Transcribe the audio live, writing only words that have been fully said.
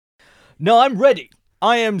No, I'm ready.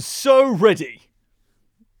 I am so ready.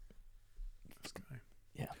 Let's go.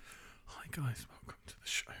 Yeah. Hi guys, welcome to the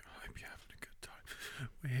show. I hope you're having a good time.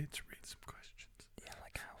 We're here to read some questions. Yeah,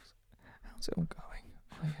 like how's it all going?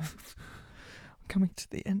 I'm coming to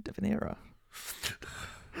the end of an era.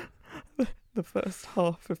 The first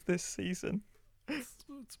half of this season. It's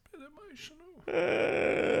a bit emotional.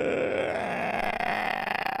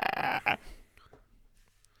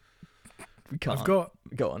 We can't. I've got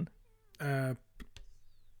Go on.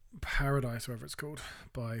 Paradise, whatever it's called,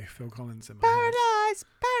 by Phil Collins in my head.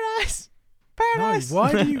 Paradise. No,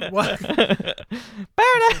 why do you... Why?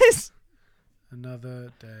 Paradise.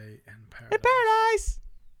 Another day in paradise. Paradise.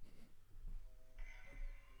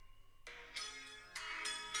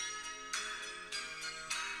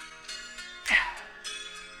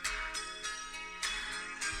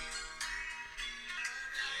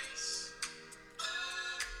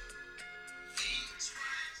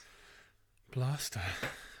 Blaster.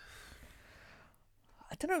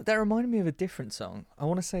 I don't know. That reminded me of a different song. I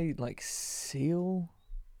want to say like Seal.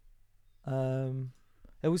 There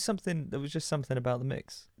was something. There was just something about the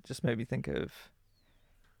mix. Just made me think of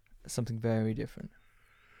something very different.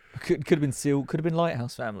 Could have been Seal. Could have been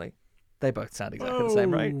Lighthouse Family. They both sound exactly the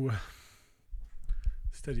same, right? Whoa.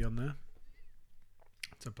 Steady on there.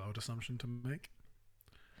 It's a bold assumption to make.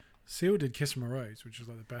 Seal did Kiss from a Rose, which is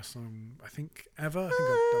like the best song I think ever. I think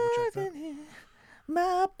I double checked that.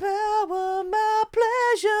 My power, my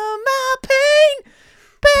pleasure, my pain,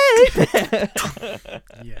 baby.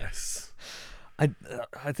 Yes. I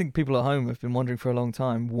think people at home have been wondering for a long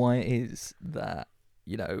time why it is that,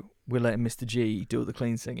 you know, we're letting Mr. G do all the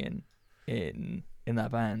clean singing in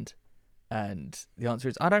that band. And the answer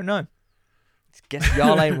is, I don't know. Guess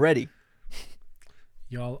y'all ain't ready.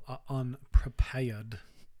 Y'all are unprepared.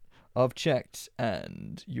 I've checked,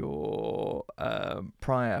 and your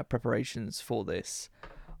prior preparations for this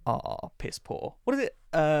are piss poor. What is it?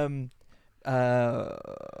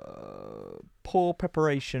 Poor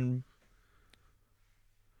preparation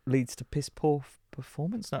leads to piss poor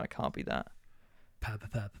performance? No, it can't be that.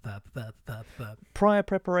 Prior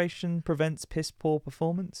preparation prevents piss poor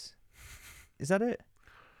performance? Is that it?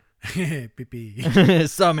 Pee-pee.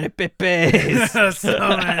 So many pippies. So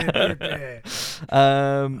many pee-pee.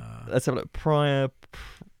 Let's have a look. Prior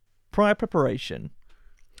preparation.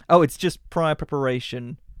 Oh, it's just prior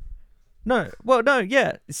preparation. No,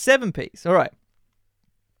 yeah, it's 7 P's. All right.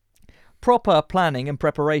 Proper planning and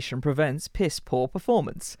preparation prevents piss poor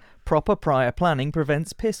performance. Proper prior planning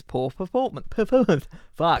prevents piss poor performance.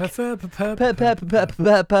 Fuck.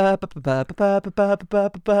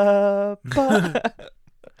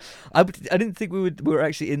 I didn't think we were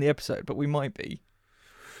actually in the episode, but we might be.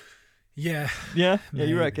 Yeah. Yeah, you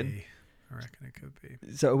Maybe. reckon? I reckon it could be.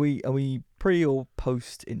 So are we pre or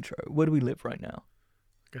post intro? Where do we live right now?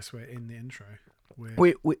 I guess we're in the intro.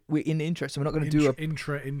 We're in the intro, so we're not going to do a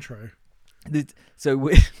intro. So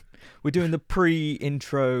we're doing the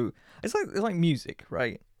pre-intro. It's like music,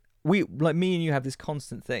 right? We like me and you have this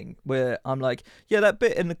constant thing where I'm like, yeah, that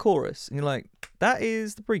bit in the chorus, and you're like, that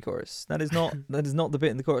is the pre-chorus. That is not the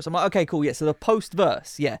bit in the chorus. I'm like, okay, cool, yeah. So the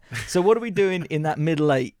post-verse, yeah. So what are we doing in that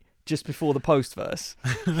middle eight just before the post-verse?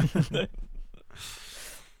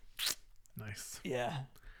 Nice. Yeah.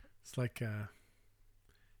 It's like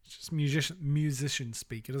it's just musician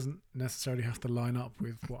speak. It doesn't necessarily have to line up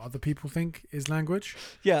with what other people think is language.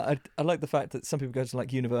 Yeah, I like the fact that some people go to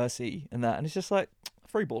like university and that, and it's just like,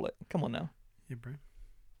 freeball it. Come on now. Yeah, bro.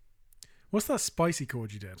 What's that spicy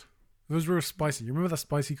chord you did? It was real spicy. You remember that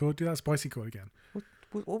spicy chord? Do that spicy chord again.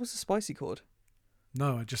 What was the spicy chord?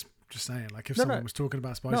 No, I just saying. Like if No, someone was talking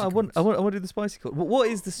about spicy No, chords. I want to do the spicy chord. What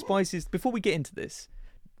is the spiciest? Before we get into this,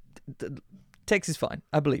 Tex is fine.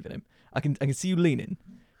 I believe in him. I can see you leaning.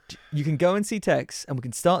 You can go and see Tex, and we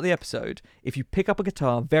can start the episode if you pick up a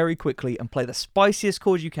guitar very quickly and play the spiciest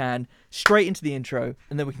chord you can straight into the intro,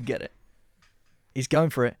 and then we can get it. He's going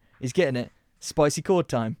for it. He's getting it. Spicy chord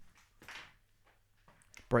time.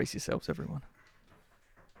 Brace yourselves, everyone.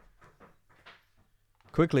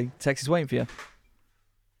 Quickly, Tex is waiting for you.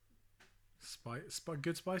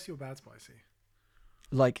 Good spicy or bad spicy?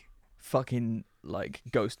 Like fucking like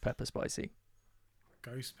ghost pepper spicy.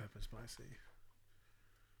 Ghost pepper spicy.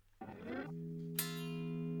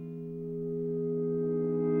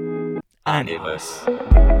 Animus.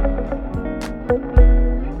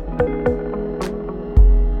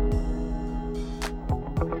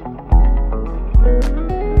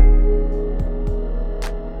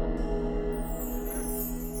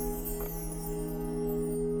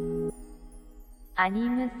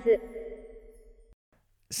 Animus.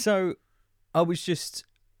 So, I was just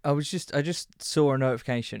I just saw a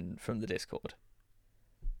notification from the Discord.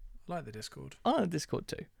 I like the Discord. I like Discord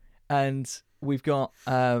too, and we've got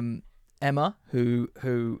Emma,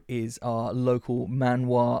 who is our local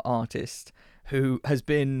manhwa artist, who has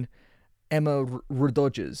been Emma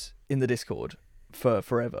Rododgers in the Discord for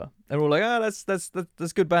forever, and we're all like,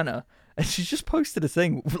 that's good banner, and she's just posted a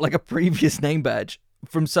thing like a previous name badge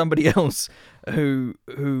from somebody else who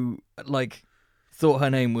like thought her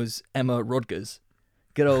name was Emma Rodgers.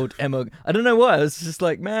 Good old Emma. I don't know why. I was just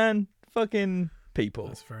like, man, fucking people.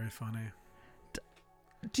 That's very funny.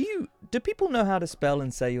 Do people know how to spell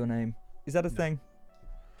and say your name? Is that a thing?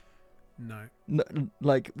 No. No,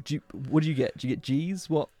 like, what do you get? Do you get G's?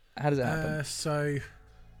 What? How does it happen?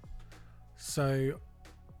 So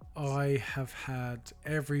I have had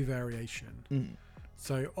every variation.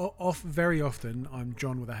 So very often I'm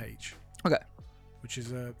John with a H. Okay. Which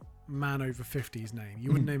is a man over 50's name. You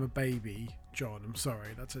wouldn't name a baby John. I'm sorry.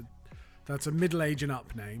 That's a middle age and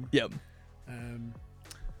up name. Yep.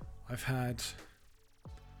 I've had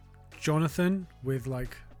Jonathan with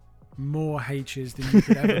like more H's than you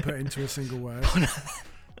could ever put into a single word.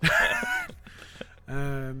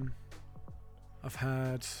 I've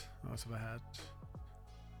had what else have I had?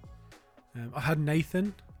 I've had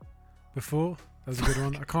Nathan before. That was a good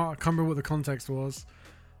one. I can't remember what the context was.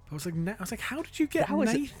 I was like, how did you get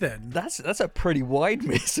Nathan? That's a pretty wide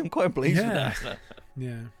miss. I'm quite pleased with that.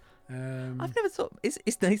 Yeah. I've never thought. Is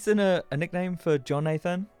Nathan a nickname for John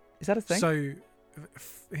Nathan? Is that a thing? So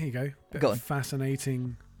here you go. Bit Go of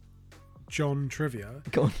fascinating John trivia.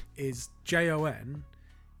 Go on. Is Jon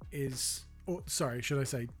is, or sorry, should I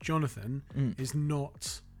say Jonathan is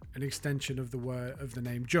not an extension of the word of the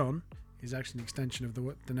name John. Is actually an extension of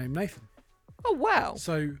the name Nathan. Oh wow!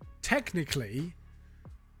 So technically,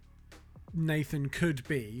 Nathan could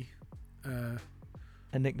be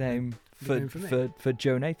a nickname for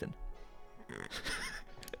Joe Nathan.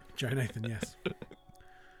 Joe Nathan, yes.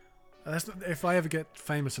 If I ever get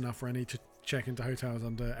famous enough where I need to check into hotels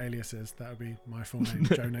under aliases, that would be my full name,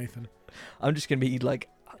 Joe Nathan. I'm just gonna be like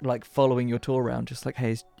following your tour around, just like,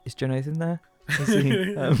 hey, is Joe Nathan there? Is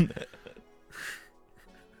he,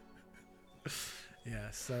 yeah.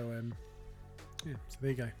 So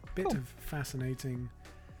there you go. Bit of fascinating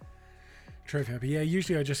trivia. But yeah,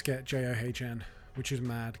 usually I just get JOHN, which is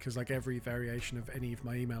mad because like every variation of any of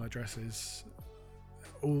my email addresses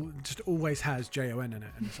always has JON in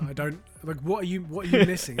it, and so I don't like. What are you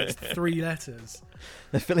missing? It's 3 letters.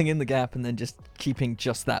 They're filling in the gap and then just keeping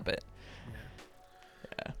just that bit.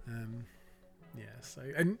 Yeah. So,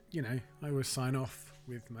 and I always sign off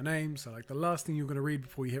with my name. So like the last thing you're going to read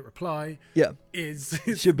before you hit reply. Yeah. Is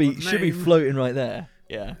should be floating right there.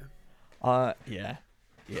 Yeah. Yeah.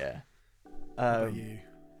 How about you?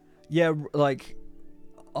 Yeah, like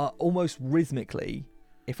almost rhythmically,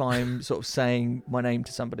 if I'm sort of saying my name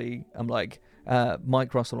to somebody, I'm like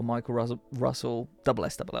Mike Russell or Michael Russell,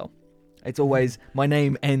 SSLL. It's always my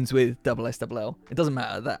name ends with SSLL. It doesn't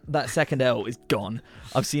matter. That second L is gone.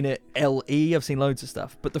 I've seen it LE. I've seen loads of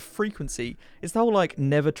stuff, but the frequency, it's the whole like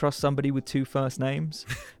never trust somebody with 2 first names.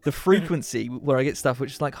 The frequency where I get stuff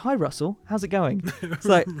which is like, hi Russell, how's it going? It's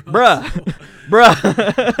like bruh.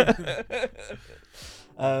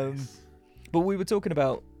 But we were talking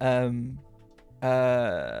about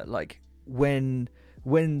like when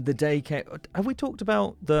the day came. Have we talked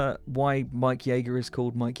about why Mike Yeager is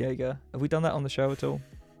called Mike Yeager? Have we done that on the show at all?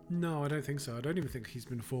 No, I don't think so. I don't even think he's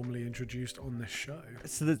been formally introduced on this show.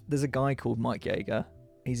 So there's a guy called Mike Yeager.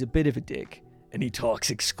 He's a bit of a dick, and he talks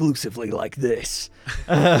exclusively like this.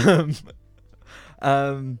 Yeah,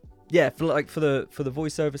 for the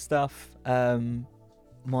voiceover stuff.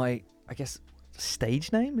 My, I guess,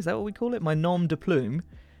 stage name, is that what we call it? My nom de plume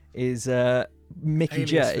is Mickey Alias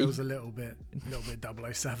J. feels a little bit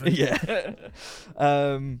 007. Yeah.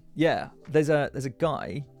 Yeah. There's a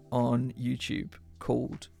guy on YouTube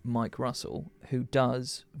called Mike Russell who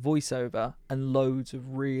does voiceover and loads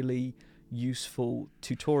of really useful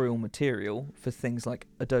tutorial material for things like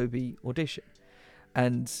Adobe Audition.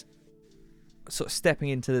 And sort of stepping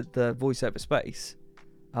into the voiceover space,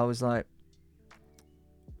 I was like,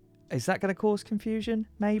 is that going to cause confusion?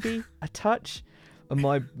 Maybe a touch. And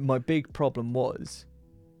my big problem was,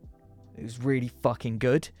 it was really fucking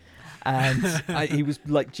good, and he was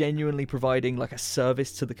like genuinely providing like a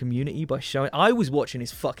service to the community by showing. I was watching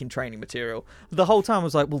his fucking training material the whole time. I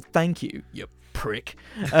was like, well, thank you, you prick.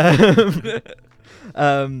 Yeah,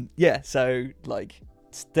 so like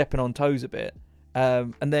stepping on toes a bit,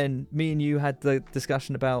 and then me and you had the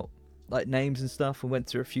discussion about like names and stuff, and went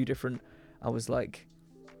through a few different. I was like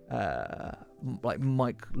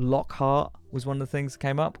Mike Lockhart was one of the things that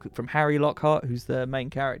came up from Harry Lockhart, who's the main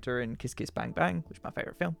character in Kiss Kiss Bang Bang, which is my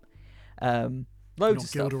favourite film. Loads Not of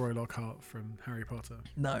stuff. Gilderoy Lockhart from Harry Potter.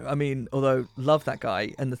 No, I mean, although love that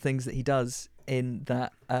guy and the things that he does in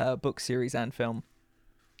that book series and film.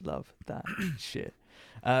 Love that shit.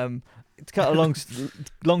 To cut a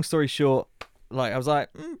long story short, like I was like,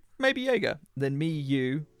 maybe Jaeger. Then me,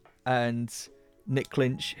 you, and Nick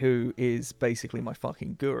Clinch, who is basically my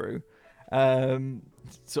fucking guru,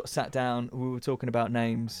 sort of sat down. We were talking about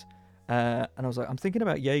names, and I was like, I'm thinking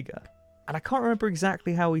about Jaeger, and I can't remember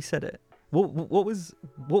exactly how he said it. What was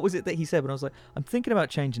it that he said? When I was like, I'm thinking about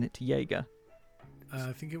changing it to Jaeger.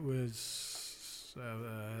 I think it was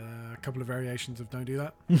a couple of variations of "Don't do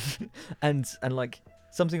that," and like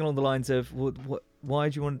something along the lines of, why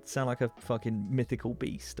do you want to sound like a fucking mythical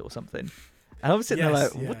beast or something? And I was sitting there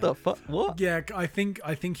like, what the fuck? What? Yeah, I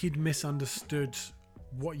think he'd misunderstood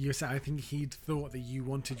what you said. I think he'd thought that you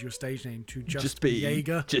wanted your stage name to just be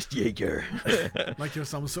Jaeger. Just Jaeger. Like you're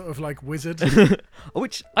some sort of like wizard.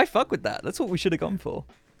 Which I fuck with that. That's what we should have gone for.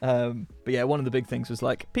 But yeah, one of the big things was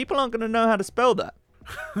like, people aren't going to know how to spell that.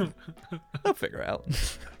 They'll figure it out.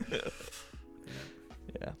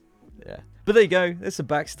 Yeah. But there you go. There's some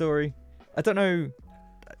backstory. I don't know.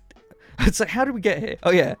 It's like, how did we get here?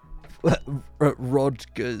 Oh yeah.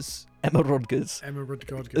 Rodgers. Emma Rodgers. Emma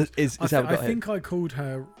Rodgers. Is how we got I think I called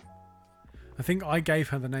her. I think I gave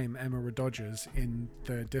her the name Emma Rodgers in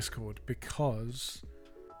the Discord because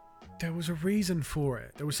there was a reason for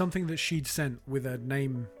it. There was something that she'd sent with a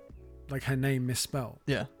name, like her name misspelled.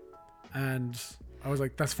 Yeah. And I was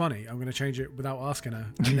like, that's funny. I'm going to change it without asking her.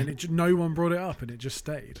 And then no one brought it up and it just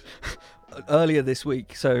stayed. Earlier this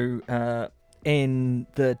week, so in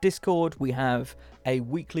the Discord, we have a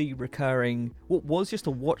weekly recurring, what was just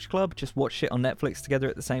a watch club, just watch shit on Netflix together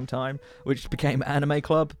at the same time, which became Anime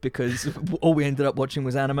Club because all we ended up watching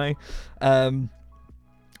was anime.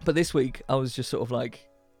 But this week, I was just sort of like,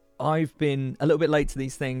 I've been a little bit late to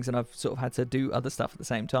these things and I've sort of had to do other stuff at the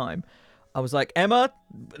same time. I was like, Emma,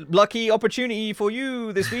 lucky opportunity for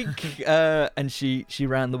you this week. And she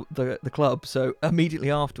ran the club. So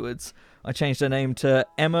immediately afterwards, I changed her name to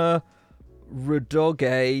Emma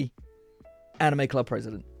Rodoge, Anime Club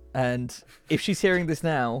President. And if she's hearing this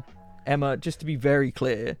now, Emma, just to be very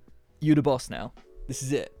clear, you're the boss now. This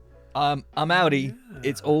is it. I'm outie. Yeah.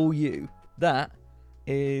 It's all you. That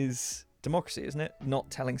is democracy, isn't it?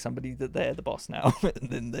 Not telling somebody that they're the boss now, and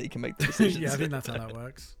then they can make the decisions. Yeah, I think that's how that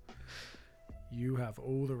works. You have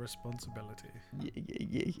all the responsibility.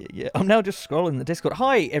 Yeah. I'm now just scrolling the Discord.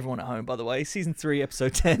 Hi, everyone at home, by the way. Season 3,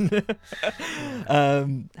 episode 10.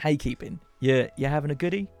 How you keeping? You having a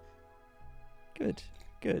goodie? Good.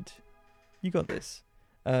 You got this.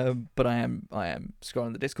 But I am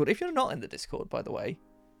scrolling the Discord. If you're not in the Discord, by the way,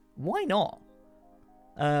 why not?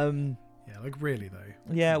 Yeah, like really though.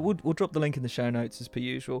 Yeah, we'll drop the link in the show notes as per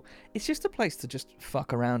usual. It's just a place to just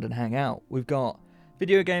fuck around and hang out. We've got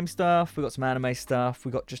video game stuff, we've got some anime stuff,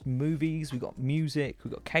 we've got just movies, we've got music,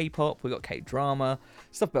 we've got K-pop, we've got K-drama,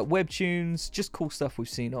 stuff about webtoons, just cool stuff we've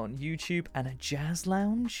seen on YouTube, and a jazz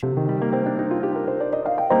lounge.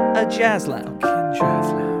 A jazz lounge.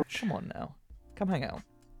 Come on now. Come hang out.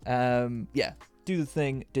 Yeah, do the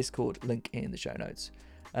thing, Discord, link in the show notes.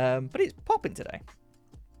 But it's popping today.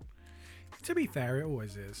 To be fair, it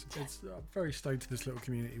always is. It's very stoked to this little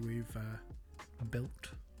community we've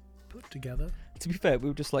put together. To be fair, we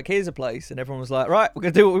were just like, here's a place, and everyone was like, right, we're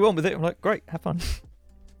going to do what we want with it. I'm like, great, have fun.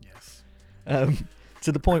 Yes.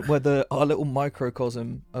 To the point where our little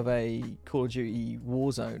microcosm of a Call of Duty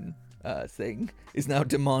Warzone thing is now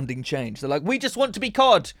demanding change. They're like, we just want to be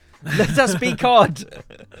COD. Let us be COD.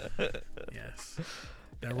 Yes.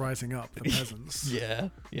 They're rising up, the peasants. Yeah.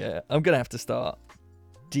 I'm going to have to start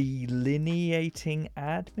delineating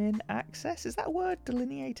admin access. Is that a word?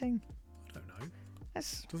 Delineating? I don't know.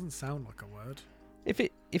 It doesn't sound like a word. If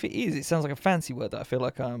it is, it sounds like a fancy word that I feel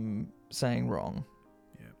like I'm saying wrong.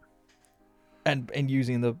 Yeah. And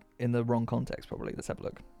using in the wrong context probably. Let's have a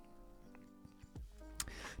look.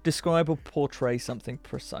 Describe or portray something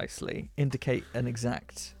precisely. Indicate an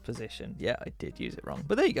exact position. Yeah, I did use it wrong.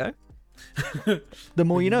 But there you go. The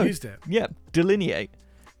more you know. Used it. Yeah. Delineate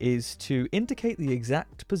is to indicate the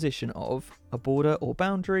exact position of a border or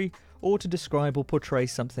boundary, or to describe or portray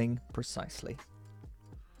something precisely.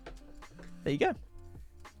 There you go.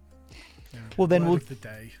 Yeah, well, then we'll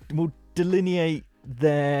delineate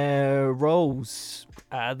their roles.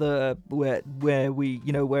 Where we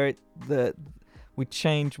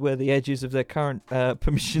change where the edges of their current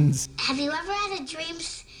permissions. Have you ever had a dream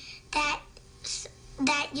that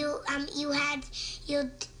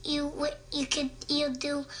you could you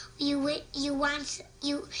do you want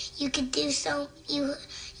you could do so you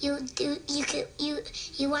do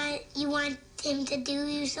you want him to do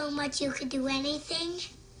you so much you could do anything.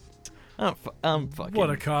 I'm fucking.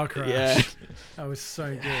 What a car crash. Yeah. That was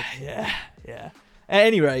so good. Yeah. At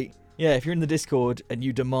any rate, yeah, if you're in the Discord and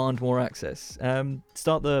you demand more access,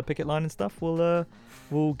 start the picket line and stuff. We'll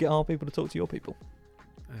get our people to talk to your people.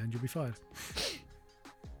 And you'll be fired.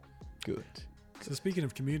 Good. So speaking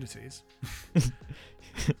of communities.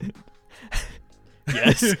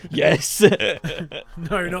 Yes.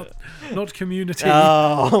 No, not community.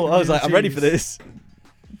 Oh, I was like, I'm ready for this.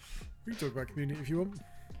 We can talk about community if you want.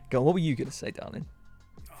 Go on, what were you gonna say, darling?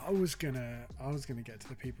 I was gonna get to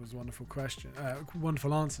the people's wonderful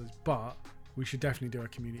wonderful answers, but we should definitely do a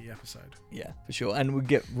community episode. Yeah, for sure. And we'll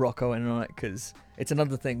get Rocco in on it because it's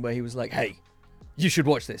another thing where he was like, "Hey, you should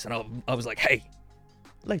watch this," and I was like, "Hey,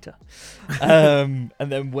 later." And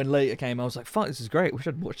then when later came, I was like, "Fuck, this is great. We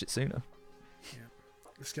should have watched it sooner." Yeah,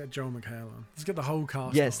 let's get Joel McHale on. Let's get the whole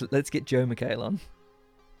cast. Yes, on. let's get Joe McHale on.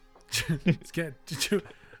 Let's get.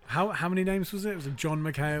 How many names was it? Was it John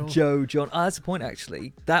McHale? Joe, John. Oh, that's the point,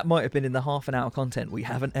 actually. That might have been in the half an hour content we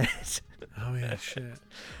haven't aired. Oh yeah, shit.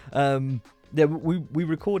 Yeah, we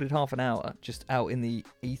recorded half an hour just out in the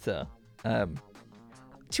ether. Should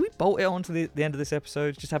we bolt it onto the end of this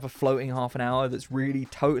episode? Just have a floating half an hour that's really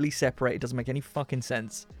totally separated, doesn't make any fucking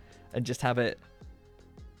sense, and just have it.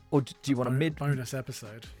 Or do you want a bonus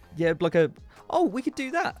episode? Yeah, like a. Oh, we could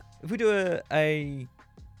do that if we do a.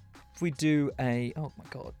 If we do a. Oh my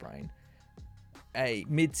god, brain. A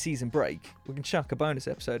mid-season break. We can chuck a bonus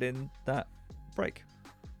episode in that break.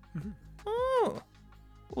 Mm-hmm. Oh,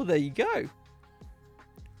 well, there you go.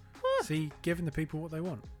 See, giving the people what they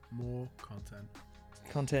want. More content.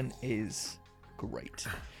 Content is great.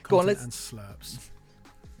 Go on, let's. And slurps.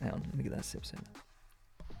 Hang on, let me get that sip soon.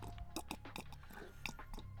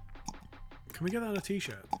 Can we get that on a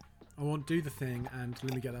t-shirt? I want do the thing and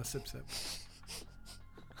let me get that sip.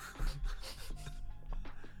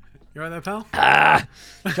 You right there, pal?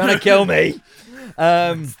 Trying to kill me.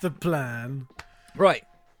 That's the plan. Right.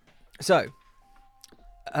 So,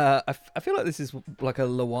 I feel like this is like a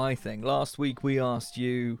Lawai thing. Last week we asked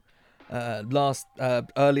you.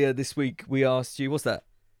 Earlier this week we asked you. What's that?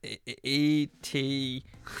 ETWWA.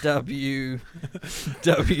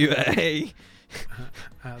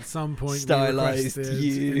 At some point, stylized we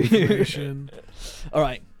you. information. All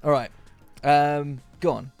right. Go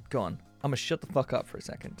on. I'm gonna shut the fuck up for a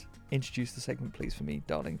second. Introduce the segment, please, for me,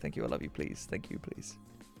 darling. Thank you. I love you. Please. Thank you. Please.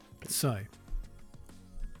 So,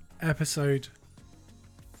 episode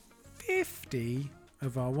 50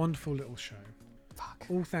 of our wonderful little show. Fuck.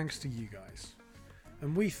 All thanks to you guys.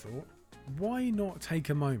 And we thought, why not take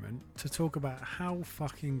a moment to talk about how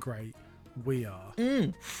fucking great we are?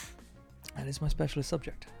 That is my specialist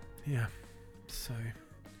subject. Yeah. So,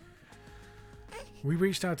 we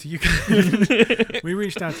reached out to you guys.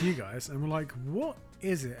 And we're like, what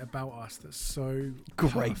is it about us that's so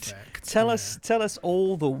great? Perfect? Tell us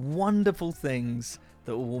all the wonderful things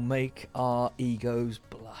that will make our egos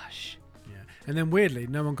blush. Yeah. And then weirdly,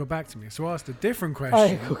 no one got back to me. So I asked a different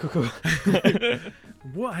question. Cool.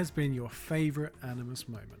 What has been your favourite Animus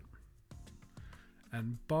moment?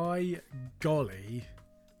 And by golly,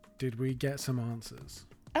 did we get some answers?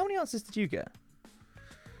 How many answers did you get?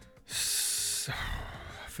 So,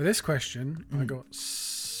 for this question, I got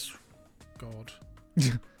God.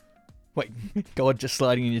 Wait, God just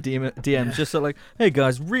sliding in your DMs, just so like, hey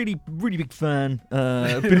guys, really big fan.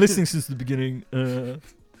 I've been listening since the beginning.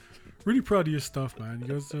 Really proud of your stuff, man. You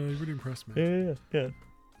guys really impressed me. Yeah.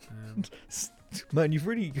 Man, you've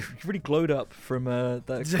really glowed up from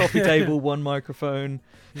that coffee table, one microphone.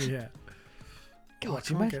 Yeah. God, I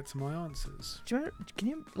can't get to my answers. Do you remember, can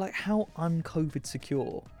you like how un-COVID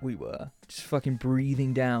secure we were? Just fucking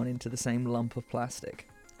breathing down into the same lump of plastic.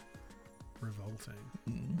 Revolting.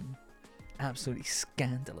 Absolutely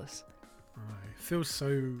scandalous. Right. Feels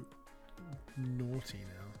so naughty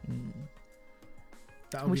now.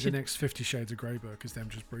 That'll be the next 50 Shades of Grey book, is them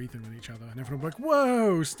just breathing on each other. And everyone will be like,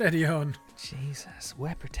 whoa, steady on. Jesus,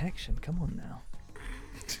 wear protection. Come on now.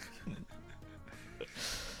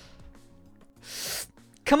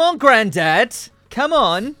 Come on, Granddad. Come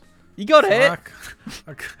on. You got it.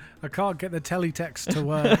 I can't get the teletext to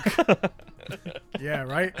work. Yeah,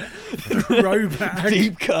 right? Throwback.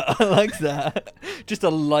 Deep cut. I like that. Just a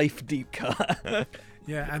life deep cut.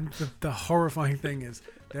 Yeah, and the horrifying thing is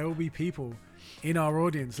there will be people in our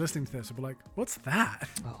audience listening to this will be like, what's that?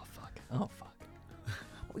 Oh, fuck.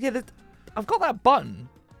 Yeah, I've got that button,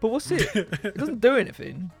 but what's it? It doesn't do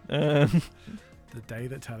anything. The day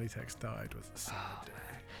that teletext died was a sad day.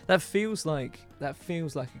 That feels like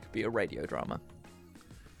it could be a radio drama.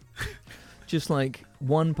 Just like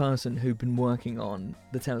one person who'd been working on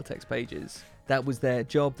the teletext pages. That was their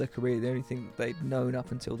job, their career, the only thing they'd known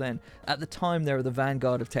up until then. At the time, they were the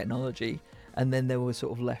vanguard of technology, and then they were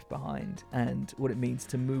sort of left behind. And what it means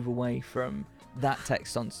to move away from that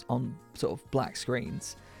text on sort of black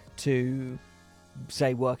screens to,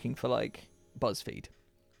 say, working for like BuzzFeed.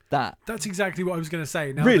 That's exactly what I was going to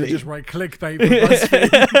say. Now Really? they just write clickbait for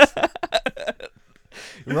BuzzFeed.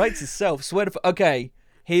 Writes itself. Okay,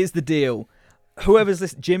 here's the deal. Whoever's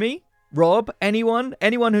this, Jimmy, Rob, anyone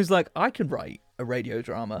who's like, I can write a radio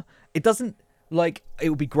drama. It doesn't, like, it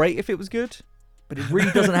would be great if it was good, but it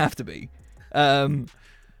really doesn't have to be.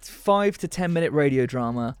 It's 5 to 10 minute radio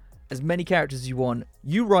drama, as many characters as you want.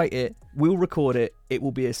 You write it, we'll record it, it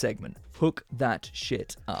will be a segment. Hook that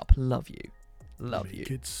shit up. Love you. Love you.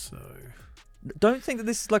 Make it so. Don't think that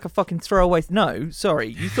this is like a fucking throwaway. No, sorry.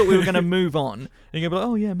 You thought we were going to move on. And you're going to be like,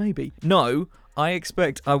 oh yeah, maybe. No, I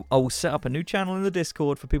expect I will set up a new channel in the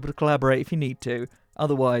Discord for people to collaborate if you need to.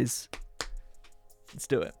 Otherwise, let's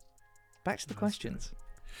do it. Back to the questions.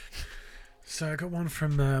 So I got one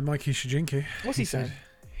from Mikey Shijinku. What's he saying?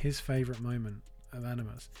 His favourite moment of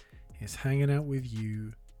Animus is hanging out with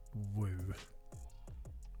you, woo.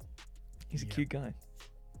 He's a Yeah. cute guy.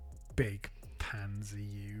 Big pansy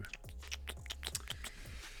you.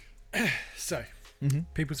 So,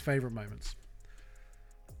 people's favourite moments.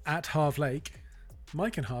 At Harve Lake,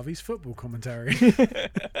 Mike and Harvey's football commentary.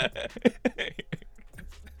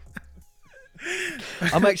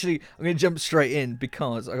 I'm going to jump straight in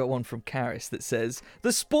because I got one from Karis that says,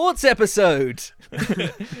 the sports episode!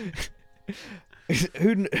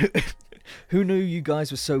 Who knew you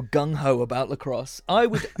guys were so gung-ho about lacrosse?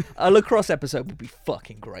 A lacrosse episode would be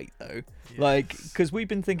fucking great, though. Yes. Like, because we've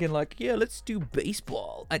been thinking, like, yeah, let's do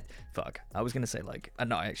baseball. I was going to say, like,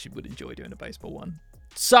 no, I actually would enjoy doing a baseball one.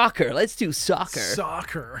 Soccer, let's do soccer.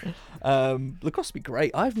 Soccer. Lacrosse would be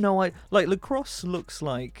great. I have no idea. Like, lacrosse looks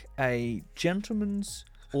like a gentleman's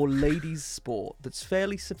or ladies' sport that's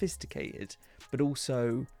fairly sophisticated, but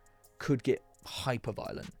also could get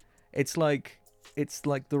hyper-violent. It's like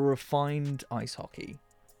the refined ice hockey.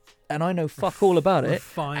 And I know fuck all about it.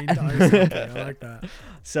 Refined ice hockey. I like that.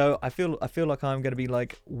 So I feel like I'm going to be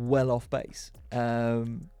like well off base,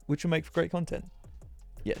 which will make for great content.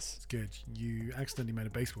 Yes. It's good. You accidentally made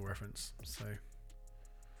a baseball reference, so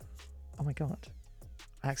Oh my god.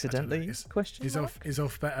 Accidentally? Question mark? Is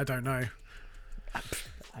off bet. I don't know. I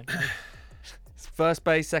don't know. It's first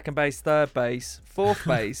base, second base, third base, fourth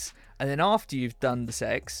base, and then after you've done the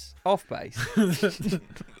sex, off base.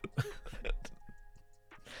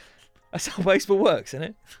 That's how baseball works, isn't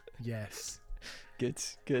it? Yes. Good.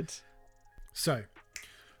 So,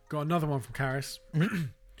 got another one from Karis.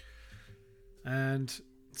 And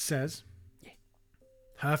says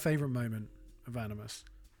her favourite moment of Animus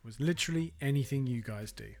was literally anything you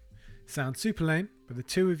guys do. Sounds super lame, but the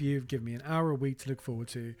two of you have given me an hour a week to look forward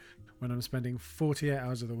to when I'm spending 48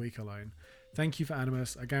 hours of the week alone. Thank you for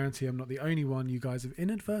Animus. I guarantee I'm not the only one you guys have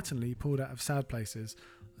inadvertently pulled out of sad places.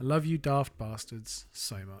 I love you daft bastards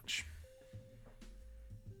so much.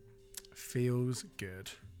 Feels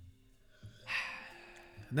good.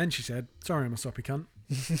 And then she said, sorry I'm a soppy cunt.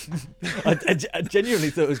 I genuinely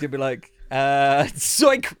thought it was going to be like,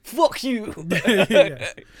 psych, fuck you.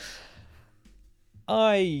 Yeah.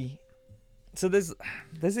 So there's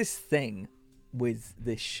this thing with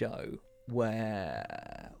this show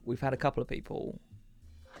where we've had a couple of people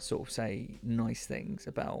sort of say nice things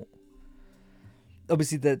about,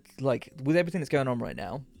 obviously, that like with everything that's going on right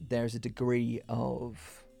now, there's a degree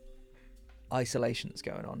of isolation that's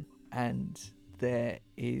going on, and there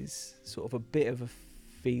is sort of a bit of a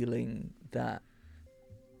feeling that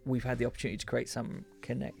we've had the opportunity to create some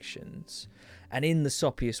connections, and in the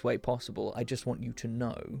soppiest way possible. I just want you to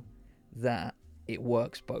know that it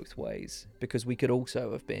works both ways, because we could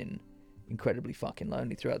also have been incredibly fucking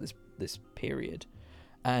lonely throughout this period,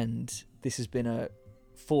 and this has been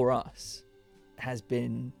for us has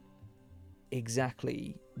been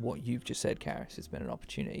exactly what you've just said, Karis. It's been an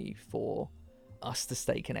opportunity for us to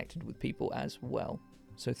stay connected with people as well.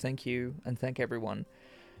 So thank you, and thank everyone.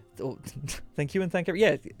 Thank you and thank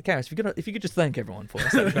everyone. Yeah, Karis, if you could just thank everyone for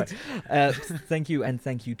us, that'd be great. Thank you, and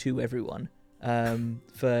thank you to everyone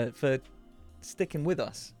for sticking with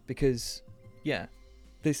us, because yeah,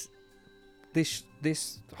 this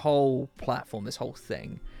whole platform, this whole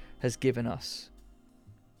thing, has given us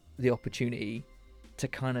the opportunity to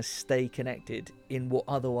kind of stay connected in what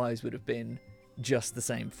otherwise would have been just the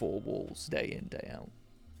same four walls day in, day out.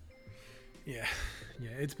 Yeah,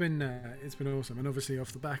 it's been awesome, and obviously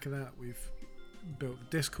off the back of that, we've built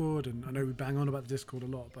the Discord, and I know we bang on about the Discord a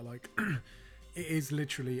lot, but like it is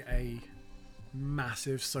literally a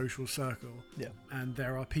massive social circle. Yeah. And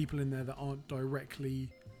there are people in there that aren't directly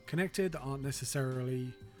connected, that aren't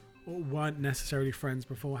necessarily or weren't necessarily friends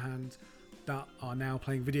beforehand, that are now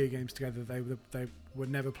playing video games together they were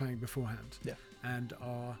never playing beforehand. Yeah. And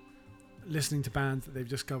are listening to bands that they've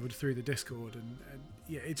discovered through the Discord, and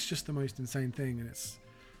yeah, it's just the most insane thing, and it's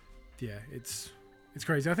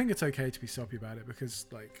crazy. I think it's okay to be soppy about it, because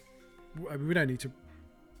like I mean, we don't need to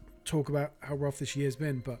talk about how rough this year's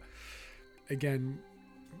been, but again,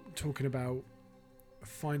 talking about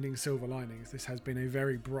finding silver linings, this has been a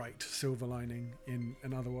very bright silver lining in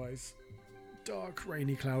an otherwise dark,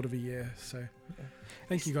 rainy cloud of a year. So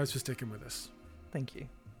thank you guys for sticking with us. Thank you.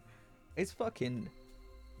 It's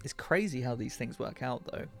crazy how these things work out,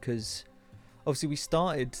 though, because obviously we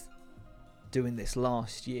started doing this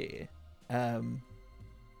last year. Was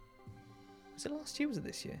it last year? Was it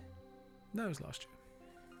this year? No, it was last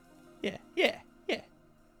year. Yeah.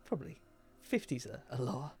 Probably 50's a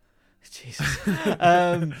lot. Jesus.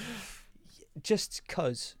 Just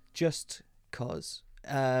cause.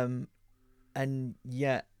 And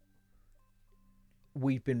yet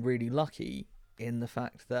we've been really lucky in the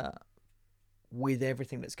fact that with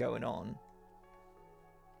everything that's going on,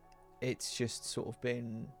 it's just sort of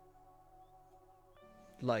been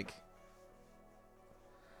like,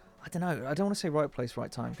 I don't know, I don't want to say right place,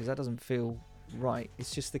 right time, because that doesn't feel right.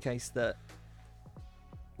 It's just the case that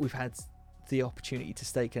we've had the opportunity to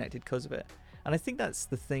stay connected because of it. And I think that's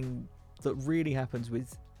the thing that really happens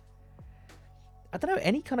with, I don't know,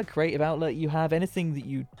 any kind of creative outlet you have, anything that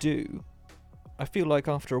you do. I feel like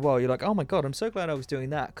after a while you're like, oh my god, I'm so glad I was doing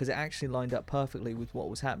that, because it actually lined up perfectly with what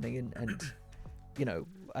was happening, and you know,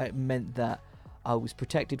 it meant that I was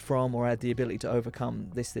protected from, or had the ability to overcome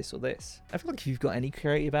this or this. I feel like if you've got any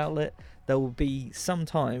creative outlet, there will be some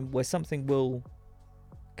time where something will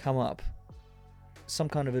come up, some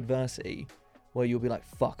kind of adversity, where you'll be like,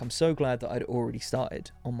 fuck, I'm so glad that I'd already started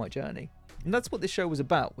on my journey. And that's what this show was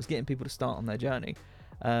about, was getting people to start on their journey.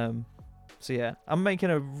 So yeah, I'm making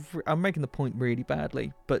the point really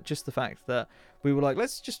badly, but just the fact that we were like,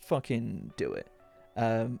 let's just fucking do it,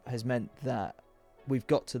 has meant that we've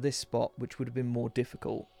got to this spot, which would have been more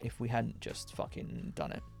difficult if we hadn't just fucking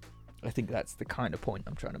done it. I think that's the kind of point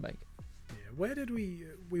I'm trying to make. Yeah, where did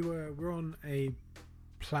we're on a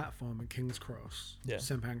platform in King's Cross, yeah,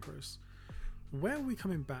 St Pancras. Where are we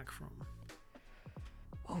coming back from?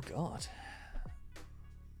 Oh god.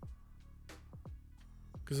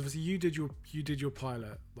 Because obviously you did your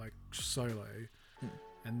pilot like solo,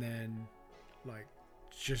 and then like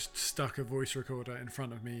just stuck a voice recorder in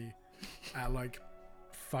front of me at like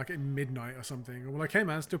fucking midnight or something. And we're like, hey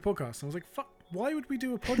man, let's do a podcast. And I was like, fuck, why would we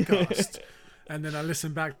do a podcast? And then I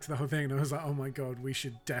listened back to the whole thing and I was like, oh my god, we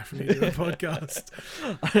should definitely do a podcast.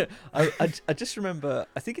 I just remember,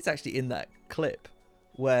 I think it's actually in that clip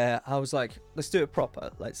where I was like, let's do it proper.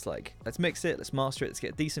 Let's mix it, let's master it, let's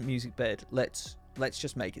get a decent music bed, let's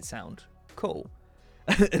just make it sound cool.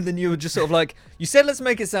 And then you were just sort of like, you said let's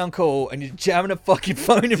make it sound cool, and you're jamming a fucking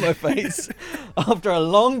phone in my face after a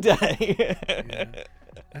long day. Yeah.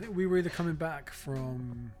 I think we were either coming back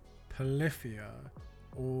from Polyphia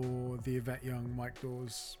or the Yvette Young Mike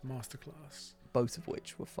Dawes masterclass. Both of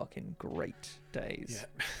which were fucking great days.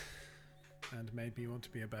 Yeah. And made me want to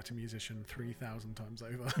be a better musician 3,000 times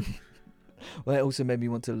over. Well, it also made me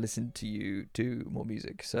want to listen to you do more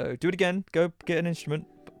music. So do it again. Go get an instrument.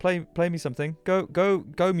 Play me something. Go,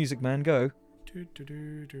 music man, go. There we go.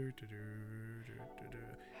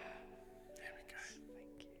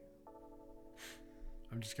 Thank you.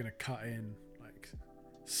 I'm just gonna cut in like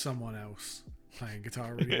someone else playing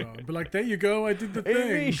guitar really well. But like, there you go, I did the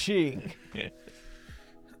thing. Yeah.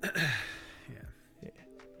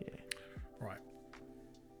 Right.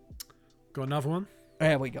 Got another one?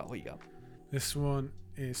 There we go. This one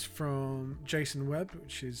is from Jason Webb,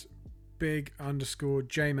 which is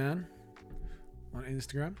big_J-man on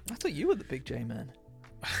Instagram. I thought you were the big J man.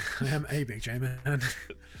 I am a big J-man.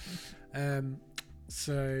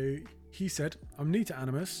 So he said, I'm new to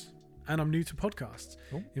Animus and I'm new to podcasts.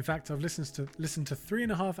 Cool. In fact, I've listened to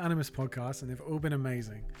 3.5 Animus podcasts and they've all been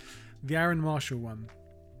amazing. The Aaron Marshall one.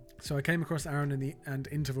 So I came across Aaron and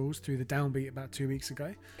Intervals through the Downbeat about 2 weeks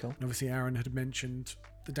ago. Cool. And obviously Aaron had mentioned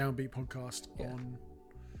the Downbeat podcast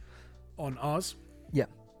on ours. Yeah.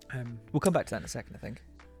 We'll come back to that in a second, I think.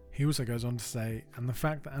 He also goes on to say, and the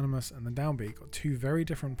fact that Animus and the Downbeat got 2 very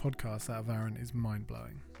different podcasts out of Aaron is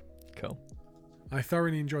mind-blowing. Cool. I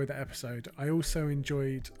thoroughly enjoyed that episode. I also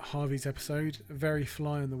enjoyed Harvey's episode, a very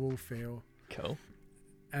fly on the wall feel. Cool.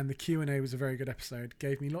 And the Q&A was a very good episode.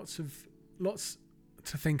 Gave me lots of lots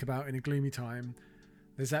to think about in a gloomy time.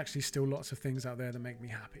 There's actually still lots of things out there that make me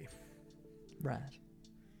happy. Rad.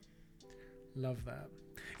 Love that.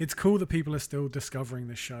 It's cool that people are still discovering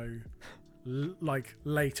the show like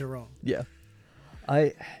later on. Yeah.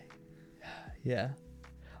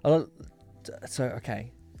 So,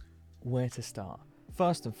 okay, where to start?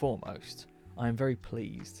 First and foremost, I am very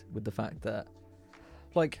pleased with the fact that,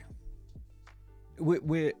 like,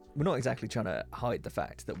 we're not exactly trying to hide the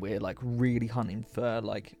fact that we're like really hunting for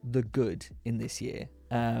like the good in this year,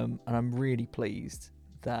 and I'm really pleased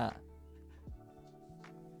that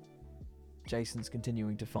Jason's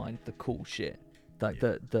continuing to find the cool shit, like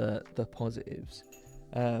the positives.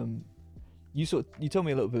 You told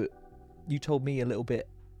me a little bit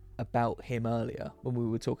about him earlier when we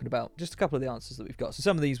were talking about just a couple of the answers that we've got. So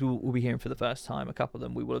some of these we'll be hearing for the first time. A couple of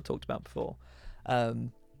them we will have talked about before.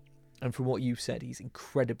 And from what you've said, he's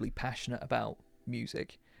incredibly passionate about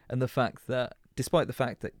music, and the fact that, despite the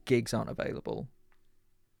fact that gigs aren't available,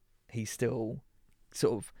 he's still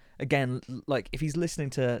sort of, again, like if he's listening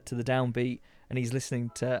to the Downbeat and he's listening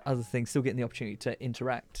to other things, still getting the opportunity to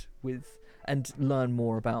interact with and learn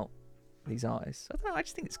more about these artists. I don't know, I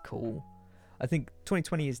just think it's cool. I think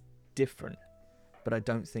 2020 is different, but I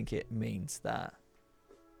don't think it means that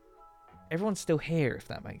everyone's still here, if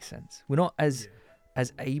that makes sense. We're not as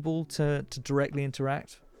able to directly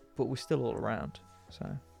interact, but we're still all around. So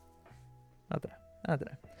I don't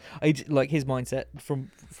know. Like his mindset from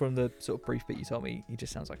the sort of brief bit you told me,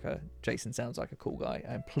 Jason sounds like a cool guy.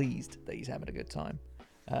 I'm pleased that he's having a good time.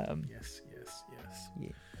 Yes.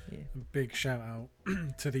 Yeah. A big shout out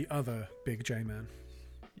to the other big J man.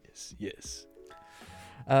 Yes.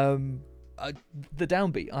 The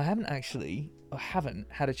Downbeat, I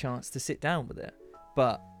haven't had a chance to sit down with it,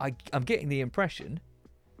 but I'm getting the impression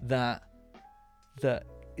that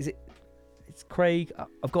it's Craig.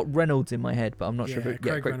 I've got Reynolds in my head, but I'm not sure.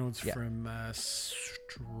 Craig Reynolds from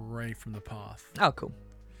Stray from the Path. Oh, cool.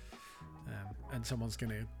 And someone's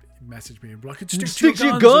gonna message me and be like, "Stick to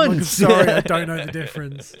your guns." I'm like, sorry, I don't know the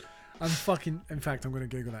difference. In fact, I'm going to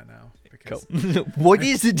Google that now. Because cool. What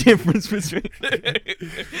is the difference between...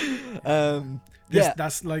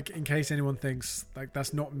 That's like, in case anyone thinks, like,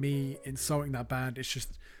 that's not me insulting that band. It's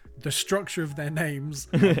just the structure of their names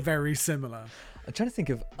are very similar. I'm trying to think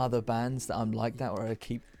of other bands that I'm like that, or I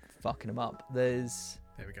keep fucking them up. There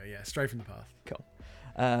we go, yeah. Stray from the Path. Cool.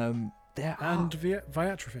 And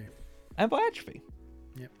Viatrophy. And Viatrophy.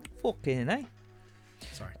 Yep. Fucking A.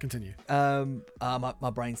 Sorry, continue. My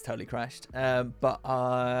brain's totally crashed. But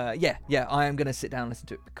I am gonna sit down and listen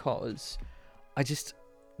to it because I just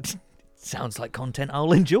it sounds like content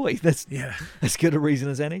I'll enjoy. That's as good a reason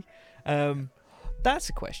as any. That's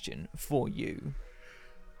a question for you.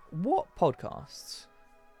 What podcasts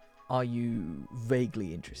are you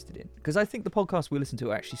vaguely interested in? Because I think the podcasts we listen to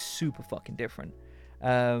are actually super fucking different.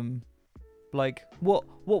 Like, what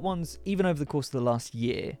ones, even over the course of the last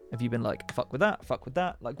year, have you been like, fuck with that?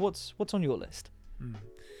 Like, what's on your list?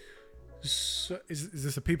 So is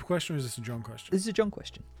this a people question or is this a John question? This is a John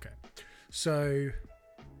question. Okay. So,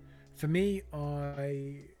 for me,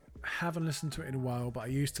 I haven't listened to it in a while, but I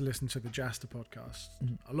used to listen to the Jaster podcast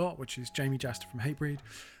a lot, which is Jamie Jaster from Hatebreed.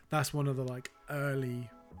 That's one of the, like, early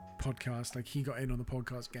podcasts. Like, he got in on the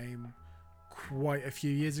podcast game quite a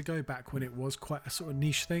few years ago, back when it was quite a sort of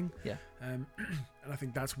niche thing. Yeah. And I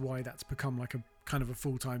think that's why that's become like a kind of a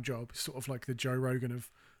full-time job. It's sort of like the Joe Rogan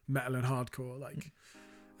of metal and hardcore. Like,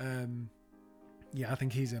 I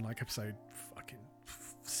think he's in like episode fucking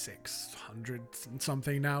 600 and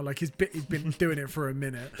something now. Like he's been doing it for a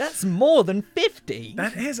minute. That's more than 50.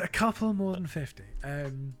 That is a couple more than 50.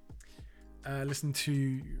 Listen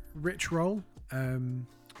to Rich Roll,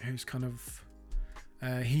 who's kind of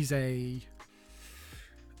he's an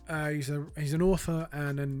author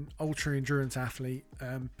and an ultra endurance athlete,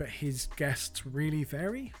 but his guests really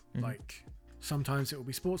vary. Like sometimes it will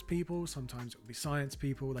be sports people, sometimes it will be science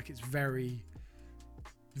people. Like it's very,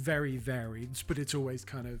 very varied, but it's always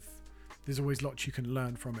kind of, there's always lots you can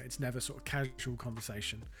learn from it. It's never sort of casual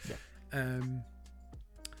conversation. I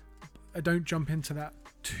don't jump into that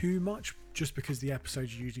too much just because the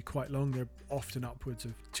episodes are usually quite long. They're often upwards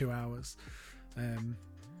of 2 hours.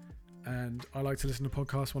 And I like to listen to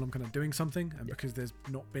podcasts when I'm kind of doing something, and because there's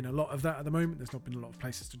not been a lot of that at the moment, there's not been a lot of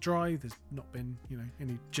places to drive, there's not been,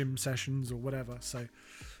 any gym sessions or whatever. So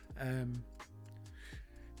I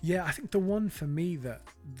think the one for me that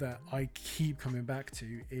I keep coming back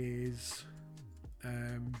to is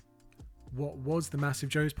what was the Massive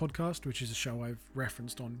Joe's podcast, which is a show I've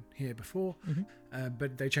referenced on here before,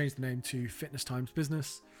 but they changed the name to Fitness Times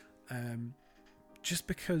Business, just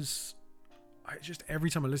because just every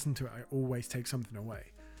time I listen to it, I always take something away.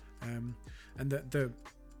 And the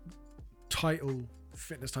title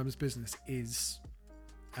Fitness Times Business is,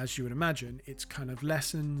 as you would imagine, it's kind of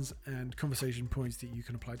lessons and conversation points that you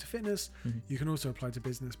can apply to fitness. Mm-hmm. You can also apply to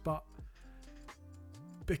business, but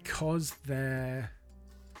because they're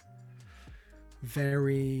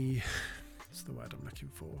very, what's the word I'm looking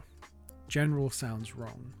for? General sounds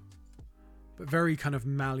wrong, but very kind of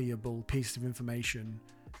malleable pieces of information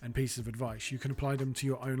and pieces of advice. You can apply them to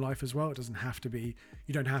your own life as well. It doesn't have to be,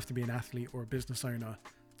 you don't have to be an athlete or a business owner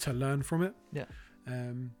to learn from it. Yeah.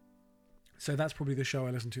 So that's probably the show I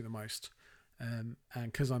listen to the most. And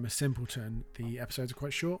because I'm a simpleton, the episodes are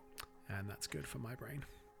quite short, and that's good for my brain.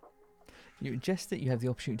 You ingest it, you have the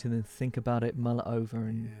opportunity to then think about it, mull it over,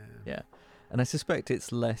 and yeah. And I suspect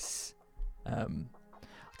it's less. I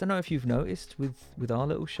don't know if you've noticed with our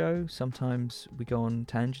little show, sometimes we go on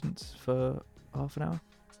tangents for half an hour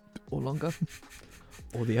or longer,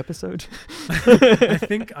 or the episode. I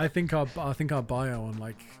think our bio on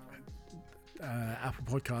like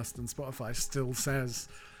Apple Podcasts and Spotify still says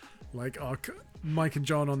like Mike and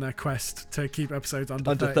John on their quest to keep episodes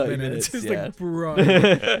under 30 minutes. It's yeah. like, bro.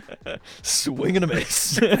 Swing and a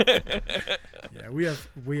miss. Yeah, we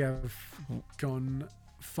have gone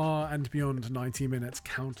far and beyond 90 minutes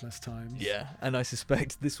countless times. Yeah, and I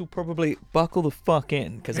suspect this will probably buckle the fuck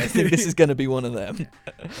in, because I think this is going to be one of them.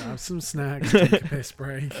 Have some snacks, take a piss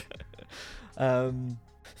break.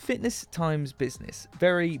 Fitness times business.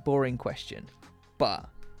 Very boring question, but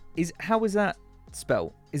how is that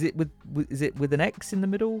spelled? Is it with an X in the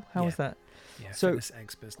middle? How is that? Yeah, so Fitness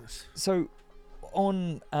X Business. So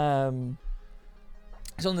on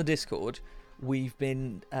the Discord, we've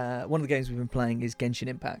been one of the games we've been playing is Genshin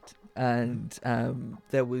Impact, and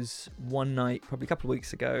there was one night probably a couple of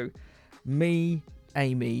weeks ago, me,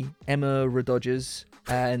 Amy, Emma Rododgers,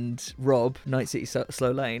 and Rob, Night City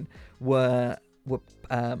Slow Lane, were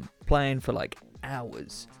playing for like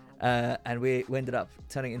hours, and we ended up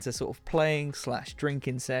turning it into sort of playing /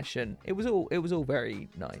 drinking session. It was all very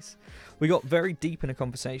nice. We got very deep in a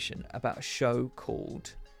conversation about a show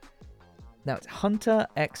called, now it's Hunter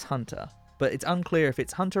x Hunter, but it's unclear if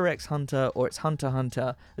it's Hunter x Hunter or it's Hunter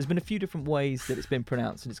Hunter. There's been a few different ways that it's been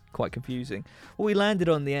pronounced, and it's quite confusing. What we landed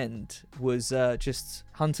on in the end was just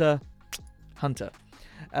Hunter.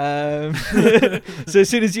 So as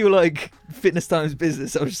soon as you were like Fitness times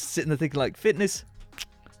business, I was just sitting there thinking like fitness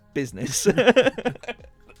business.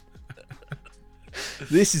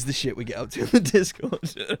 This is the shit we get up to in the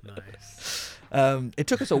Discord. Nice. It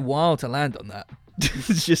took us a while to land on that.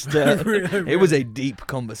 It's just it was a deep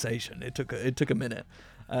conversation. It took a minute.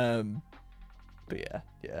 But yeah.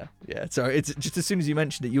 So it's just as soon as you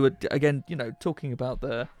mentioned it, you were again, talking about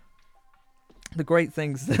the great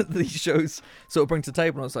things that these shows sort of bring to the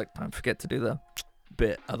table. And I was like, don't forget to do the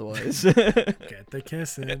bit, otherwise. Get the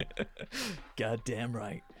kiss in. God damn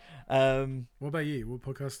right. What about you? What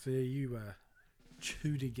podcast are you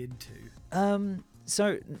tuning into?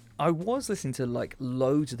 So I was listening to like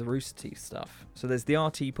loads of the Rooster Teeth stuff. So there's the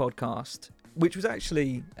RT podcast, which was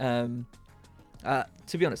actually, to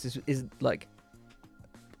be honest, is like,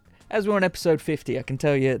 as we're on episode 50, I can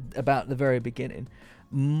tell you about the very beginning.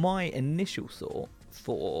 My initial thought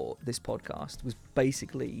for this podcast was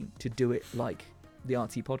basically to do it like the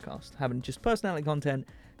RT podcast, having just personality content,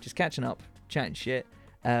 just catching up, chatting shit.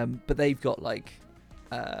 But they've got like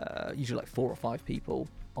usually like 4 or 5 people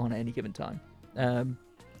on at any given time.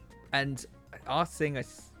 And our thing, I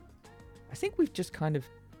think we've just kind of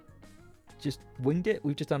just winged it.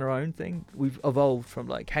 We've just done our own thing. We've evolved from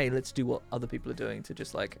like, hey, let's do what other people are doing, to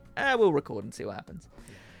just like, we'll record and see what happens.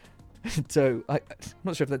 So I'm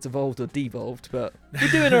not sure if that's evolved or devolved, but we're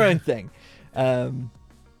doing our own thing. And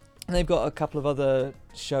they've got a couple of other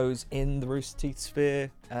shows in the Rooster Teeth sphere.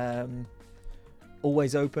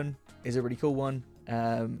 Always Open is a really cool one,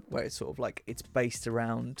 where it's sort of like it's based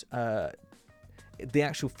around the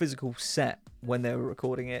actual physical set when they were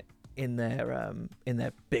recording it in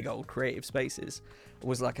their big old creative spaces. It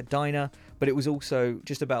was like a diner, but it was also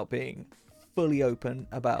just about being fully open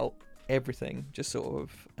about everything, just sort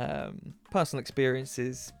of personal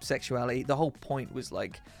experiences, sexuality. The whole point was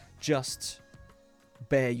like, just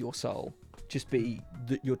bare your soul, just be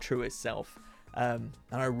your truest self. And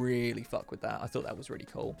I really fuck with that. I thought that was really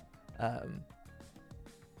cool.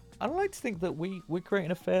 I like to think that we're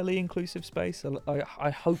creating a fairly inclusive space. I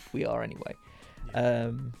hope we are anyway.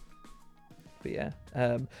 But yeah,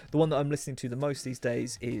 the one that I'm listening to the most these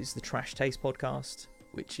days is the Trash Taste podcast,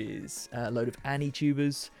 which is a load of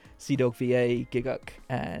Annie-tubers, Sea-Dog VA, Giguk,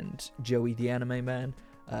 and Joey the Anime Man.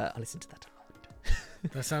 I listen to that a lot.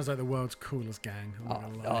 That sounds like the world's coolest gang. I'm not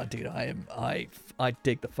gonna lie. Dude, I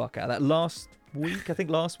dig the fuck out of that. Last week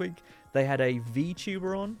they had a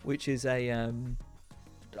VTuber on, which is a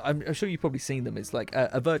I'm sure you've probably seen them. It's like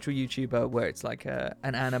a virtual YouTuber where it's like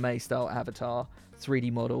an anime style avatar,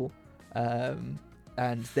 3D model,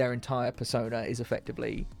 and their entire persona is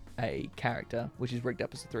effectively a character, which is rigged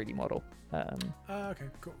up as a 3D model. Okay,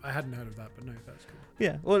 cool. I hadn't heard of that, but no, that's cool.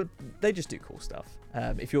 Yeah, well, they just do cool stuff.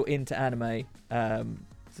 If you're into anime,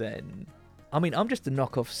 then I mean, I'm just a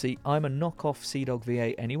knockoff Sea-Dog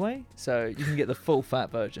V8 anyway, so you can get the full fat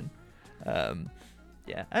version.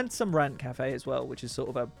 Yeah, and some Rant Cafe as well, which is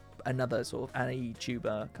sort of another sort of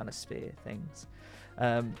anime-tuber kind of sphere things.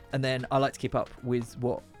 And then I like to keep up with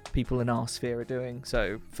what people in our sphere are doing.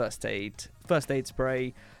 So First Aid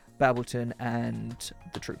Spray, Babbleton, and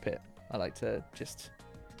the True Pit. I like to just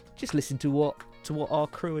listen to what our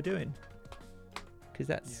crew are doing, because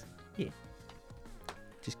that's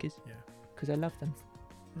just because I love them.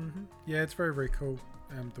 Mm-hmm. Yeah, it's very, very cool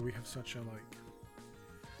that we have such a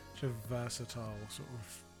versatile sort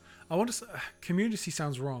of. I want to say community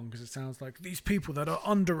sounds wrong because it sounds like these people that are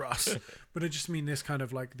under us, but I just mean this kind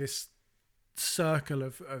of like this circle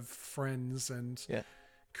of friends and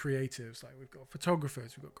creatives. Like we've got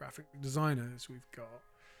photographers, we've got graphic designers, we've got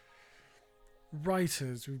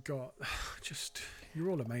writers, we've got just,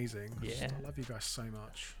 you're all amazing. I love you guys so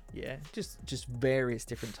much. Yeah, just various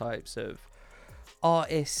different types of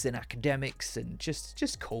artists and academics and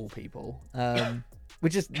just cool people.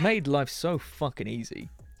 Which just made life so fucking easy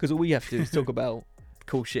because all we have to do is talk about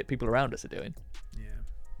cool shit people around us are doing. Yeah.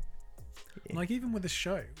 Like even with this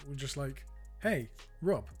show, we're just like, hey,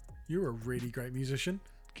 Rob, you're a really great musician.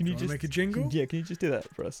 Can you just make a jingle? Yeah, can you just do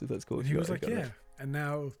that for us if that's cool? And he was like, yeah. And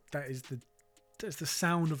now that's the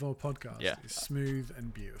sound of our podcast. Yeah. It's smooth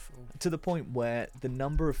and beautiful. To the point where the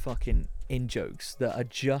number of fucking in-jokes that are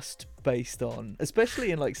just based on, especially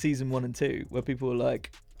in like season 1 and 2, where people are like,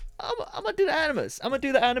 I'm gonna do the Animus. I'm gonna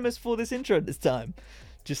do the Animus for this intro this time.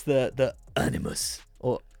 Just the Animus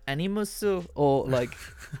or Animus or like,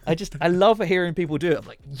 I love hearing people do it. I'm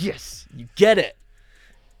like, yes, you get it.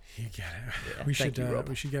 You get it. Yeah,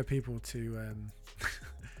 we should get people to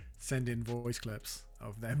send in voice clips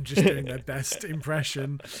of them just doing their best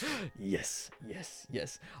impression. Yes.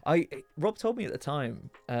 Rob told me at the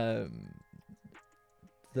time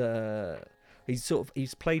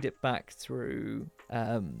he's played it back through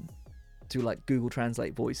like Google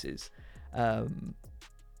Translate voices, and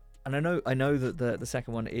I know that the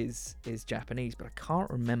second one is Japanese, but I can't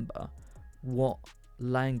remember what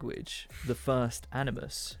language the first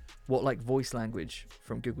Animus, what like voice language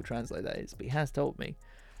from Google Translate that is, but he has told me.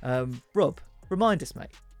 Rob, remind us,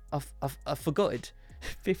 mate. I've forgotten.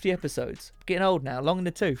 50 episodes. I'm getting old now, long in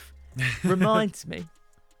the tooth. Reminds me.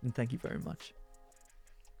 And thank you very much.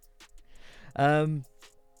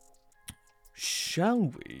 Shall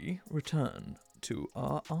we return to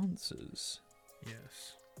our answers?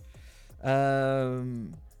 Yes.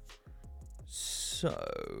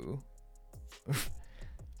 So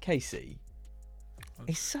Casey,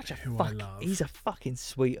 he's such a love. He's a fucking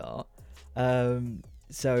sweetheart.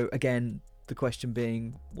 So again, the question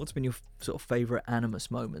being, what's been your sort of favorite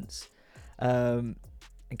Animus moments? And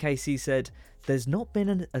Casey said, "There's not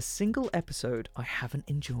been a single episode I haven't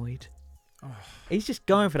enjoyed." Oh, he's just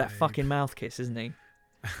going for that fucking mouth kiss, isn't he?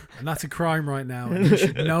 And that's a crime right now. And you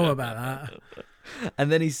should know about that.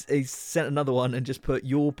 And then he's sent another one and just put,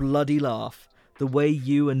 "Your bloody laugh, the way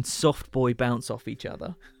you and Soft Boy bounce off each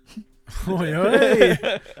other." Oi, oi.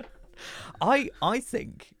 I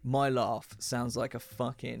think my laugh sounds like a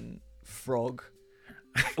fucking frog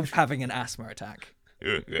having an asthma attack.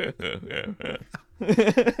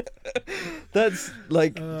 That's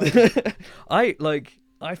like I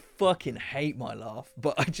fucking hate my laugh,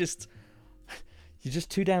 but you're just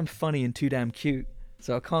too damn funny and too damn cute,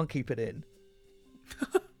 so I can't keep it in.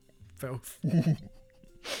 Filth.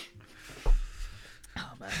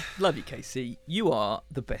 Oh man, love you, Casey. You are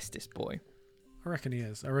the bestest boy. I reckon he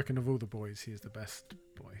is. I reckon of all the boys, he is the best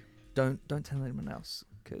boy. Don't tell anyone else,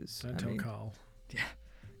 because Don't tell Carl. Yeah,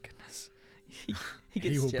 goodness, he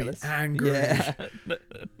gets will jealous. be angry. Yeah.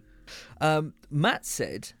 Matt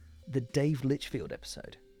said the Dave Litchfield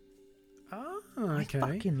episode. Oh, okay.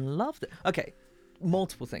 I fucking loved it. Okay,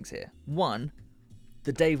 multiple things here. One,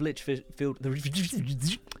 the Dave Litchfield,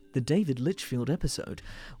 the David Litchfield episode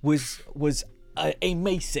was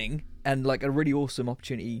amazing and like a really awesome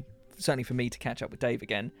opportunity, certainly for me, to catch up with Dave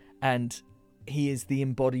again. And he is the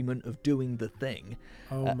embodiment of doing the thing.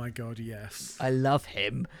 Oh my god, yes. I love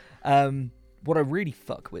him. What I really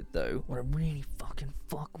fuck with,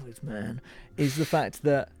 man, is the fact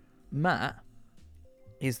that Matt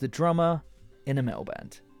is the drummer in a metal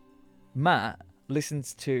band. Matt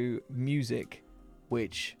listens to music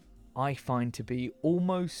which I find to be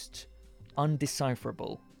almost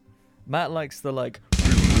undecipherable. Matt likes the like,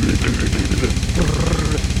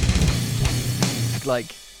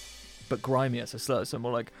 but grimier, so slow, so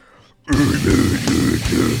more like.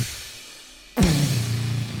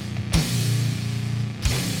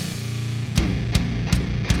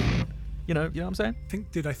 You know what I'm saying?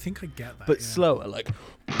 I think I get that. But yeah. slower, like.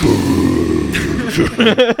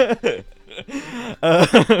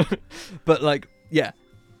 But like, yeah.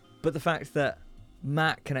 But the fact that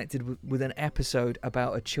Matt connected with an episode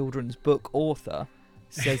about a children's book author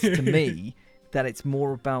says to me that it's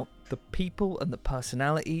more about the people and the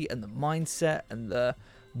personality and the mindset and the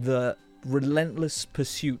relentless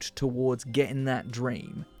pursuit towards getting that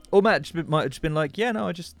dream. Or Matt might have just been like, yeah, no,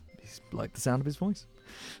 he's like the sound of his voice.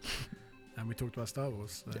 And we talked about Star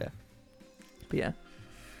Wars. So. Yeah. But yeah.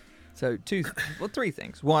 So three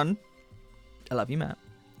things. One, I love you, Matt.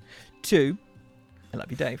 Two, I love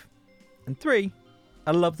you, Dave. And three,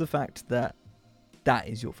 I love the fact that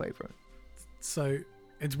is your favourite. So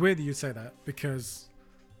it's weird that you say that because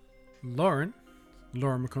Lauren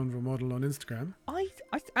McConville model on Instagram. I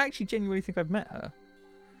actually genuinely think I've met her.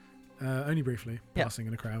 Only briefly, Yeah. passing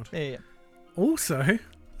in a crowd. Yeah. Also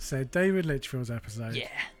said David Litchfield's episode. Yeah.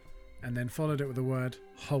 And then followed it with the word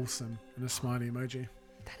wholesome and a smiley emoji.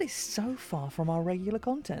 That is so far from our regular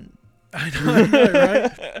content. I know,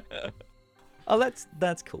 right? Oh, that's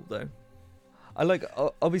cool though. I like.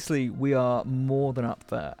 Obviously, we are more than up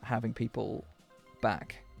for having people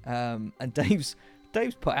back. And Dave's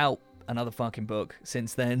put out another fucking book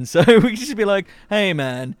since then, so we can just be like, hey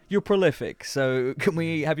man, you're prolific, so can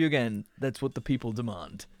we have you again? That's what the people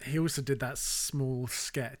demand. He also did that small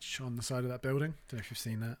sketch on the side of that building. Don't know if you've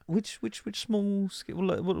seen that. Which small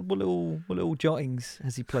what little jottings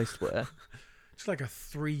has he placed where? It's like a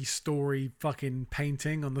 3-story fucking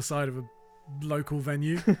painting on the side of a local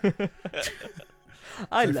venue.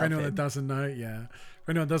 I love for anyone him. that doesn't know, yeah.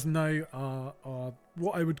 For anyone that doesn't know, our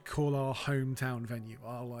what I would call our hometown venue,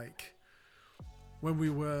 our like when we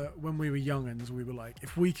were youngins, we were like,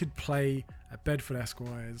 if we could play at Bedford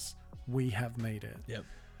Esquires, we have made it. Yep.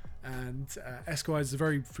 And Esquires is a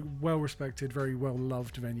very well respected, very well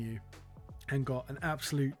loved venue, and got an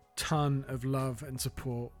absolute ton of love and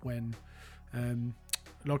support when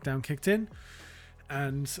lockdown kicked in.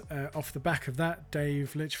 And off the back of that,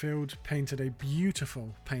 Dave Litchfield painted a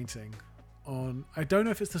beautiful painting on, I don't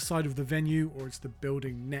know if it's the side of the venue or it's the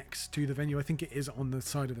building next to the venue. I think it is on the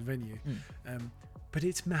side of the venue. But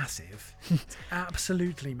it's massive. It's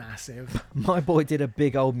absolutely massive. My boy did a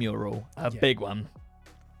big old mural, big one.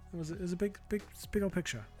 It was a big old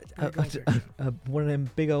picture. One of them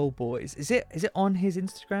big old boys. Is it on his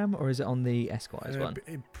Instagram or is it on the Esquires one?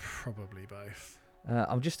 Probably both.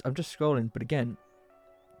 I'm just scrolling, but again,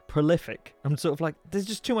 prolific. I'm sort of like, there's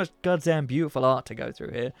just too much goddamn beautiful art to go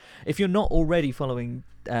through here. If you're not already following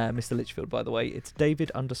Mr. Litchfield, by the way, it's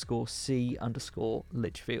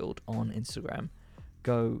David_C_Litchfield on Instagram.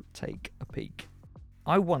 Go take a peek.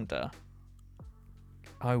 I wonder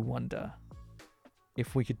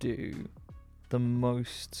if we could do the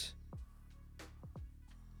most.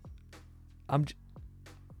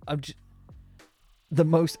 The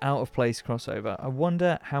most out of place crossover. I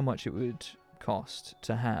wonder how much it would cost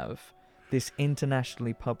to have this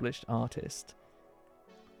internationally published artist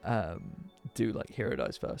do like Hero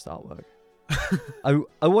Dies First artwork.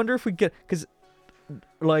 I wonder if we get, because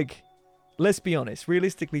like, let's be honest,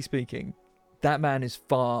 realistically speaking, that man is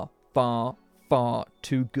far, far, far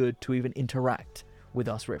too good to even interact with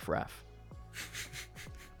us riffraff.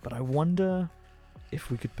 But I wonder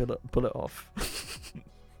if we could pull it off. You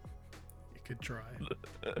could try.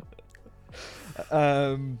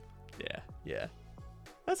 Yeah.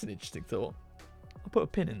 That's an interesting thought. I'll put a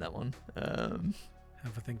pin in that one.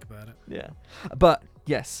 Have a think about it. Yeah. But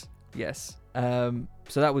yes. So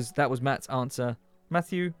that was Matt's answer.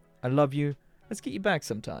 Matthew, I love you. Let's get you back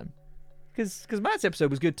sometime. Because Matt's episode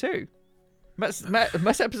was good too. Matt's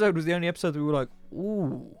episode was the only episode that we were like,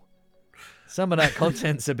 ooh. Some of that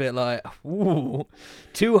content's a bit like, ooh,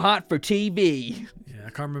 too hot for TV. Yeah, I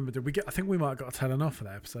can't remember. Did we get? I think we might have got a telling off for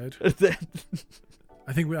that episode.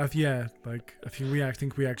 I think we actually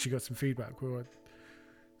got some feedback.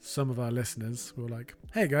 Some of our listeners were like,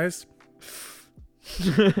 "Hey guys,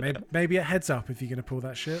 maybe a heads up if you're gonna pull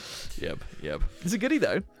that shit." Yep. It's a goodie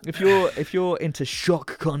though. If you're into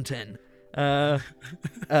shock content,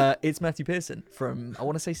 it's Matthew Pearson from, I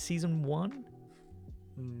want to say, season 1.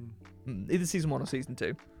 Either season 1 or season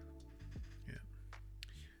 2.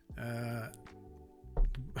 Yeah.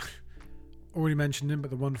 already mentioned him,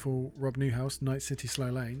 but the wonderful Rob Newhouse, Night City Slow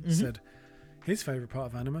Lane, said his favourite part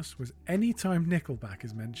of Animus was any time Nickelback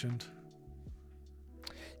is mentioned.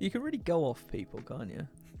 You can really go off people, can't you?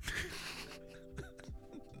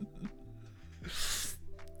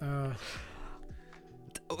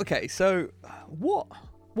 Okay, so what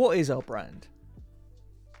is our brand?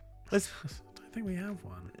 I don't think we have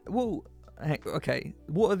one. Well, okay,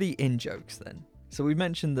 what are the in-jokes then? So we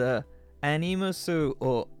mentioned the Animus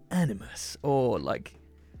or Animus, or like,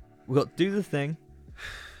 we got Do the Thing.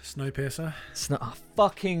 Snowpiercer.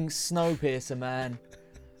 Fucking Snowpiercer, man.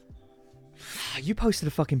 You posted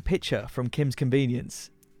a fucking picture from Kim's Convenience,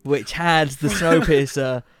 which had the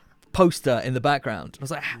Snowpiercer poster in the background. I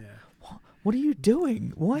was like, what are you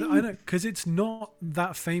doing? Why? I know, because it's not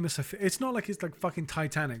that famous. It's not like it's like fucking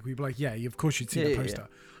Titanic. We'd be like, yeah, of course you'd see the poster.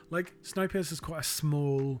 Yeah. Like, Snowpiercer is quite a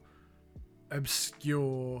small,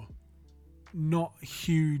 obscure, not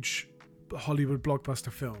huge Hollywood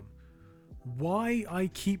blockbuster film. Why I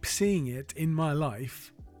keep seeing it in my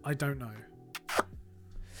life, I don't know.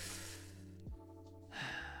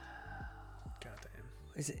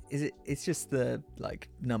 It's just the like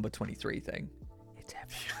number 23 thing. It's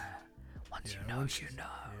everywhere. Once you know, you know.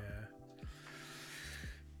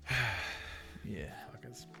 Yeah.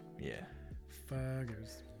 Fuckers. Yeah.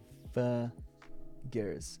 Fuckers.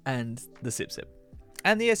 And the Sip Sip.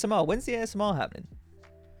 And the ASMR. When's the ASMR happening?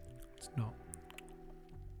 It's not.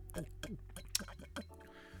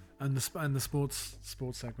 And the sports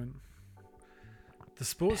segment. The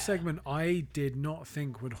sports segment, I did not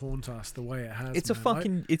think would haunt us the way it has. It's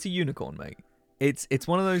a unicorn, mate. It's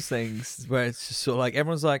one of those things where it's just sort of like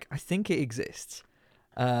everyone's like, I think it exists,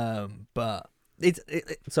 but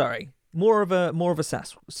sorry, more of a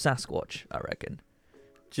Sasquatch, I reckon.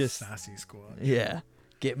 Just sassy Squatch. Yeah,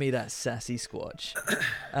 get me that sassy Squatch.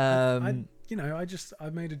 I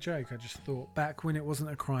made a joke. I just thought back when it wasn't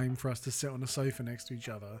a crime for us to sit on a sofa next to each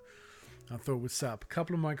other. I thought we'd set up a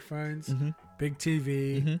couple of microphones, big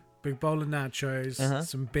TV, big bowl of nachos,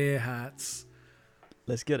 some beer hats.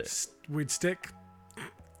 Let's get it. We'd stick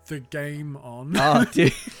the game on. Oh,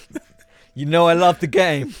 dude. You know I love the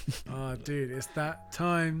game. Oh, dude, it's that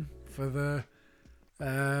time for the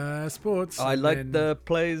sports. I like the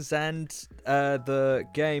plays and the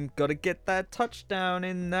game. Got to get that touchdown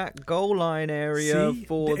in that goal line area. It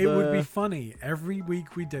would be funny. Every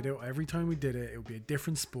week we did it, every time we did it, it would be a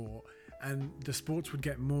different sport. And the sports would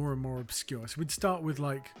get more and more obscure. So we'd start with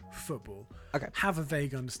like football. Okay. Have a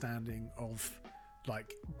vague understanding of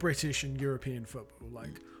like British and European football,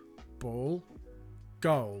 like ball,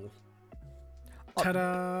 goal,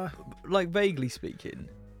 ta-da. Like vaguely speaking,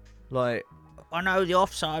 like I know the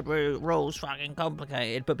offside rules fucking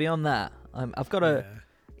complicated, but beyond that, I've got to,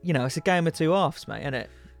 it's a game of two halves, mate, isn't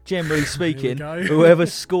it? Generally speaking, whoever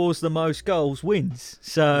scores the most goals wins.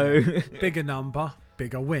 So bigger number.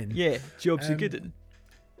 Bigger win. Yeah, jobs are good.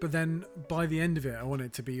 But then by the end of it, I want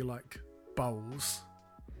it to be like bowls.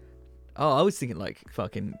 Oh, I was thinking like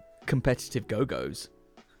fucking competitive Go-Go's.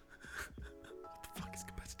 What the fuck is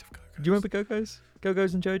competitive Go-Go's? Do you remember Go-Go's?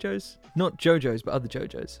 Go-Go's and JoJo's? Not JoJo's, but other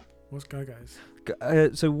JoJo's. What's Go-Go's?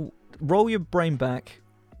 So roll your brain back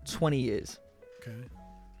 20 years. Okay.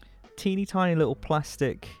 Teeny tiny little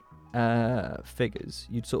plastic figures.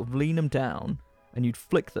 You'd sort of lean them down and you'd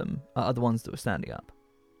flick them at other ones that were standing up.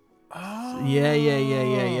 Oh. So,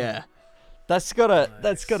 yeah. That's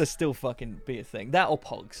gotta still fucking be a thing. That or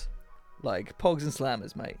Pogs. Like Pogs and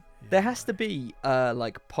Slammers, mate. Yeah. There has to be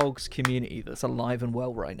like Pogs community that's alive and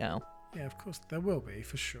well right now. Yeah, of course there will be,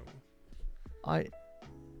 for sure.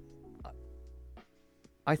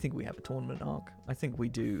 I think we have a tournament arc. I think we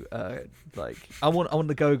do. Like I want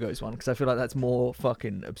the Go-Go's one because I feel like that's more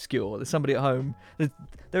fucking obscure. There's somebody at home.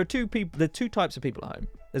 There are two people. There are two types of people at home.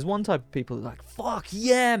 There's one type of people that are like, fuck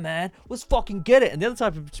yeah, man, let's fucking get it. And the other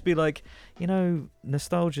type would just be like,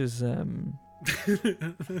 nostalgia's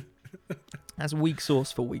that's weak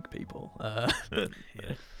sauce for weak people. Yeah.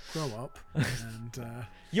 Grow up and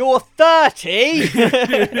you're 30.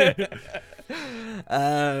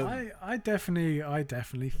 I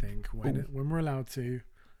definitely think when we're allowed to,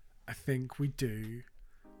 I think we do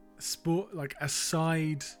sport like a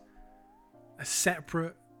separate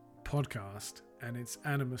podcast, and it's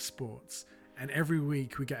Animus Sports, and every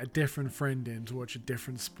week we get a different friend in to watch a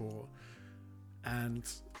different sport, and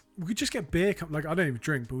we could just get beer. I don't even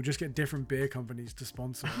drink, but we'll just get different beer companies to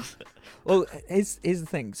sponsor. Well, here's the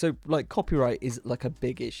thing. So, like, copyright is like a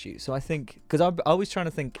big issue. So I think because I'm always trying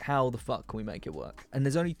to think how the fuck can we make it work, and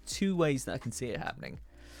there's only two ways that I can see it happening.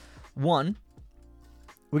 One,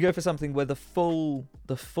 we go for something where the full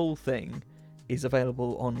thing is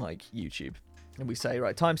available on like YouTube, and we say,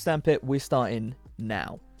 right, timestamp it, we're starting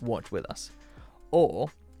now, watch with us. Or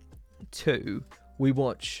 2, we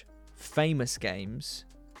watch famous games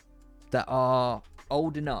that are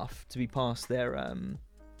old enough to be past their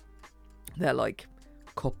like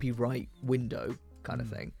copyright window kind of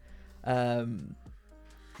thing.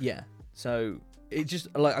 Yeah, so it just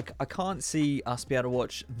like I can't see us be able to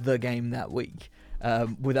watch the game that week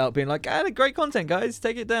without being like, great content, guys,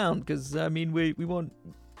 take it down, because I mean we want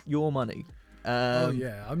your money.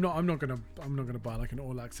 I'm not gonna buy like an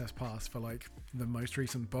all access pass for like the most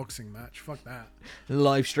recent boxing match. Fuck that.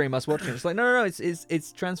 Live stream us watching. It's like no, it's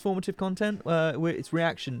transformative content. It's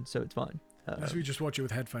reaction, so it's fine. Unless we just watch it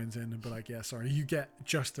with headphones in and be like, yeah, sorry, you get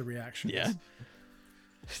just the reactions. Yeah.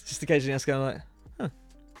 Just occasionally us going like, huh.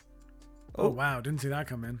 Oh wow, didn't see that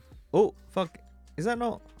come in. Oh fuck, is that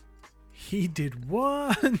not? He did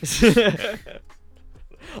what?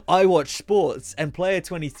 I watched sports and player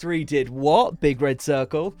 23 did what? Big red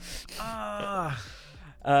circle. Yeah.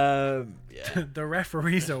 The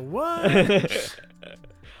referees are what?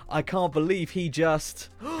 I can't believe he just.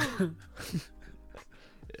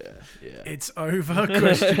 Yeah. It's over?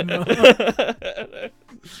 Question mark.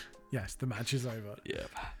 Yes, the match is over. Yeah.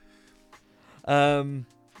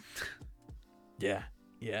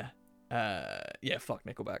 Yeah. Fuck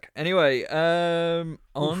Nickelback. Anyway, on.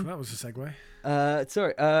 Oof, that was a segue.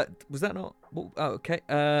 Sorry. Was that not? Oh, okay.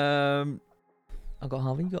 I got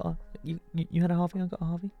Harvey. You had a Harvey. I got a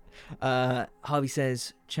Harvey. Harvey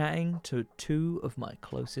says, chatting to 2 of my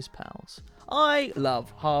closest pals. I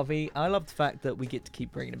love Harvey. I love the fact that we get to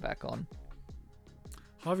keep bringing him back on.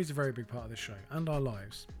 Harvey's a very big part of this show and our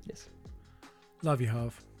lives. Yes. Love you,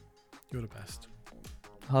 Harv. You're the best.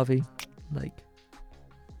 Harvey, like.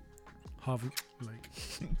 Harvey, like.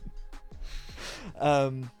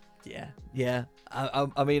 Yeah.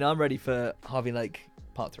 I mean, I'm ready for Harvey Lake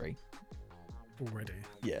Part 3. Already.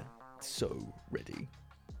 Yeah, so ready.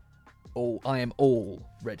 I am all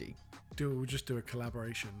ready. We'll just do a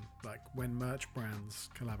collaboration, like when merch brands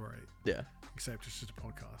collaborate. Yeah. Except it's just a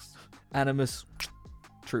podcast. Animus,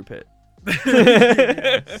 True Pit. That's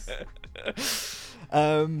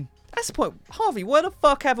the point. Harvey, where the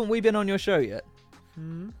fuck haven't we been on your show yet?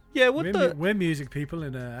 Yeah, we're music people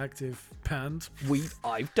in an active band.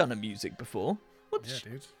 I've done a music before.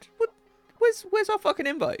 Dude. Where's our fucking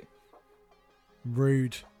invite?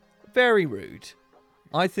 Rude. Very rude.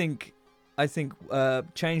 I think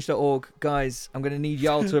change.org, guys, I'm going to need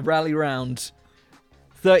y'all to rally round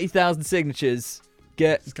 30,000 signatures.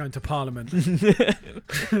 It's going to Parliament.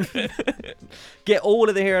 Get all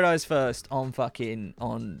of the Hero Dies first on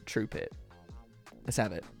True Pit. Let's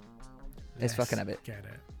have it. Let's fucking have it. Get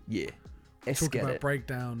it. Yeah. Let's Talk get about it.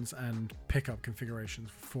 Breakdowns and pickup configurations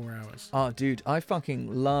for 4 hours. Oh, dude, I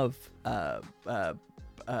fucking love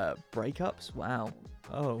breakups. Wow.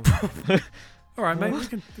 Oh. All right, mate.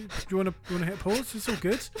 Do you want to hit pause? It's all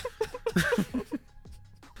good.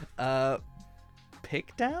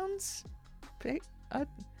 Pick downs? I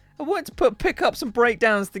wanted to pick ups and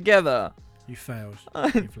breakdowns together. You failed.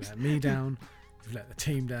 You've let me down. You've let the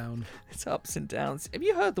team down. It's ups and downs. Have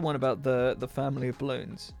you heard the one about the family of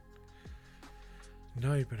balloons?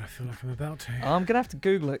 No, but I feel like I'm about to. I'm gonna have to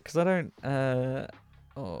Google it because I don't.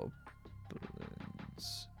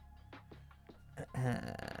 Balloons.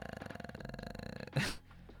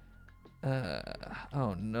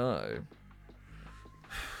 Oh no.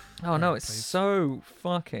 Oh no, it's so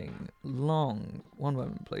fucking long. One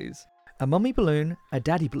moment, please. A mummy balloon, a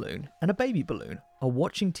daddy balloon, and a baby balloon are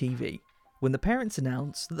watching TV when the parents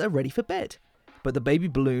announce that they're ready for bed, but the baby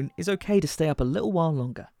balloon is okay to stay up a little while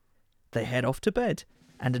longer. They head off to bed,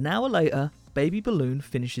 and an hour later, baby balloon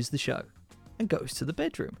finishes the show and goes to the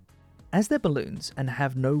bedroom. As they're balloons and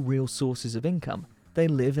have no real sources of income, they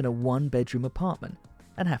live in a 1-bedroom apartment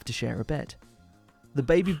and have to share a bed. The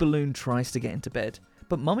baby balloon tries to get into bed,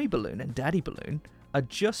 but mummy balloon and daddy balloon are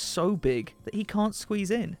just so big that he can't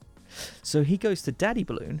squeeze in. So he goes to daddy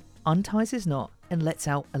balloon, unties his knot and lets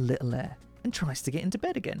out a little air and tries to get into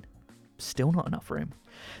bed again. Still not enough for him.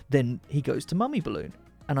 Then he goes to mummy balloon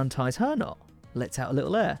and unties her knot, lets out a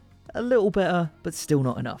little air. A little better, but still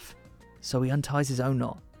not enough. So he unties his own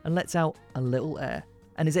knot and lets out a little air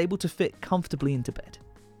and is able to fit comfortably into bed.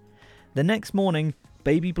 The next morning,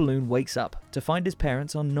 baby balloon wakes up to find his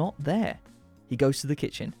parents are not there. He goes to the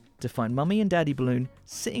kitchen to find mummy and daddy balloon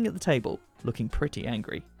sitting at the table looking pretty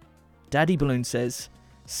angry. Daddy balloon says,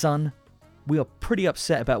 "Son, we are pretty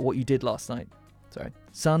upset about what you did last night.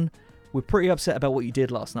 Son, we're pretty upset about what you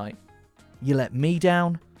did last night. You let me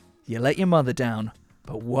down, you let your mother down,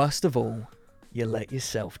 but worst of all, you let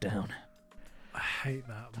yourself down." I hate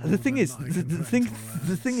that. more The thing than is, I the can put thing, into the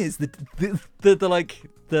words. thing is that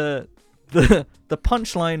the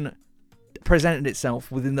punchline presented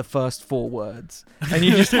itself within the first 4 words, and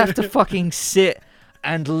you just have to fucking sit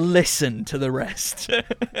and listen to the rest.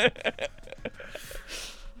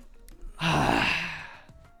 I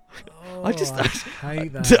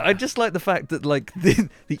hate that. I just like the fact that like the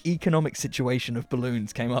economic situation of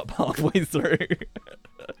balloons came up halfway through.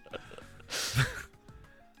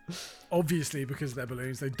 Obviously, because they're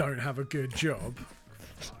balloons, they don't have a good job.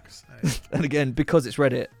 Fuck's sake. And again, because it's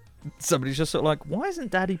Reddit, somebody's just sort of like, why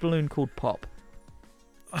isn't Daddy Balloon called Pop?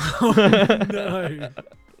 Oh, no.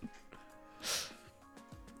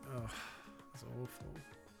 Oh, that's awful.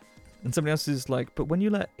 And somebody else is like, but when you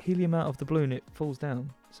let helium out of the balloon, it falls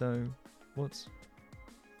down. So, what's...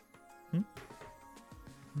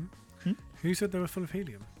 Who said they were full of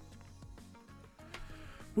helium?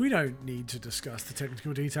 We don't need to discuss the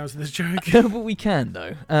technical details of this joke. But we can,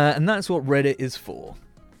 though. And that's what Reddit is for.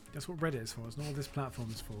 That's what Reddit is for. It's not what this platform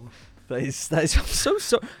is for. That is I'm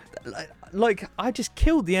so like I just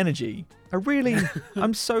killed the energy.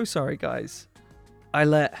 I'm so sorry, guys. I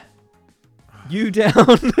let you down.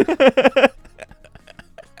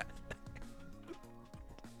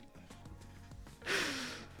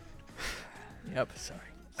 Yep, sorry.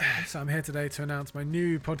 So I'm here today to announce my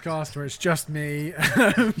new podcast where it's just me.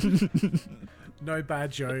 No bad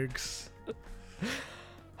jokes.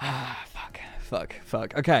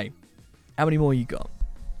 Fuck. Okay. How many more you got?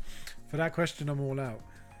 For that question, I'm all out.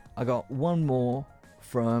 I got one more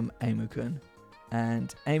from Amukun.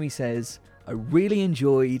 And Amy says, I really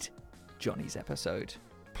enjoyed Johnny's episode.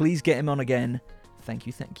 Please get him on again. Thank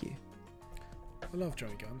you. I love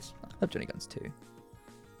Johnny Guns. I love Johnny Guns too.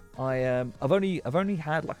 I've only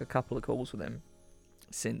had like a couple of calls with him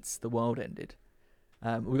since the world ended.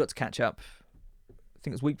 We got to catch up. I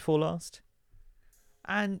think it was week before last,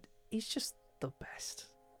 and he's just the best.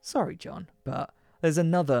 Sorry, John, but there's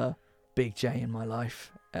another Big J in my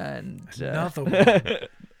life, and Another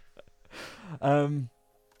one.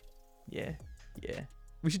 Yeah.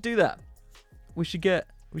 We should do that. We should get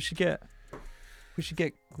the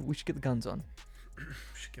guns on. We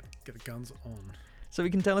should get the guns on. So he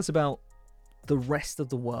can tell us about the rest of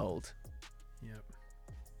the world.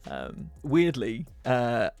 Yep. Weirdly,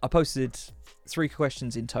 I posted 3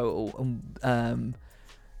 questions in total, and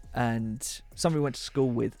somebody we went to school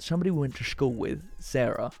with,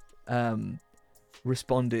 Sarah,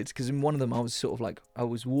 responded, because in one of them I was sort of like, I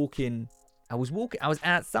was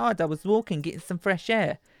outside, getting some fresh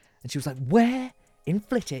air, and she was like, where in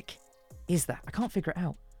Flitwick is that? I can't figure it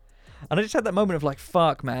out. And I just had that moment of like,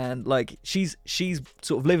 fuck, man, like she's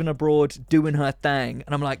sort of living abroad, doing her thing,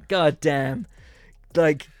 and I'm like, god damn,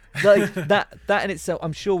 like that in itself,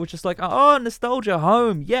 I'm sure was just like, oh, nostalgia,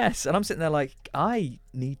 home, yes. And I'm sitting there like, I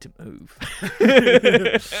need to move.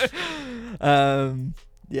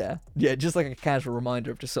 Yeah, just like a casual reminder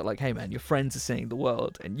of just sort of like, hey man, your friends are seeing the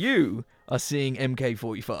world, and you are seeing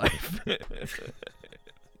MK45.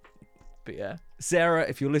 But yeah, Sarah,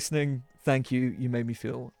 if you're listening, thank you. You made me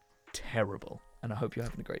feel terrible, and I hope you're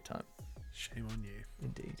having a great time. Shame on you.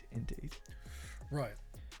 Indeed. Right.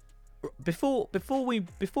 Before we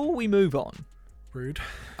move on, Rude.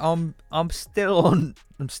 I'm still on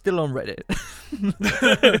Reddit.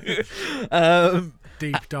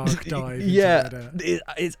 Deep dark dive. Yeah, Into Reddit.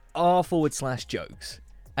 it's r/jokes,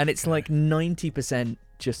 and it's like 90%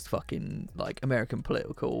 just fucking like American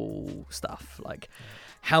political stuff. Like,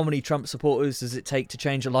 how many Trump supporters does it take to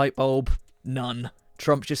change a light bulb? None.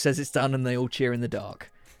 Trump just says it's done, and they all cheer in the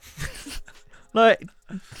dark. Like,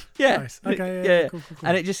 yeah, Nice. Okay. Yeah. Cool.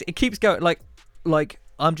 and it keeps going. Like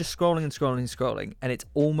I'm just scrolling, and it's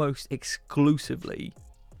almost exclusively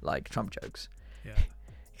like Trump jokes, Yeah.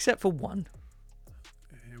 except for one.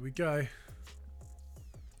 Here we go.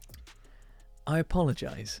 I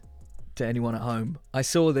apologize to anyone at home. I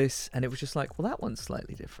saw this, and it was just like, well, that one's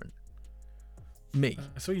slightly different. Me,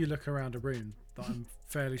 I saw you look around a room that I'm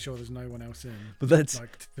fairly sure there's no one else in. but that's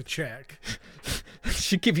Like to check.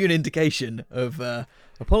 should give you an indication of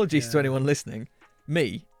apologies to Yeah. anyone listening.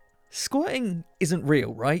 Me, squatting isn't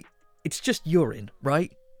real, right? It's just urine,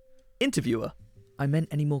 right? Interviewer, I meant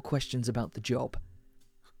any more questions about the job.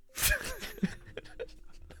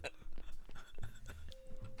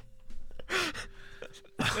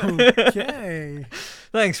 Okay.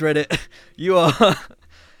 Thanks, Reddit. You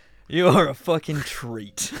are a fucking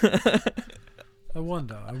treat. I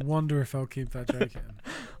wonder if I'll keep that joke in.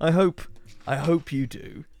 I hope you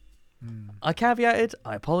do. I caveated.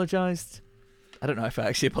 I apologized. I don't know if I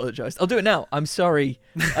actually apologized. I'll do it now. I'm sorry.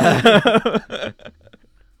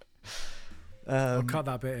 I'll cut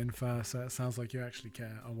that bit in first. So it sounds like you actually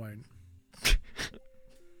care. I won't.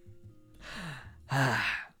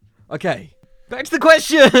 Okay, back to the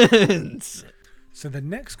questions. So the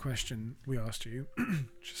next question we asked you,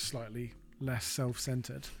 just slightly less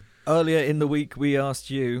self-centered. Earlier in the week, we asked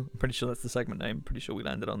you. I'm pretty sure that's the segment name. Pretty sure we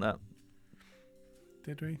landed on that.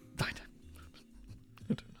 Did we? I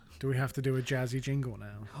don't Do we have to do a jazzy jingle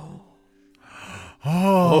now?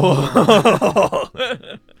 Oh.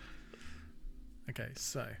 Okay,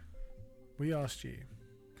 so we asked you,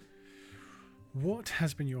 what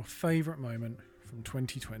has been your favourite moment from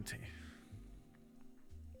 2020?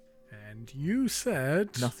 And you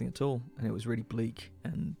said... Nothing at all, and it was really bleak.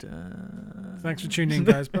 And Thanks for tuning in,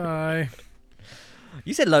 guys. Bye.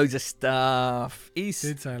 You said loads of stuff. Did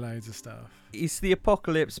say loads of stuff. It's the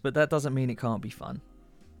apocalypse, but that doesn't mean it can't be fun.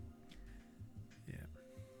 Yeah.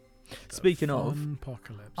 Speaking of,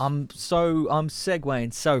 apocalypse. I'm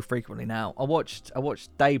segueing so frequently now. I watched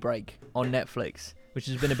Daybreak on Netflix, which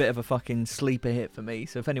has been a bit of a fucking sleeper hit for me.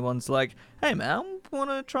 So if anyone's like, hey man, want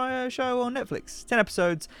to try a show on Netflix, 10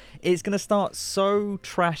 episodes, it's going to start so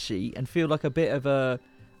trashy and feel like a bit of a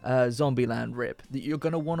Zombieland rip that you're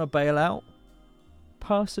going to want to bail out.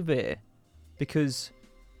 Persevere, because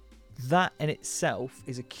that in itself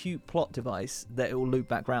is a cute plot device that it will loop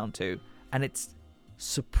back round to, and it's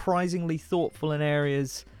surprisingly thoughtful in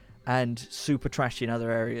areas and super trashy in other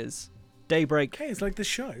areas. Daybreak. Okay, it's like the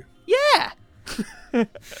show. Yeah!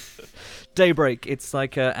 Daybreak, it's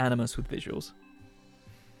like Animus with visuals.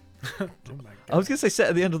 Oh my God. I was going to say set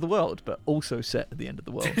at the end of the world, but also set at the end of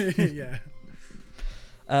the world. Yeah.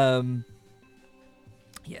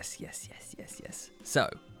 Yes. So,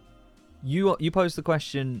 you posed the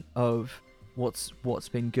question of what's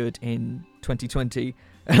been good in 2020,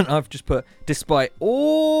 and I've just put, despite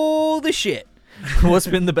all the shit, what's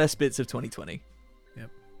been the best bits of 2020? Yep.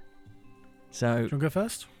 So, Do you want to go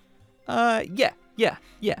first? yeah.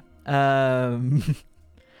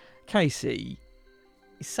 Casey,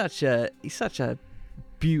 he's such a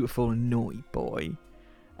beautiful and naughty boy.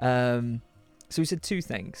 So he said two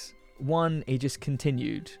things. One, he just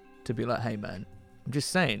continued to be like, hey man, I'm just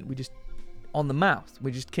saying, we just on the mouth,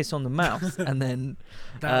 we just kiss on the mouth, and then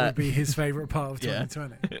That would be his favourite part of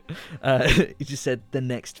 2020. He just said the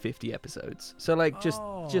next 50 episodes. So like just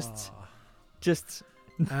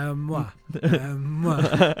Moi.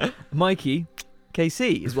 Mikey,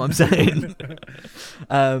 KC is what I'm saying.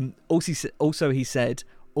 Also he said,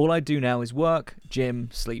 all I do now is work, gym,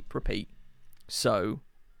 sleep, repeat. So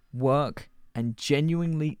work and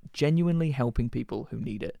genuinely helping people who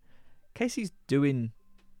need it. Casey's doing...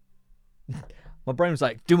 My brain was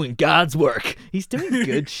like, doing God's work. He's doing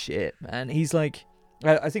good shit, man. He's like...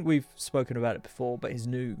 I think we've spoken about it before, but his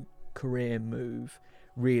new career move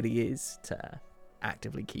really is to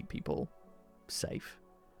actively keep people safe.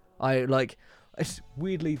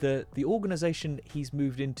 Weirdly, the organisation he's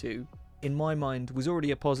moved into, in my mind, was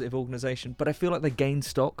already a positive organisation, but I feel like they gained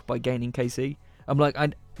stock by gaining KC. I'm like,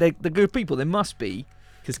 they're good people. They must be,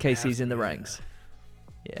 because KC's in the ranks.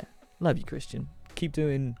 Yeah, love you, Christian. Keep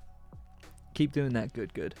doing that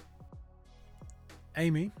good.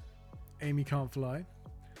 Amy can't fly.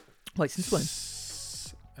 Wait, since when?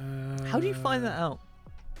 How do you find that out?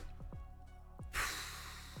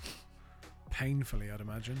 Painfully, I'd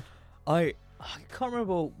imagine. I can't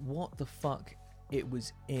remember what the fuck it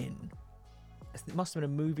was in. It must have been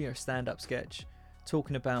a movie or a stand-up sketch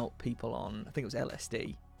talking about people on, I think it was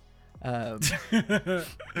LSD.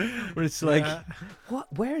 Where it's like, what?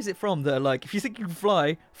 Where is it from? They're like, if you think you can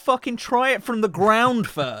fly, fucking try it from the ground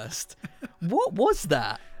first. What was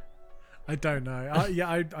that? I don't know. I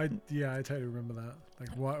totally remember that. Like,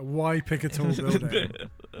 why pick a tall building?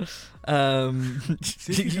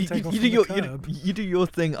 See if you can take off from the curb. You do your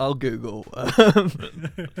thing. I'll Google.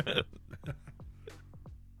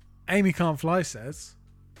 Amy Can't Fly says,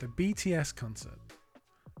 the BTS concert.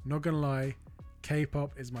 Not gonna lie,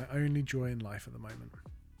 K-pop is my only joy in life at the moment.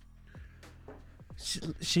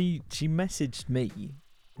 She messaged me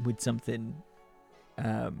with something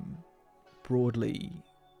broadly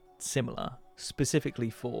similar, specifically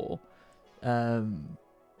for the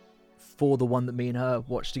one that me and her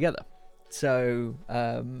watched together. So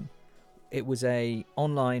it was a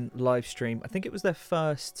online live stream. I think it was their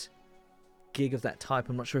first gig of that type.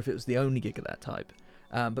 I'm not sure if it was the only gig of that type.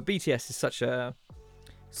 But BTS is such a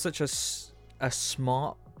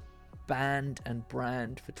smart band and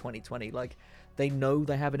brand for 2020. Like, they know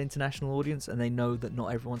they have an international audience, and they know that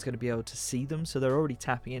not everyone's going to be able to see them, so they're already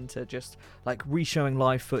tapping into just like re-showing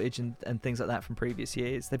live footage and things like that from previous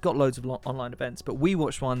years. They've got loads of online events, but we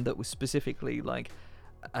watched one that was specifically like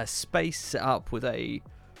a space set up with a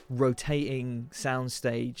rotating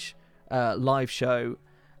soundstage live show,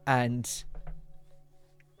 and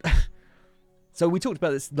so we talked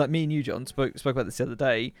about this, like me and you, John, spoke about this the other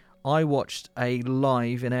day. I watched a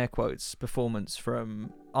live, in air quotes, performance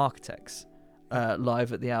from Architects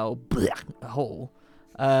live at the Owl Hall,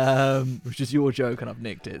 which is your joke and I've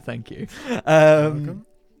nicked it. Thank you. Welcome.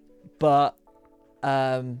 But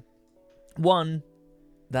one,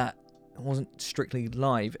 that wasn't strictly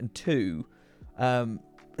live, and two, I'm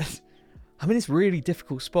in this really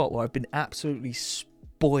difficult spot where I've been absolutely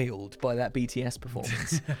spoiled by that BTS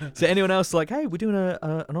performance. So anyone else like, hey, we're doing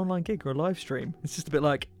an online gig or a live stream, it's just a bit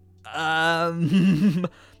like, I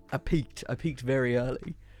peaked very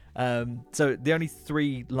early. So the only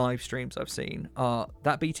 3 live streams I've seen are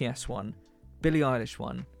that BTS one, Billie Eilish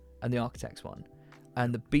one, and the Architects one.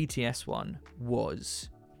 And the BTS one was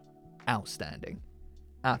outstanding,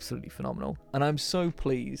 absolutely phenomenal. And I'm so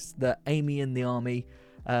pleased that Amy and the Army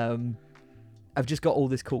have just got all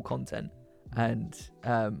this cool content. And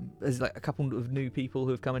there's like a couple of new people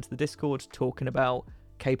who have come into the Discord talking about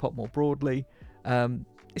K-pop more broadly.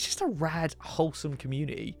 It's just a rad, wholesome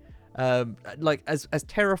community. Like as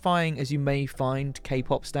terrifying as you may find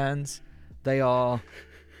K-pop stans, they're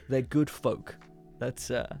good folk. That's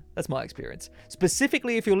my experience.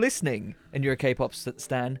 Specifically, if you're listening and you're a K-pop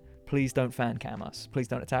stan, please don't fan cam us. Please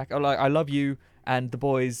don't attack. I love you and the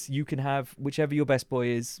boys. You can have whichever your best boy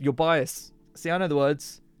is. Your bias. See, I know the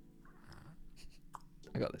words.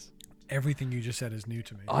 I got this. Everything you just said is new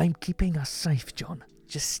to me. I'm keeping us safe, John.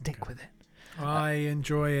 Just stick with it. I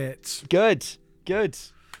enjoy it. Good.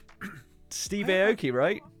 Steve Aoki,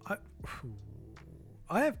 right?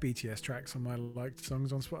 I have BTS tracks on my liked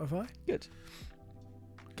songs on Spotify.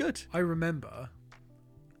 Good. I remember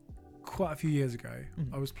quite a few years ago,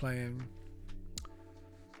 I was playing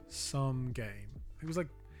some game. It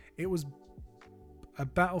was a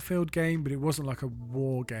Battlefield game, but it wasn't like a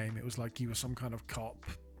war game. It was like you were some kind of cop,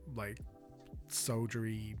 like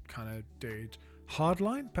soldiery kind of dude.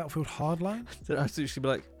 Hardline? Battlefield Hardline? So I was usually be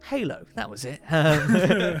like, Halo, that was it.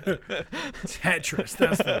 Tetris,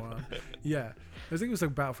 that's the one. Yeah. I think it was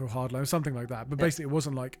like Battlefield Hardline or something like that. But basically it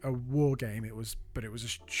wasn't like a war game, it was a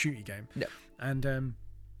shooty game. Yeah. And I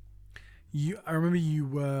remember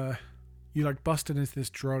you like busted into this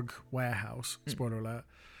drug warehouse, spoiler alert,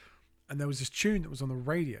 and there was this tune that was on the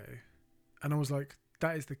radio, and I was like,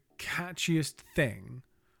 that is the catchiest thing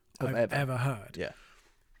I've ever heard. Yeah.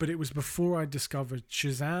 But it was before I discovered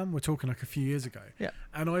Shazam. We're talking like a few years ago. Yeah.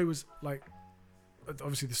 And I was like,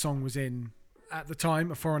 obviously the song was in, at the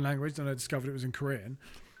time, a foreign language, and I discovered it was in Korean.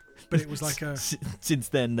 But it was like a... Since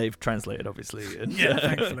then, they've translated, obviously. And yeah,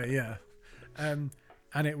 thankfully, yeah. And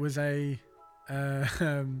it was it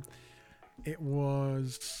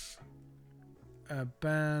was a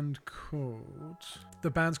band called... The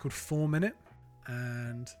band's called 4 Minute,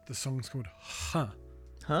 and the song's called Huh.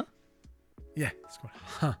 Huh? Yeah, it's called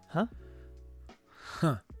Huh. Huh?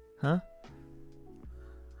 Huh. Huh?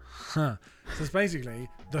 Huh. So it's basically,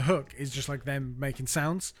 the hook is just like them making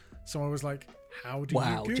sounds. So I was like, how do you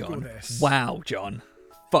Google John. this? Wow, John.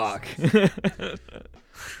 Fuck.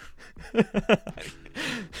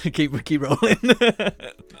 keep rolling.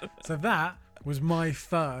 So that was my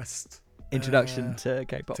first introduction to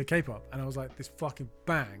K-pop. And I was like, this fucking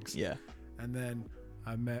bangs. Yeah. And then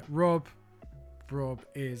I met Rob. Rob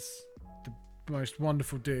is the most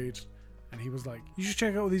wonderful dude, and he was like, you should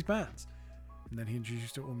check out all these bands. And then he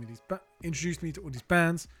introduced me to all these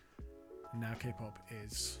bands, and now K-pop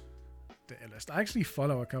is the illest. I actually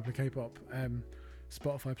follow a couple of K-pop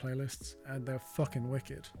Spotify playlists, and they're fucking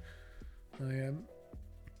wicked.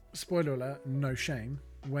 Spoiler alert, no shame,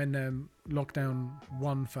 when lockdown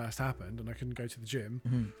 1 first happened and I couldn't go to the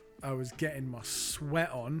gym, I was getting my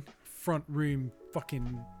sweat on, front room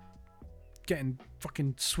getting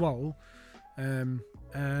fucking swole,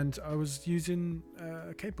 and I was using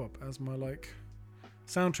K-pop as my like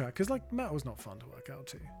soundtrack, because like metal's not fun to work out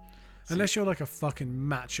to, unless you're like a fucking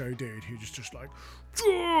macho dude who just like,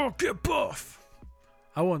 oh, get buff.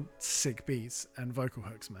 I want sick beats and vocal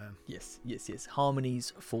hooks, man. Yes.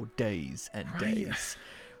 Harmonies for days and Right. days.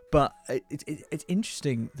 But it's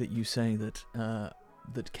interesting that you say that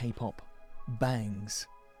that K-pop bangs.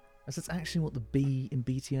 That's actually what the B in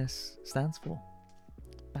BTS stands for.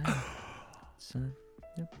 Bang. So,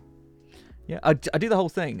 yeah. I do the whole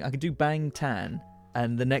thing. I can do bang tan,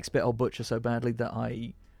 and the next bit I'll butcher so badly that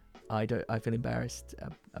I feel embarrassed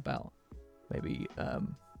about. Maybe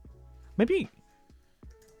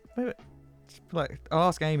like I'll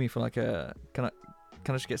ask Amy for like a can I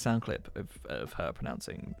just get a sound clip of her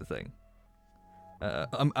pronouncing the thing.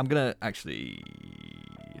 I'm gonna actually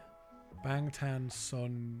Bangtan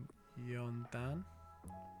Son Yeondan.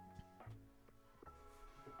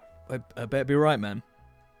 I better be right, man.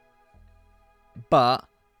 But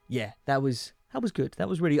yeah, that was good. That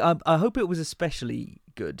was really. I hope it was especially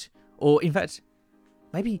good, or in fact,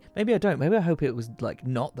 maybe I don't. Maybe I hope it was like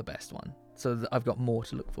not the best one, so that I've got more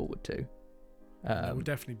to look forward to. There will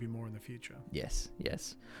definitely be more in the future. Yes.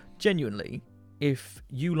 Genuinely, if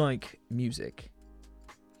you like music,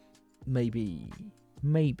 maybe,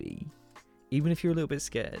 even if you're a little bit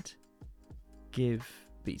scared, give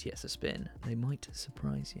BTS a spin. They might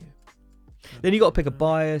surprise you. Then you got to pick a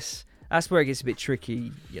bias. That's where it gets a bit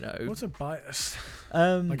tricky, you know. What's a bias?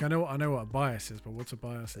 Like I know what a bias is, but what's a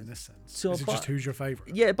bias in this sense? So is it just who's your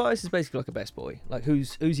favourite? Yeah, bias is basically like a best boy. Like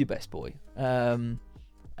who's your best boy?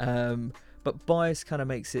 But bias kind of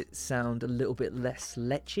makes it sound a little bit less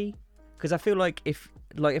lechy, because I feel like if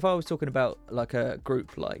I was talking about like a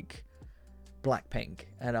group like Blackpink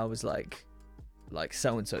and I was like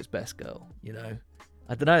so and so's best girl, you know,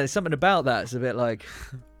 I don't know. There's something about that. It's a bit like.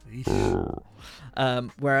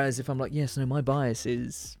 Whereas if I'm like, yes, no, my bias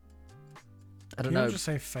is, I don't know. Can you just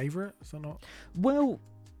say favourite? Is that not? Well,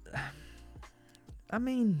 I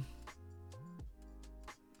mean,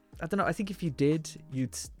 I don't know. I think if you did,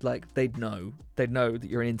 you'd like they'd know that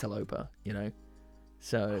you're an interloper, you know.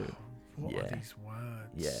 So What yeah, are these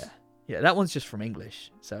words? yeah. That one's just from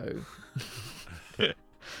English. So,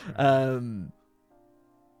 But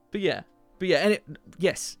yeah, and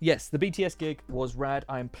yes, the BTS gig was rad.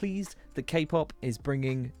 I am pleased that K-pop is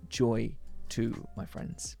bringing joy to my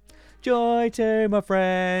friends. Joy to my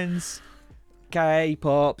friends.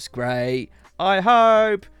 K-pop's great. I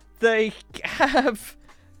hope they have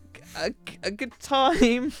a good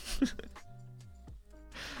time.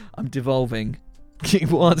 I'm devolving.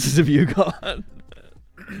 What answers have you got?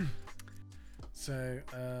 So,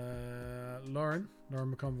 Lauren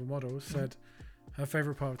McConville Model said her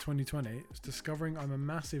favourite part of 2020 is discovering I'm a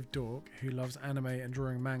massive dork who loves anime and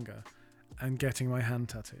drawing manga and getting my hand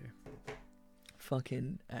tattoo.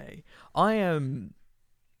 Fucking A. I am...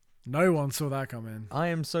 No one saw that coming. I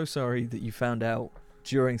am so sorry that you found out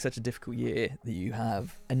during such a difficult year that you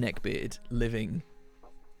have a neckbeard living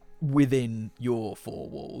within your four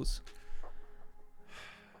walls.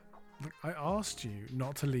 Look, I asked you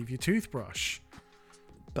not to leave your toothbrush.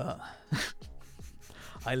 But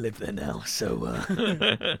I live there now, so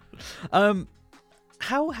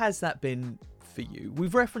how has that been for you?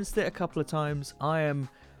 We've referenced it a couple of times. I am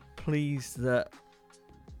pleased that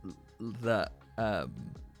I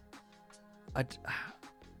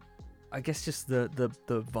guess just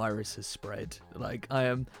the virus has spread. Like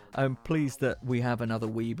I'm pleased that we have another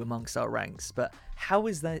weeb amongst our ranks. But how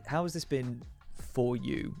has this been for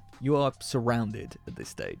you? You are surrounded at this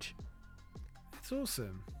stage. It's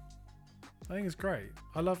awesome. I think it's great.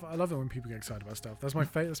 I love it when people get excited about stuff. That's my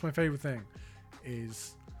favorite thing,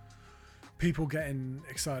 is people getting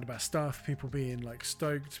excited about stuff. People being like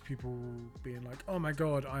stoked. People being like, "Oh my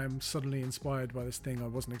god, I am suddenly inspired by this thing I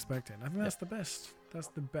wasn't expecting." I think that's the best. That's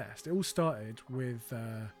the best. It all started with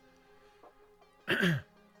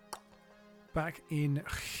back in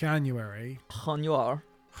January.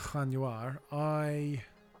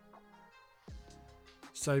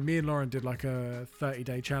 So me and Lauren did like a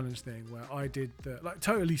 30-day challenge thing where I did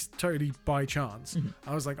totally by chance. Mm-hmm.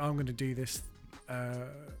 I was like, I'm going to do this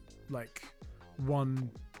like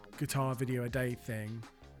one guitar video a day thing,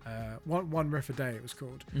 one riff a day it was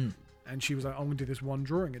called. And she was like, I'm going to do this one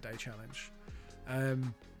drawing a day challenge.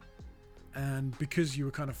 And because you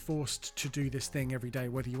were kind of forced to do this thing every day,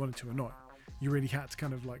 whether you wanted to or not, you really had to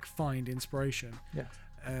kind of like find inspiration. Yeah.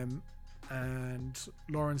 And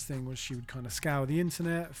Lauren's thing was she would kind of scour the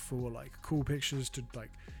internet for like cool pictures to like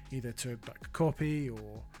either to like copy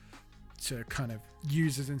or to kind of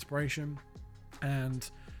use as inspiration. And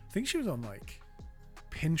I think she was on like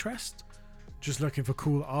Pinterest just looking for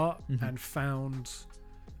cool art, and found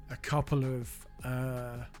a couple of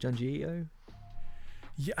Junji Ito?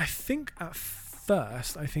 Yeah, I think at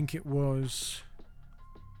first it was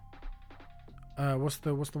what's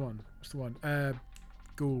the one?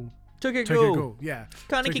 Ghoul. Tokyo Ghoul, yeah.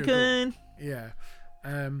 Kaneki-kun. Yeah.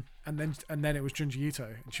 And then it was Junji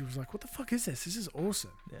Ito, and she was like, "What the fuck is this? This is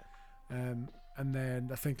awesome." Yeah. And then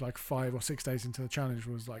I think like 5 or 6 days into the challenge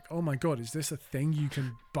was like, "Oh my god, is this a thing you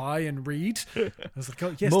can buy and read?" I was like,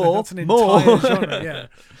 "Oh yes, that's an entire genre." Yeah.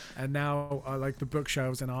 And now like the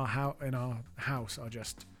bookshelves in our house are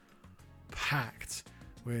just packed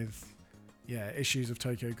with issues of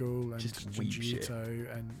Tokyo Ghoul and just Junji shit. Ito,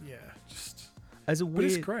 and just. But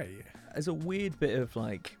it's great. As a weird bit of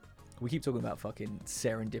like, we keep talking about fucking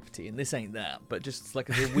serendipity, and this ain't that, but just like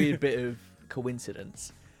as a weird bit of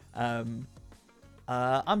coincidence,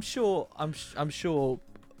 I'm sure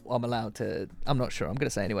I'm allowed to. I'm not sure. I'm gonna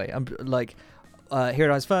say anyway. I'm like,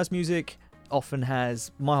 Hero Dies First music often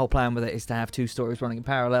has, my whole plan with it is to have two stories running in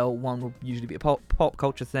parallel. One will usually be a pop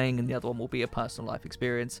culture thing, and the other one will be a personal life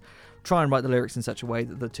experience. Try and write the lyrics in such a way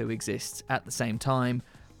that the two exist at the same time,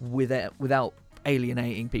 without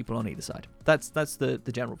alienating people on either side. That's the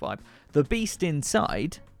general vibe. The beast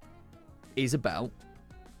inside is about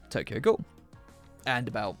Tokyo Ghoul and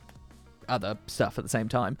about other stuff at the same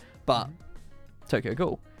time, but Tokyo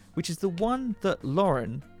Ghoul, which is the one that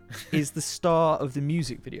Lauren is the star of the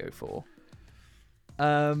music video for.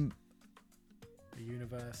 The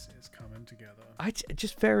universe is coming together.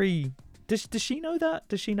 Just very. Does she know that?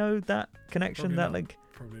 Does she know that connection? Probably that not. link?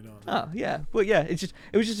 Probably not. Oh yeah, well yeah. It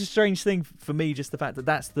was just a strange thing for me, just the fact that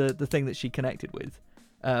that's the thing that she connected with.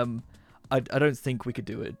 I don't think we could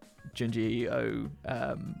do a Junji Ito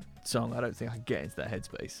song. I don't think I could get into that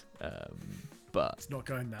headspace. But It's not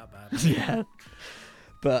going that bad. yeah.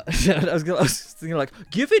 But I was thinking like,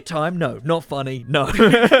 give it time. No, not funny. No.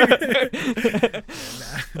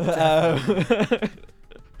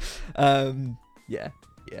 Yeah.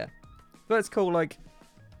 But it's cool. Like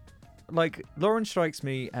Lauren strikes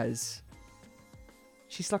me as,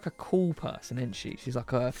 she's like a cool person, isn't she? She's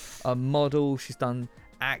like a model. She's done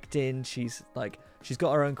acting. She's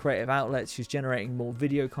got her own creative outlets. She's generating more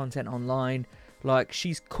video content online. Like,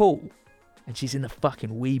 she's cool, and she's in the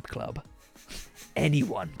fucking weeb club.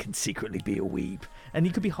 Anyone can secretly be a weeb, and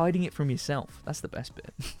you could be hiding it from yourself. That's the best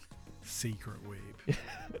bit. Secret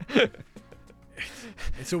weeb.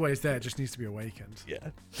 It's always there. It just needs to be awakened. Yeah.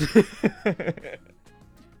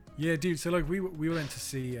 Yeah, dude. So like we went to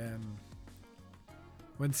see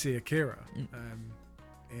Akira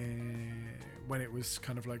when it was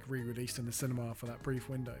kind of like re-released in the cinema for that brief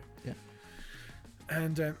window. Yeah.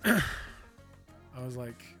 And I was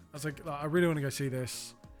like, I really want to go see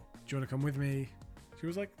this. Do you want to come with me? She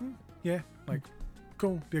was like, yeah, like,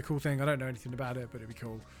 cool, be a cool thing. I don't know anything about it, but it'd be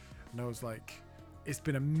cool. And I was like, it's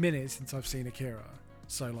been a minute since I've seen Akira,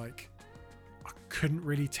 so like, I couldn't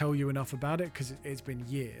really tell you enough about it because it's been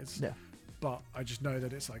years. Yeah. But I just know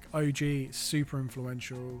that it's like OG, it's super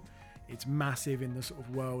influential. It's massive in the sort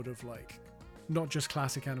of world of like, not just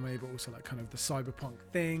classic anime, but also like kind of the cyberpunk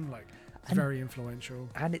thing. Like, it's very influential.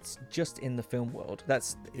 And it's just in the film world.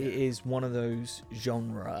 It is one of those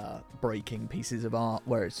genre breaking pieces of art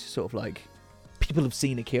where it's sort of like, people have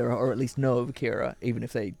seen Akira, or at least know of Akira, even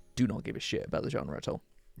if they do not give a shit about the genre at all.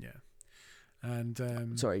 Yeah.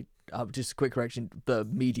 And sorry, just a quick correction: the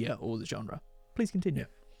media or the genre. Please continue. Yeah,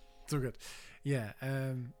 it's all good. Yeah,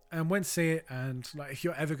 and went to see it, and like, if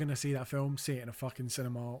you're ever gonna see that film, see it in a fucking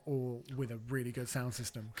cinema or with a really good sound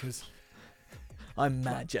system, because I'm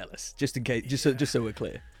mad jealous. Just in case, just so we're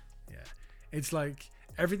clear. Yeah, it's like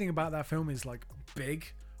everything about that film is like big,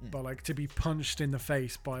 but like to be punched in the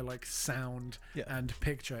face by like sound and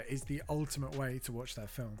picture is the ultimate way to watch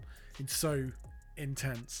that film. It's so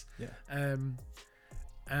intense. Yeah.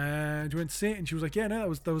 And we went to see it, and she was like, yeah,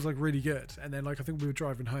 no, that was like really good. And then like, I think we were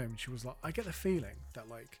driving home, and she was like, I get the feeling that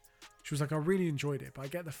like, she was like, I really enjoyed it, but I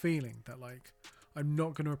get the feeling that like, I'm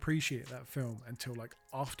not going to appreciate that film until like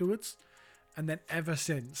afterwards. And then ever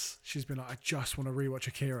since, she's been like, I just want to rewatch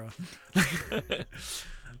Akira.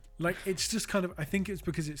 Like, it's just kind of, I think it's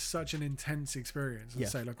because it's such an intense experience.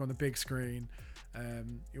 Let's say like on the big screen,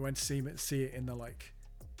 you went to see it in the like,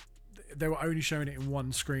 they were only showing it in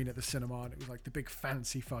one screen at the cinema, and it was like the big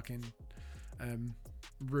fancy fucking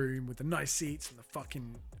room with the nice seats and the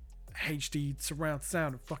fucking HD surround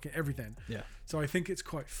sound and fucking everything. Yeah. So I think it's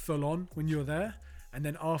quite full on when you're there, and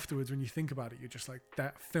then afterwards when you think about it, you're just like,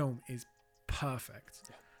 that film is perfect.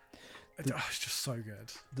 Yeah. It's just so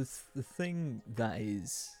good. The thing that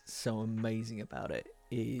is so amazing about it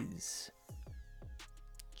is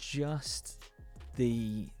just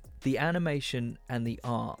the animation and the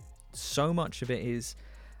art. So much of it is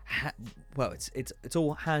it's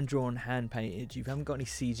all hand drawn, hand painted. You haven't got any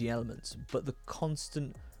CG elements, but the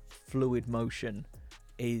constant fluid motion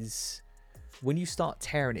is, when you start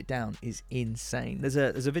tearing it down, is insane. There's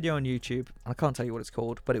a video on YouTube, I can't tell you what it's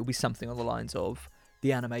called, but it will be something on the lines of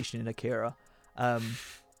the animation in Akira.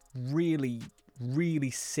 Really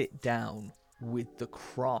sit down with the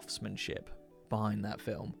craftsmanship behind that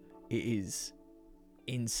film. It is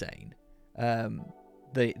insane.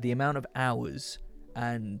 The amount of hours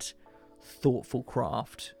and thoughtful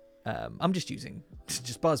craft. I'm just using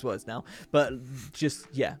buzzwords now, but just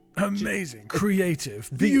amazing, creative,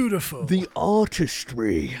 beautiful, the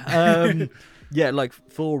artistry. Yeah, like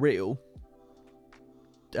for real.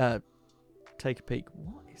 Take a peek.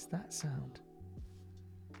 What is that sound?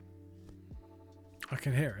 I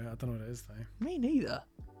can hear it. I don't know what it is though. Me neither.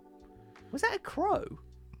 Was that a crow?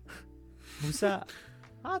 Was that?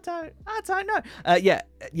 I don't know.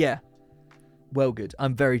 Yeah. Well, good.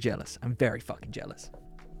 I'm very jealous. I'm very fucking jealous.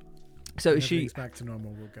 So When is she? everything's back to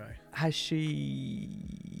normal, we'll go. Has she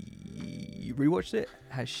rewatched it?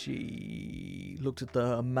 Has she looked at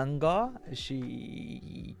the manga? Has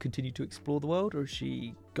she continued to explore the world, or is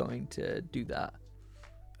she going to do that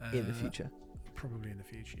in the future? Probably in the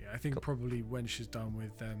future. Yeah. I think Cool. probably when she's done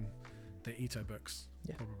with the Ito books.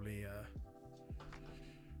 Yeah.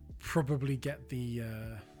 Probably get the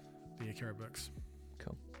Akira books.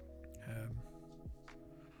 Cool.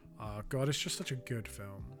 Oh god, it's just such a good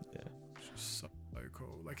film. Yeah. It's just so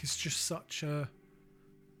cool. Like it's just such a.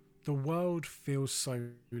 The world feels so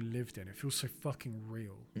lived in. It feels so fucking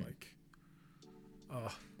real. Like,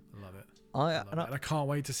 oh, I love it. I can't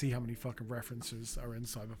wait to see how many fucking references are in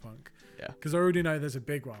Cyberpunk. Yeah. Because I already know there's a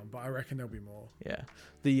big one, but I reckon there'll be more. Yeah.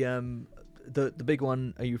 The big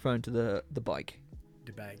one. Are you referring to the bike?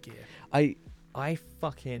 The bag, yeah. I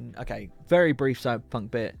fucking okay. Very brief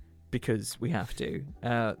Cyberpunk bit because we have to.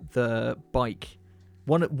 The bike.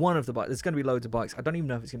 One of the bikes. There's going to be loads of bikes. I don't even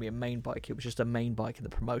know if it's going to be a main bike. It was just a main bike in the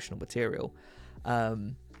promotional material.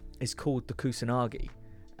 It's called the Kusanagi,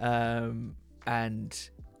 and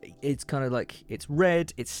it's kind of like it's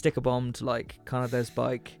red. It's sticker bombed like kind of this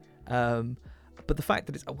bike. But the fact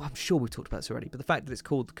that it's I'm sure we've talked about this already. But the fact that it's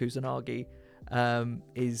called the Kusanagi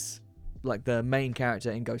is like the main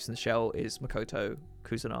character in Ghost in the Shell is Makoto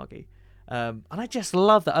Kusanagi. And I just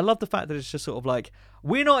love that. I love the fact that it's just sort of like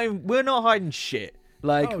we're not hiding shit.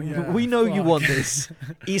 Like we know you want this.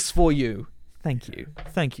 It's for you. Thank you,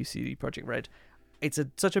 CD Projekt Red. It's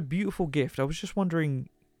such a beautiful gift. I was just wondering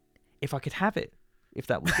if I could have it. If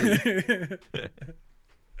that would be.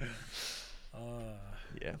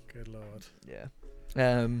 Yeah. Good lord. Yeah.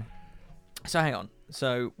 So hang on.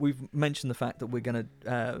 So we've mentioned the fact that we're gonna.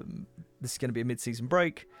 This is gonna be a mid-season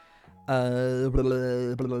break. Blah,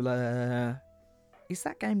 blah, blah, blah. Is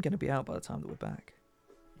that game gonna be out by the time that we're back?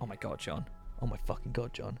 Oh my god, John. Oh my fucking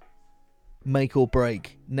god, John. Make or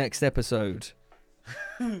break. Next episode.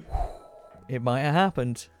 It might have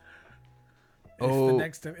happened.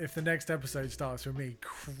 If the next episode starts with me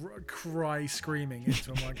cry screaming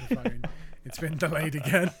into a microphone, it's been delayed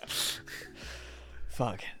again.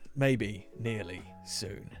 Fuck. Maybe. Nearly.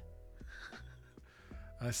 Soon.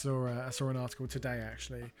 I saw an article today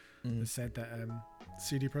actually that said that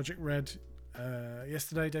CD Projekt Red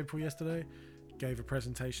day before yesterday gave a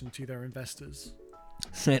presentation to their investors.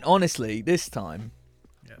 And honestly, this time,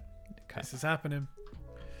 yeah, okay. This is happening.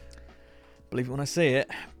 Believe it when I see it,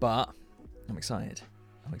 but I'm excited.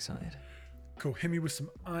 Cool. Hit me with some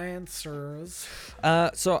answers.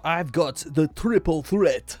 So I've got the triple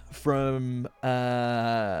threat from. So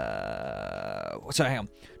hang on.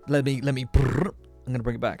 Let me. I'm gonna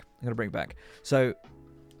bring it back. So,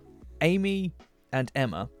 Amy and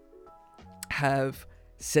Emma have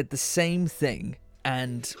said the same thing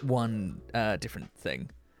and one different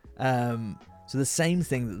thing. So the same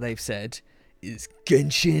thing that they've said is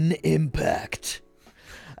Genshin Impact.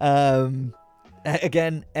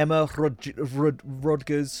 Again, Emma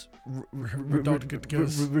Rodgers,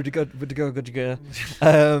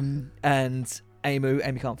 and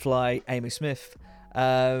Amy Can't Fly, Amy Smith.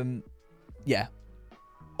 Yeah.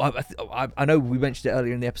 I know we mentioned it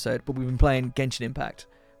earlier in the episode, but we've been playing Genshin Impact,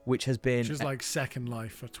 which has been... Which is like Second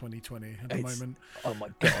Life for 2020 at the moment. Oh my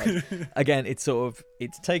god. Again, it's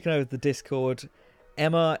taken over the Discord.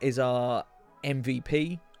 Emma is our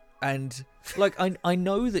MVP, and like I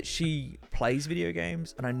know that she plays video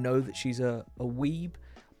games, and I know that she's a weeb,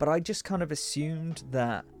 but I just kind of assumed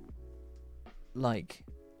that like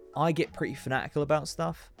I get pretty fanatical about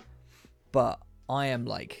stuff, but I am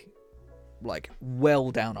like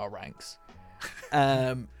well down our ranks.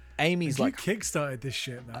 Amy's you like kickstarted this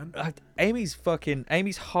shit, man. Amy's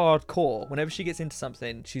hardcore. Whenever she gets into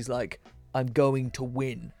something, she's like, I'm going to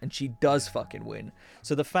win, and she does fucking win.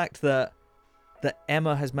 So the fact that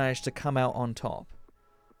Emma has managed to come out on top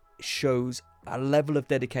shows a level of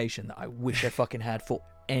dedication that I wish I fucking had for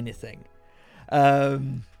anything.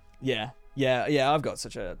 Yeah. I've got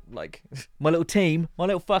such a my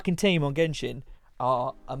little fucking team on Genshin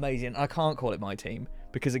are amazing. I can't call it my team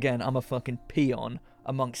because again, I'm a fucking peon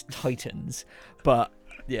amongst titans. But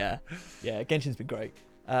yeah, Genshin's been great.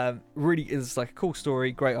 Really is like a cool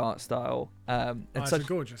story, great art style. And it's a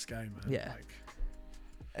gorgeous game, man. Yeah.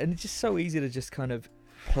 And it's just so easy to just kind of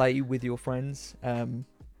play with your friends.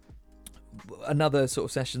 Another sort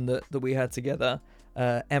of session that we had together,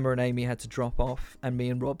 Emma and Amy had to drop off, and me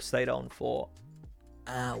and Rob stayed on for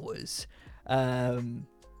hours.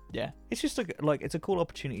 Yeah, it's just it's a cool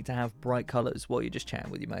opportunity to have bright colours while you're just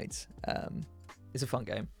chatting with your mates. It's a fun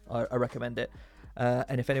game. I recommend it.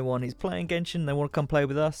 And if anyone is playing Genshin, they want to come play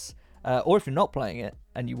with us, or if you're not playing it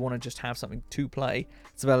and you want to just have something to play,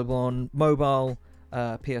 it's available on mobile,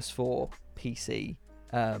 PS4, PC.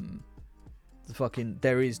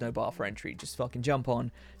 There is no bar for entry. Just fucking jump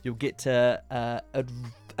on. You'll get to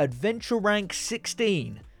adventure rank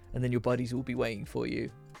 16, and then your buddies will be waiting for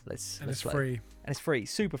you. Let's play. Free. And it's free,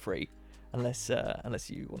 super free, unless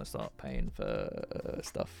you want to start paying for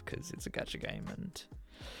stuff, because it's a gacha game and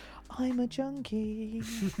I'm a junkie.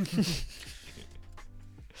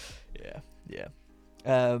 Yeah.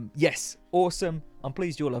 Yes, awesome. I'm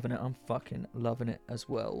pleased you're loving it. I'm fucking loving it as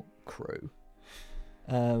well, crew.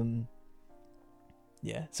 Yeah.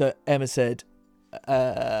 So Emma said,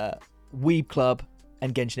 Weeb Club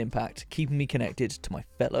and Genshin Impact, keeping me connected to my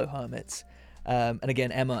fellow hermits. And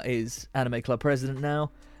again, Emma is Anime Club president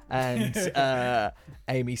now, and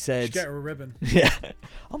Amy said, "Should get her a ribbon." Yeah.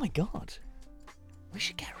 Oh my god, we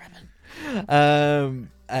should get a ribbon.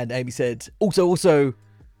 And Amy said, also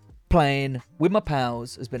playing with my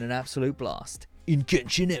pals has been an absolute blast in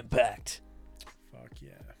Genshin Impact. Fuck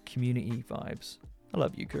yeah. Community vibes. I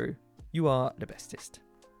love you, crew. You are the bestest.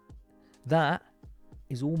 That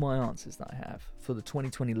is all my answers that I have for the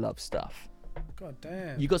 2020 love stuff. God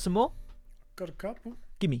damn. You got some more? Got a couple.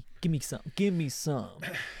 Give me some.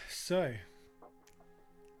 So,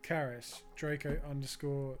 Karis, Draco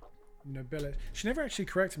 _Nobility. She never actually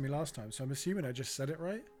corrected me last time, so I'm assuming I just said it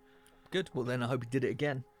right. Good. Well, then I hope you did it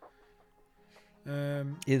again.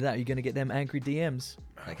 Either that or you're going to get them angry DMs.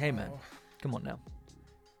 Like, hey, man, come on now.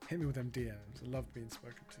 Hit me with them DMs. I love being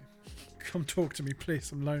spoken to. Come talk to me,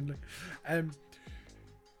 please. I'm lonely. Her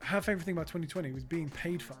favourite thing about 2020 was being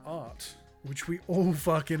paid for art, which we all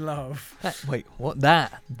fucking love. Wait, what?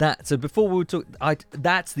 That. So before we talk,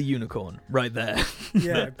 that's the unicorn right there.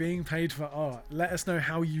 Yeah, being paid for art. Let us know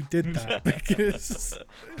how you did that, because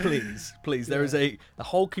please, there is a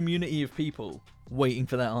whole community of people waiting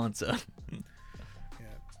for that answer. Yeah,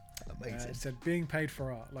 amazing. Said being paid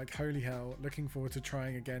for art, like holy hell. Looking forward to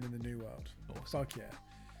trying again in the new world. Awesome. Fuck yeah.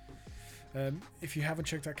 If you haven't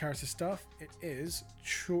checked out Karis' stuff, it is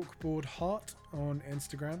Chalkboard Heart on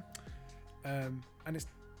Instagram. And it's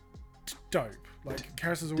dope. Like,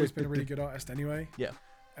 Karis has always been a really good artist anyway. Yeah.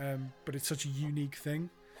 But it's such a unique thing.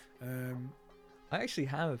 I actually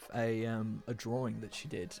have a drawing that she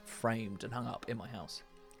did framed and hung up in my house.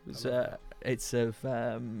 It's of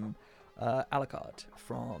Alucard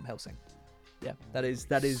from Hellsing. Yeah, that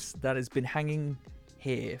has been hanging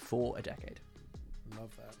here for a decade.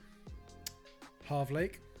 Love that. Halve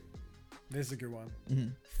Lake. This is a good one. Mm-hmm.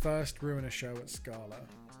 First Ruiner show at Scala.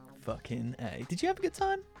 Fucking A. Did you have a good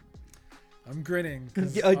time? I'm grinning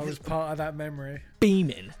because I was part of that memory.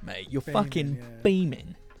 Beaming, mate. You're fucking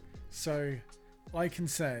beaming. So, I can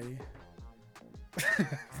say...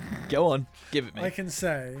 Go on. Give it me. I can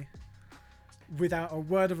say, without a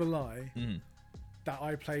word of a lie, that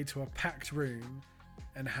I played to a packed room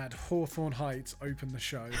and had Hawthorne Heights open the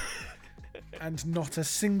show. And not a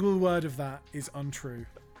single word of that is untrue.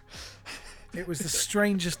 It was the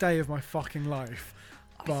strangest day of my fucking life.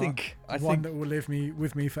 But I think that will live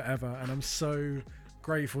with me forever. And I'm so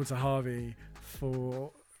grateful to Harvey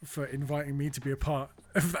for inviting me to be a part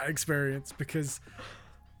of that experience, because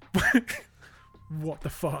what the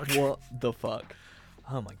fuck? What the fuck?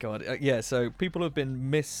 Oh my god. Yeah, so people have been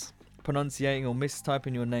mispronunciating or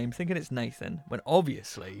mistyping your name thinking it's Nathan, when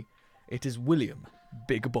obviously it is William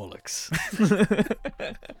Big Bollocks.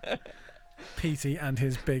 Petey and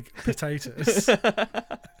his big potatoes.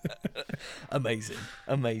 Amazing.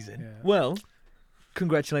 Yeah. Well,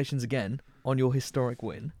 congratulations again on your historic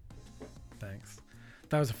win. Thanks.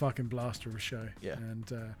 That was a fucking blaster of a show. Yeah.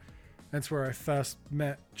 And that's where I first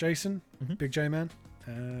met Jason, Big J Man.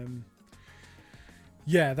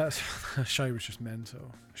 Yeah, that show was just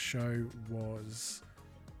mental. The show was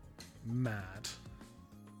mad.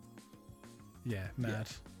 Yeah, mad.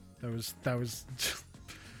 Yeah. That was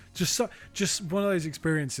just one of those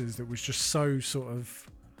experiences that was just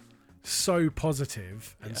so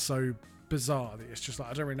positive and so bizarre that it's just like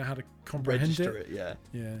I don't really know how to comprehend Register it. Yeah.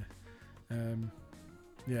 I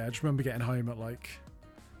just remember getting home at like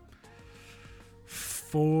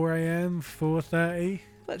 4 a.m, 4:30.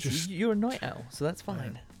 You're a night owl, so that's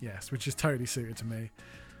fine. Yes, which is totally suited to me.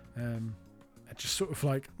 I just sort of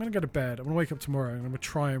like, I'm gonna go to bed. I'm gonna wake up tomorrow and I'm gonna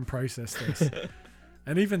try and process this.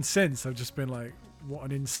 And even since, I've just been like, what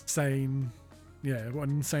an insane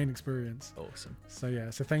experience. Awesome.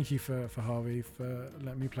 So thank you for Harvey for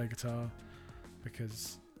letting me play guitar,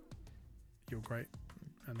 because you're great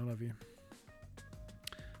and I love you.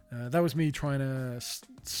 That was me trying to.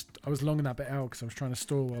 I was longing that bit out because I was trying to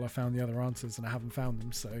stall while I found the other answers, and I haven't found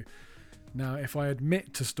them. So now, if I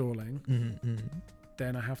admit to stalling,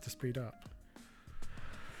 then I have to speed up.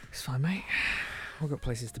 It's fine, mate. We've got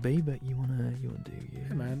places to be, but you wanna do you?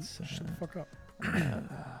 Hey man, shut the fuck up.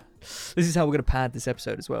 This is how we're gonna pad this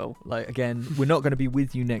episode as well. Like, again, we're not gonna be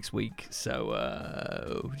with you next week, so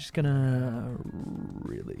we're just gonna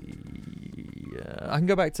really. I can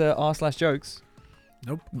go back to r/jokes.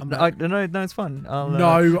 Nope. No, it's fun.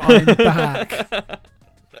 No, I'm back.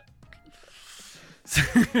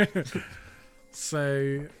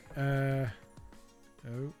 So,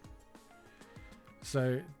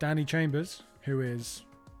 So Danny Chambers, who is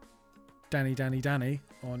Danny on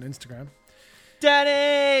Instagram.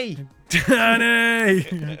 Danny!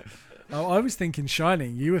 Oh, I was thinking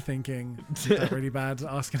Shining. You were thinking that really bad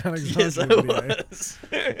Asking Alexander Yes, I video. was.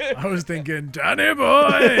 I was thinking Danny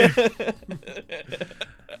boy.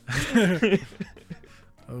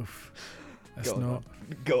 Oof. Let's not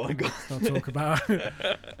Go on. not talk about.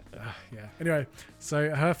 Yeah. Anyway,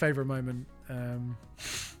 so her favorite moment.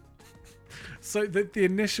 So the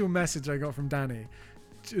initial message I got from Danny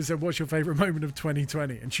said, "What's your favorite moment of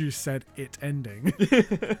 2020?" And she said, "It ending."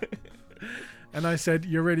 And I said,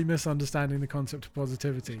 "You're really misunderstanding the concept of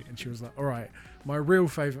positivity." And she was like, "All right, my real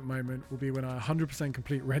favorite moment will be when I 100%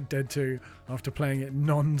 complete Red Dead 2 after playing it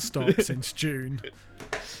non-stop since June."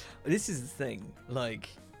 This is the thing. Like,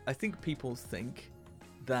 I think people think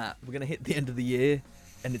that we're going to hit the end of the year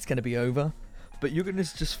and it's going to be over. But you're going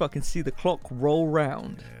to just fucking see the clock roll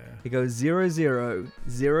round. Yeah. It goes 0000.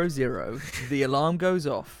 The alarm goes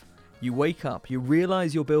off. You wake up. You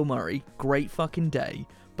realise you're Bill Murray. Great fucking day.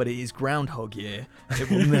 But it is Groundhog Year. It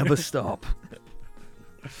will never stop.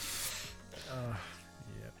 Yep.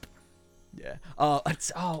 Yeah. I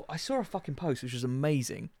saw a fucking post which was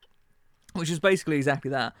amazing. Which was basically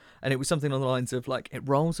exactly that. And it was something on the lines of, like, it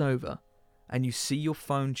rolls over and you see your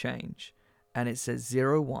phone change and it says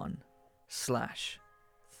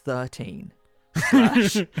 01/13/2020.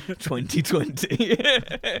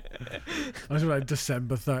 I was like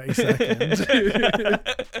December 32nd.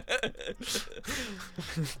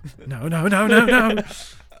 No.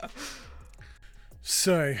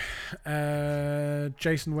 So,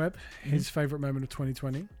 Jason Webb, his favourite moment of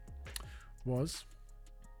 2020 was...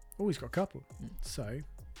 Oh, he's got a couple. So...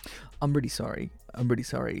 I'm really sorry. I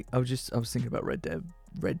was thinking about Red Dead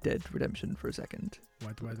Redemption for a second.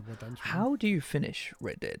 What dance? How do you finish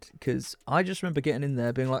Red Dead? Because I just remember getting in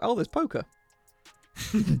there being like, oh, there's poker.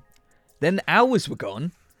 Then hours were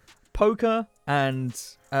gone. Poker and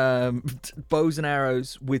bows and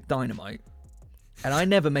arrows with dynamite. And I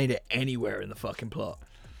never made it anywhere in the fucking plot.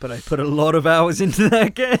 But I put a lot of hours into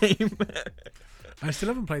that game. I still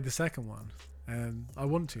haven't played the second one. I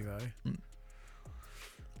want to, though.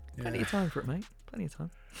 Yeah. Plenty of time for it, mate. Plenty of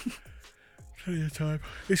time. Plenty of time.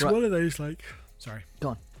 It's Right. one of those, like... Sorry. Go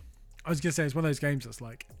on. I was going to say, it's one of those games that's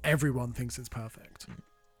like, everyone thinks it's perfect.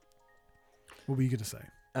 What were you going to say?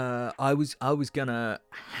 I was gonna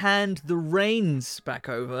hand the reins back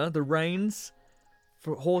over. The reins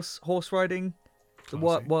for horse riding. The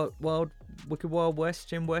Classy. wild Wicked Wild West,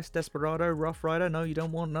 Jim West, Desperado, Rough Rider. No, you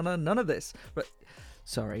don't want none of this. But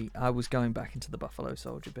sorry, I was going back into the Buffalo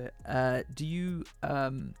Soldier bit. Do you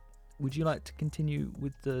would you like to continue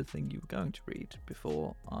with the thing you were going to read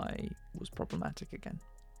before I was problematic again?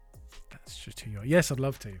 That's just who you are. Yes, I'd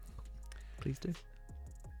love to. Please do.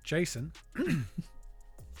 Jason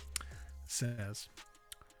says,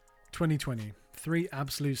 2020, 3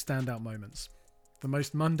 absolute standout moments. The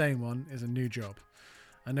most mundane one is a new job.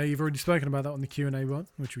 I know you've already spoken about that on the Q&A one,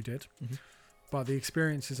 which we did. Mm-hmm. But the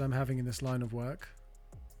experiences I'm having in this line of work,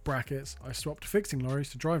 brackets, I swapped fixing lorries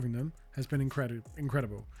to driving them, has been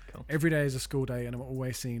incredible. Cool. Every day is a school day and I'm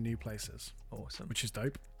always seeing new places, Awesome. which is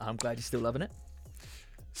dope. I'm glad you're still loving it.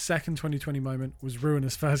 Second 2020 moment was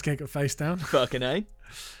Ruinous first gig at Face Down. Fucking A.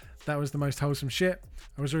 That was the most wholesome shit.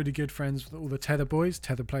 I was already good friends with all the Tether boys.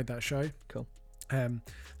 Tether played that show. Cool. And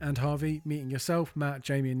Harvey, meeting yourself, Matt,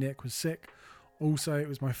 Jamie and Nick was sick. Also, it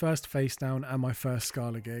was my first Face Down and my first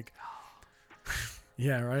Scala gig.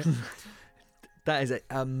 Yeah, right? That is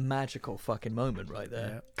a magical fucking moment right there.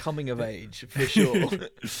 Yeah. Coming of age, for sure.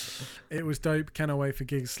 It was dope. Cannot wait for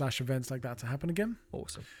gigs / events like that to happen again.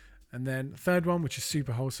 Awesome. And then third one, which is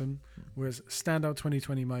super wholesome, was standout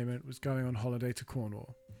 2020 moment was going on holiday to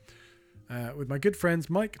Cornwall. With my good friends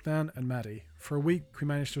Mike, Dan and Maddie. For a week, we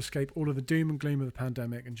managed to escape all of the doom and gloom of the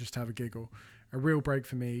pandemic and just have a giggle. A real break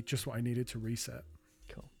for me, just what I needed to reset.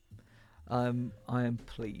 Cool. I am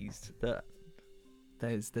pleased that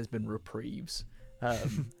there's been reprieves.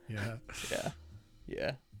 Yeah.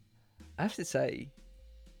 Yeah. I have to say,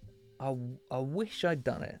 I wish I'd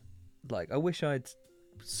done it. Like, I wish I'd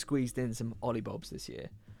squeezed in some Ollie Bobs this year,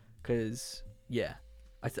 because yeah,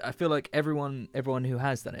 I feel like everyone who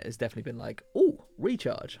has done it has definitely been like, oh,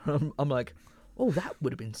 recharge. I'm like, oh, that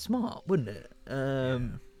would have been smart, wouldn't it?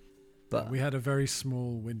 But we had a very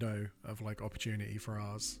small window of like opportunity for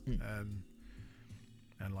ours,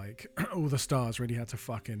 and like all the stars really had to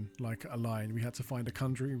fucking like align. We had to find a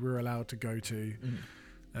country we were allowed to go to,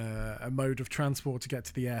 a mode of transport to get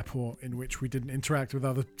to the airport in which we didn't interact with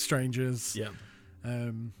other strangers. Yeah.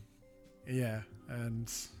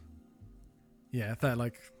 That,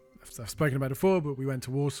 like, I've spoken about it before, but we went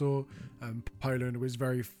to Warsaw. Poland was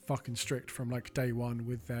very fucking strict from like day one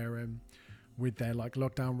with their like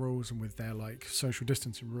lockdown rules and with their like social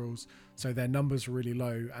distancing rules. So their numbers were really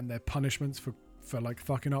low, and their punishments for like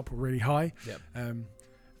fucking up were really high. Yep.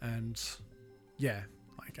 And yeah,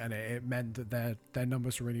 like, and it meant that their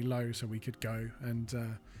numbers were really low, so we could go and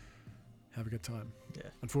have a good time. Yeah.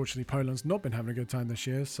 Unfortunately, Poland's not been having a good time this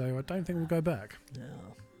year, so I don't think we'll go back. No.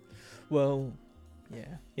 Well,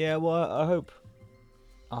 yeah. Yeah, well, I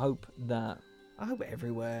hope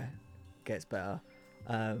everywhere gets better.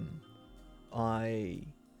 I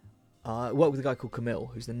work with a guy called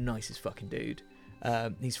Camille, who's the nicest fucking dude.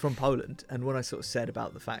 He's from Poland, and when I sort of said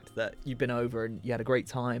about the fact that you've been over and you had a great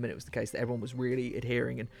time, and it was the case that everyone was really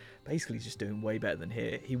adhering and basically just doing way better than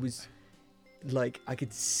here, he was like, I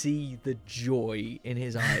could see the joy in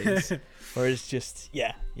his eyes, where it's just,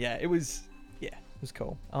 it was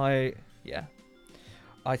cool. I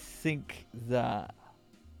think that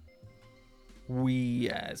we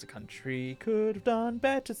as a country could have done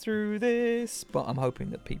better through this, but I'm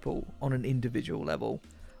hoping that people on an individual level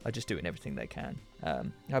are just doing everything they can. I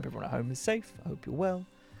hope everyone at home is safe. I hope you're well.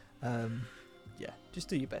 Just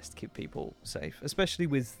do your best to keep people safe, especially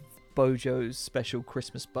with Bojo's special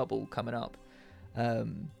Christmas bubble coming up. I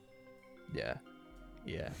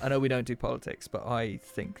know we don't do politics, but I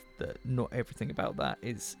think that not everything about that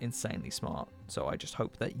is insanely smart. So I just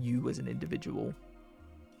hope that you as an individual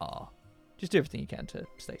are. Just do everything you can to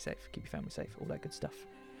stay safe, keep your family safe, all that good stuff.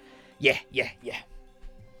 Yeah.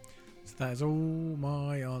 So that is all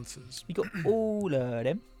my answers. You got all of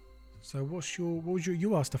them. So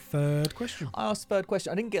you asked a third question. I asked the third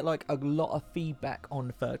question. I didn't get like a lot of feedback on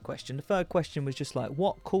the third question. The third question was just like,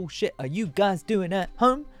 what cool shit are you guys doing at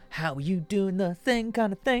home? How are you doing the thing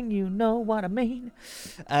kind of thing? You know what I mean?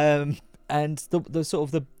 And the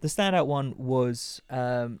sort of the standout one was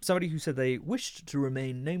somebody who said they wished to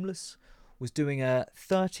remain nameless, was doing a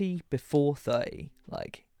 30 before 30.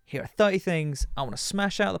 Like, here are 30 things I want to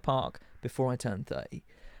smash out of the park before I turn 30.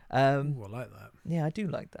 Ooh, I like that. Yeah, I do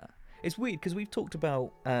like that. It's weird because we've talked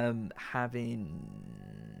about having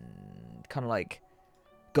kind of like,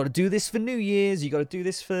 got to do this for New Year's, you got to do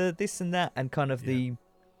this for this and that, and kind of the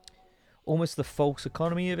almost the false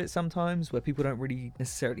economy of it sometimes, where people don't really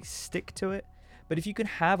necessarily stick to it. But if you can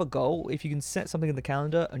have a goal, if you can set something in the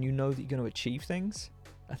calendar and you know that you're going to achieve things,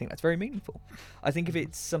 I think that's very meaningful. I think if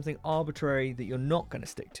it's something arbitrary that you're not going to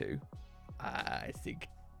stick to, I think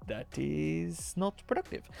that is not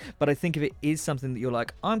productive. But I think if it is something that you're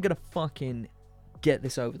like, I'm going to fucking get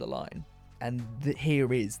this over the line, and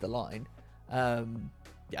here is the line, I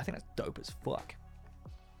think that's dope as fuck.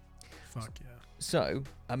 Fuck yeah. So,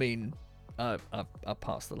 I mean, I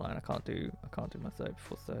passed the line. I can't do my 30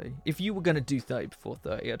 before 30. If you were going to do 30 before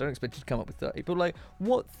 30, I don't expect you to come up with 30. But like,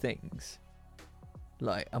 what things?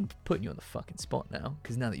 Like, I'm putting you on the fucking spot now,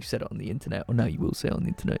 because now that you've said it on the internet, or now you will say it on the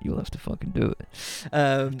internet, you'll have to fucking do it.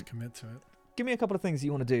 Have to commit to it. Give me a couple of things you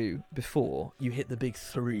want to do before you hit the big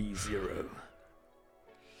 3-0.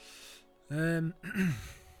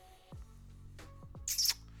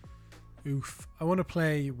 Oof. I want to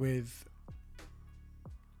play with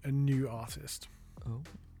a new artist. Oh.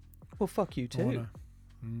 Well, fuck you too.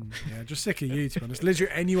 Yeah, just sick of you, to be honest.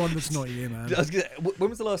 Literally anyone that's not you, man. When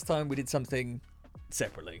was the last time we did something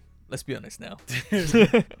separately? Let's be honest now.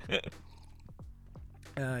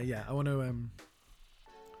 I want to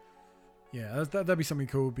that'd be something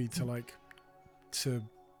cool, be to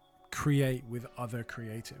create with other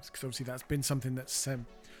creatives, because obviously that's been something that's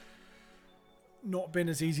not been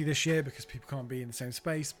as easy this year because people can't be in the same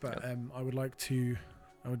space, but I would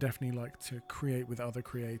definitely like to create with other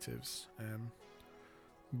creatives.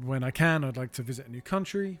 When I can, I'd like to visit a new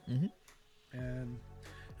country. Anywhere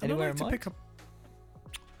I'd like in mind? pick up.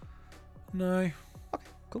 No. Okay,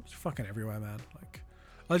 cool. It's fucking everywhere, man. Like,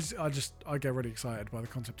 I get really excited by the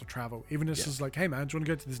concept of travel. Even if it's just like, hey man, do you want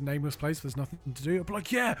to go to this nameless place? There's nothing to do. I'll be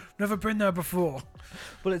like, yeah, never been there before.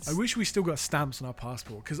 Well, I wish we still got stamps on our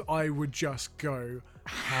passport, because I would just go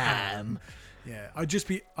ham. Yeah,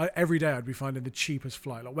 every day I'd be finding the cheapest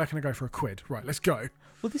flight. Like, where can I go for £1? Right, let's go.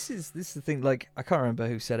 Well, this is the thing. Like, I can't remember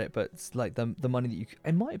who said it, but it's like the money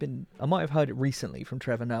that I might have heard it recently from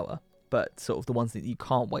Trevor Noah. But sort of the ones that you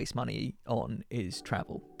can't waste money on is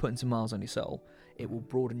travel. Putting some miles on your soul. It will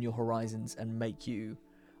broaden your horizons and make you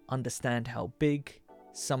understand how big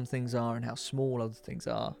some things are and how small other things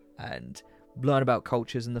are, and learn about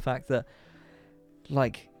cultures and the fact that,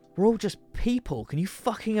 like, we're all just people. Can you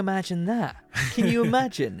fucking imagine that? Can you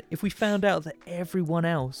imagine if we found out that everyone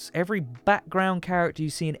else, every background character you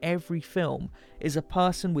see in every film is a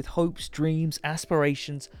person with hopes, dreams,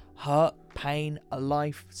 aspirations, hurt, pain, a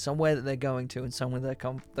life, somewhere that they're going to and somewhere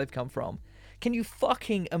they've come from? Can you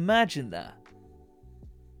fucking imagine that?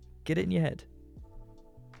 Get it in your head.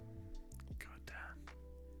 God damn.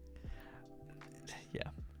 Yeah.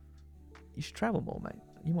 You should travel more, mate.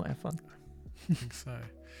 You might have fun. I think so.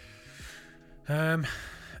 And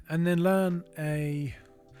then learn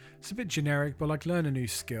it's a bit generic, but like learn a new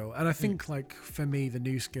skill. And I think like for me, the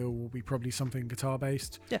new skill will be probably something guitar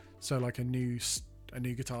based. Yeah. So like a new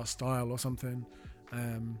guitar style or something.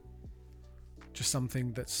 Just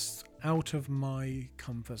something that's out of my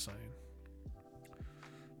comfort zone.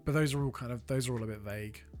 But those are all a bit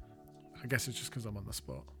vague. I guess it's just because I'm on the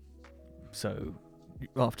spot. So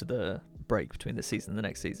after the break between this season and the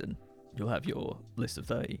next season, you'll have your list of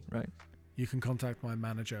 30, right? You can contact my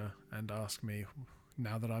manager and ask me,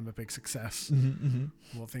 now that I'm a big success,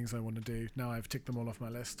 what things I want to do. Now I've ticked them all off my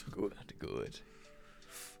list. Good.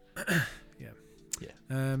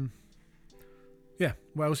 Yeah.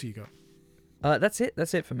 What else have you got? That's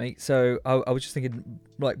it for me. So I was just thinking,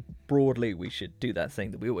 like, broadly, we should do that thing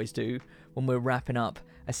that we always do when we're wrapping up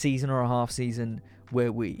a season or a half season,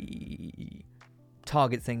 where we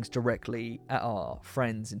target things directly at our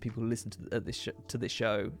friends and people who listen to this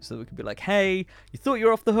show, so that we can be like, hey, you thought you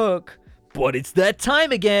were off the hook, but it's that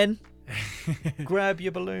time again. Grab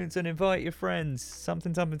your balloons and invite your friends.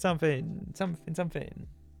 Something. I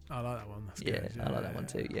like that one. That's Yeah, good. I like that one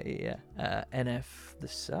too. Yeah. NF The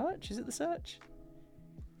Search? Is it The Search?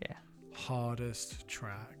 Yeah. Hardest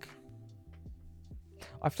track.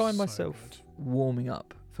 I find So myself good. warming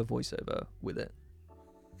up for voiceover with it.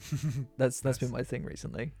 That's been my thing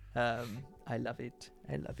recently. I love it.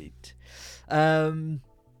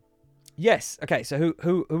 Yes. Okay. So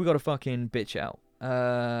who we got to fucking bitch out?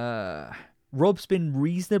 Rob's been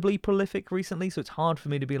reasonably prolific recently, so it's hard for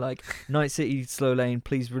me to be like, Night City, Slow Lane,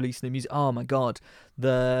 please release new music. Oh my god,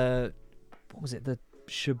 what was it? The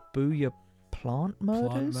Shibuya Plant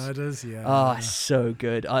Murders. Yeah. Oh, so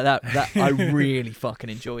good. I really fucking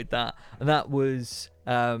enjoyed that. And that was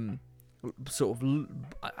sort of,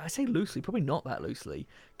 I say loosely, probably not that loosely,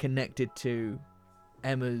 connected to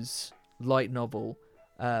Emma's light novel.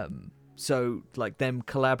 So like them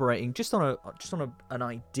collaborating just on an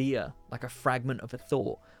idea, like a fragment of a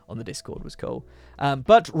thought on the Discord was cool.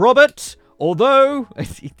 But Robert, although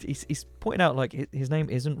he's pointing out like his name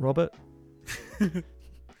isn't Robert.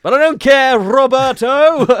 But I don't care,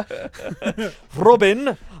 Roberto.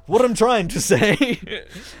 Robin, what I'm trying to say.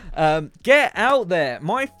 Get out there,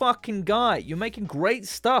 my fucking guy. You're making great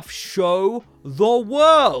stuff. Show the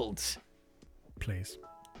world. Please.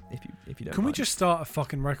 If you don't Can we mind. just start a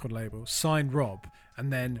fucking record label, sign Rob,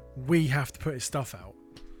 and then we have to put his stuff out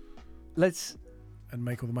Let's and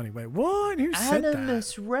make all the money? Wait, what? Who said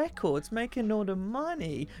Animus Records making all the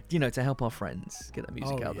money, to help our friends get that that?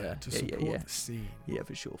 music out there. To support the scene Yeah,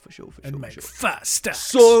 for sure. and make fat stacks.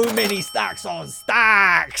 So many stacks on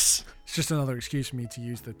stacks. It's just another excuse for me to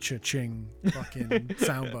use the cha-ching fucking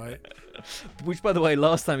soundbite. Which, by the way,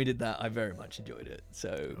 last time we did that, I very much enjoyed it.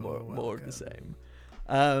 So more of the same.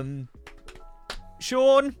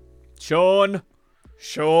 Sean.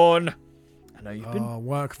 I know you've been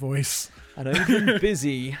work voice. I know you've been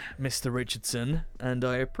busy, Mr. Richardson, and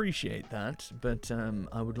I appreciate that, but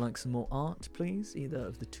I would like some more art, please, either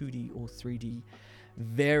of the 2D or 3D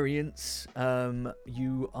variants.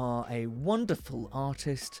 You are a wonderful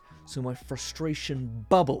artist, so my frustration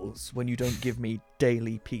bubbles when you don't give me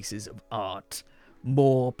daily pieces of art.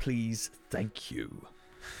 More, please. Thank you.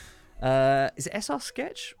 Is it SR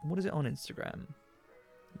Sketch? What is it on Instagram?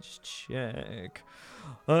 Just check.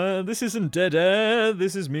 This isn't dead air.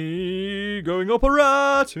 This is me going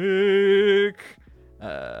operatic.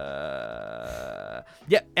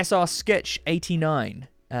 SR Sketch 89.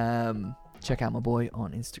 Check out my boy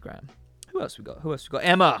on Instagram. Who else we got?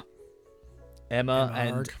 Emma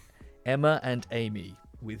and Amy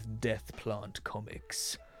with Death Plant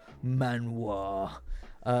Comics. Manoir.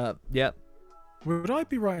 Would I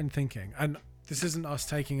be right in thinking, and this isn't us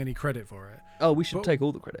taking any credit for it? Oh, we should take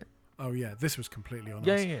all the credit. Oh yeah, this was completely on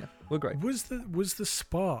Yeah, us. yeah. We're great. Was the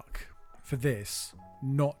spark for this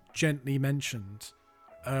not gently mentioned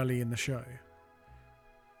early in the show?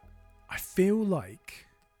 I feel like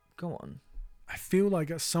Go on.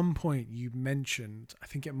 at some point you mentioned, I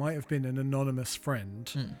think it might have been an anonymous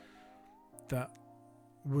friend that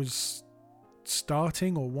was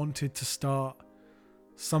starting or wanted to start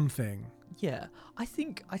something. Yeah, I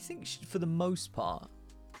think for the most part,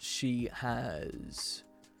 she has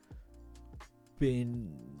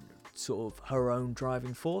been sort of her own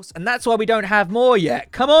driving force, and that's why we don't have more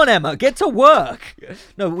yet. Come on, Emma, get to work.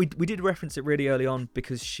 No, we did reference it really early on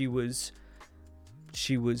because she was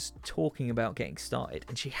talking about getting started,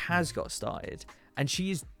 and she has got started, and she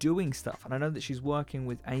is doing stuff, and I know that she's working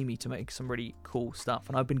with Amy to make some really cool stuff,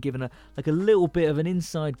 and I've been given a little bit of an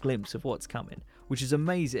inside glimpse of what's coming, which is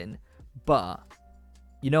amazing. But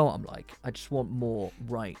you know what I'm like, I just want more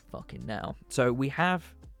right fucking now. So we have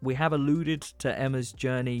alluded to Emma's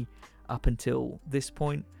journey up until this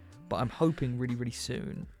point, but I'm hoping really, really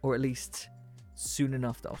soon, or at least soon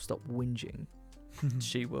enough that I'll stop whinging,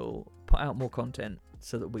 she will put out more content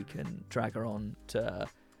so that we can drag her on to,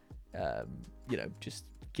 just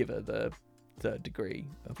give her the third degree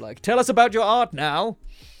of like, tell us about your art now.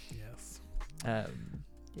 Yes.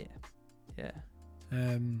 Yeah.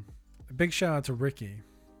 A big shout out to Ricky.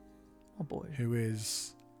 Oh boy. Who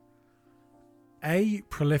is A,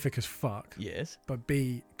 prolific as fuck. Yes. But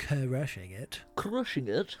B, crushing it. Crushing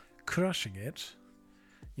it.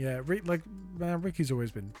 Yeah, Ricky's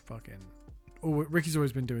always been Ricky's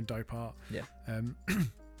always been doing dope art. Yeah.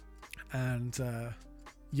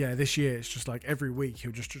 This year it's just like every week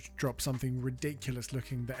he'll just drop something ridiculous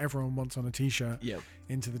looking that everyone wants on a t-shirt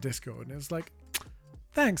into the Discord, and it's like,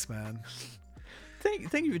 thanks, man.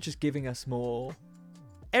 Thank you for just giving us more.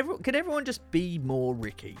 Can everyone just be more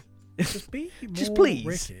Ricky? Just be more just please.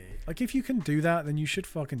 Ricky. Like, if you can do that, then you should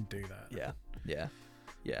fucking do that. Yeah.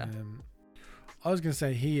 I was gonna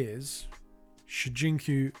say he is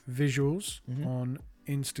Shijinku Visuals on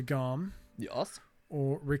Instagram. Yes.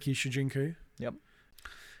 Or Ricky Shijinku. Yep.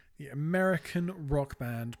 The American rock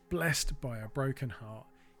band Blessed by a Broken Heart.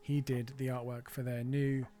 He did the artwork for their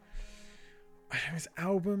new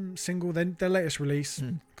album, single, their latest release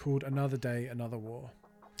called Another Day, Another War.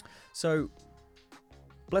 So,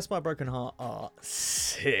 Blessed by a Broken Heart are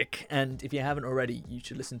sick, and if you haven't already, you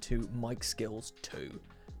should listen to Mike Skills 2,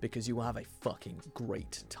 because you will have a fucking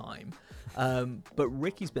great time. But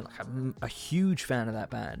Ricky's been like a huge fan of that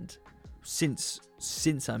band since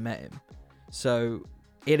I met him, so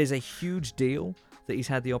it is a huge deal that he's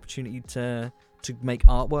had the opportunity to make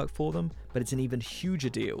artwork for them, but it's an even huger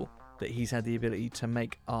deal that he's had the ability to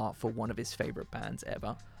make art for one of his favorite bands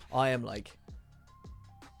ever. I am like,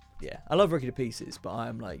 I love Ricky to pieces, but I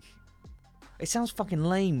am like, it sounds fucking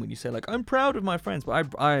lame when you say like, I'm proud of my friends, but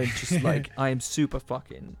I just like, I am super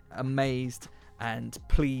fucking amazed and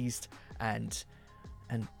pleased and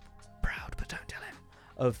proud, but don't tell him,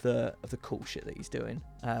 of the cool shit that he's doing.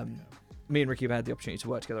 Me and Ricky have had the opportunity to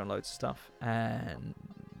work together on loads of stuff, and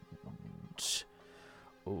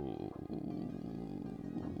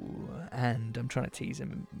I'm trying to tease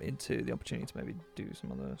him into the opportunity to maybe do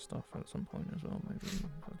some other stuff at some point as well.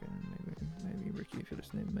 Maybe Ricky, if you're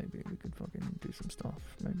listening, maybe we could fucking do some stuff.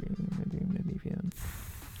 Maybe if you're I'm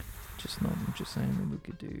just saying, maybe we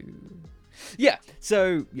could do. Yeah.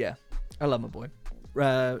 So yeah, I love my boy.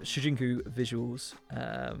 Shijinku Visuals.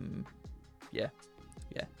 Yeah.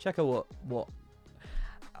 Check out what.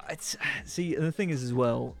 See, the thing is as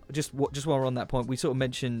well, just while we're on that point, we sort of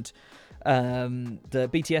mentioned the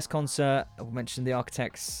BTS concert. We mentioned the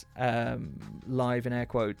Architects live in air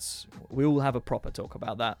quotes. We will have a proper talk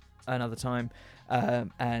about that another time.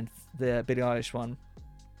 And the Billie Eilish one.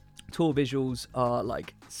 Tour visuals are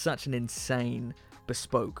like such an insane,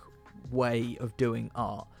 bespoke way of doing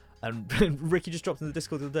art. And Ricky just dropped in the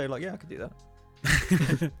Discord the other day, like, yeah, I could do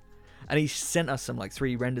that. And he sent us some like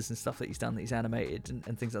 3 renders and stuff that he's done, that he's animated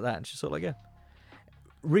and things like that. And she's sort of like, yeah.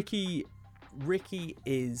 Ricky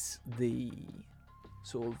is the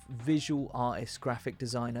sort of visual artist, graphic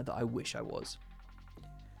designer that I wish I was.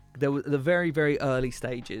 There were the very, very early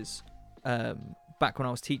stages, back when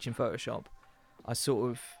I was teaching Photoshop, I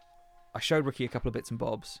showed Ricky a couple of bits and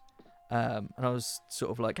bobs, and I was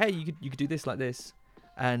sort of like, hey, you could do this like this.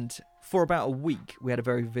 And for about a week, we had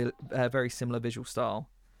a very similar visual style.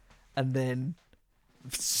 And then,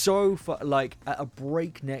 at a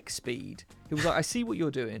breakneck speed, he was like, I see what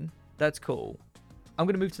you're doing. That's cool. I'm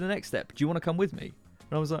going to move to the next step. Do you want to come with me?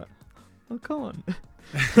 And I was like, oh, come on.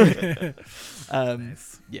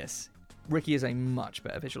 Nice. Yes. Ricky is a much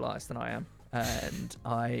better visual artist than I am. And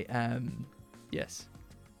I am, yes.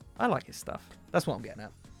 I like his stuff. That's what I'm getting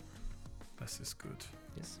at. This is good.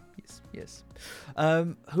 Yes.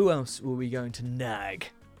 Who else were we going to nag?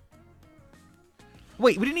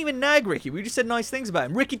 Wait, we didn't even nag Ricky. We just said nice things about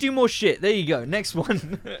him. Ricky, do more shit. There you go. Next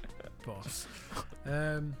one. Boss.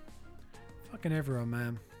 Fucking everyone,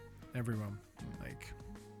 man. Everyone. Like,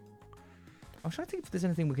 I'm trying to think if there's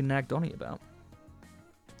anything we can nag Donnie about.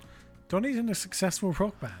 Donnie's in a successful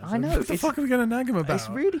rock band. I know. What the fuck are we going to nag him about? It's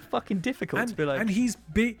really fucking difficult to be like... And he's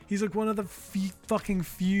big. He's like one of the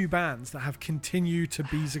few bands that have continued to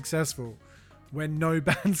be successful when no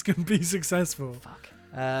bands can be successful. Fuck.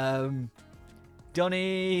 Donnie,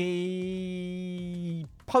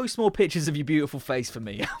 post more pictures of your beautiful face for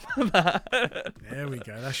me. There we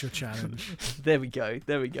go. That's your challenge. There we go.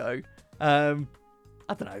 I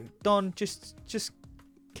don't know. Don, just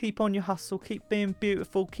keep on your hustle. Keep being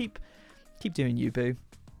beautiful. Keep doing you, boo.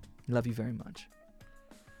 Love you very much.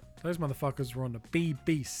 Those motherfuckers were on the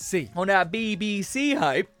BBC. On that BBC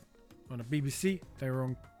hype. On the BBC. They were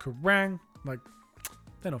on Kerrang. Like,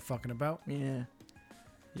 they're not fucking about.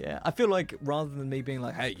 Yeah, I feel like rather than me being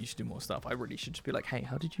like, hey, you should do more stuff, I really should just be like, hey,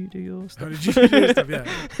 how did you do your stuff? How did you do your stuff? Yeah.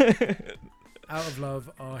 Out of Love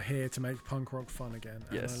are here to make punk rock fun again.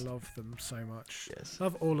 And Yes. I love them so much. Yes.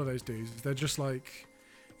 Love all of those dudes. They're just like,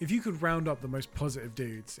 if you could round up the most positive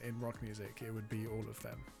dudes in rock music, it would be all of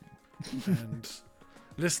them. And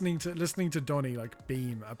listening to Donnie like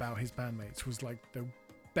beam about his bandmates was like the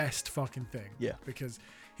best fucking thing. Yeah. Because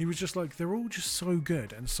he was just like, they're all just so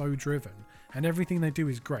good and so driven, and everything they do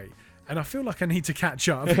is great. And I feel like I need to catch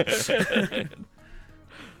up.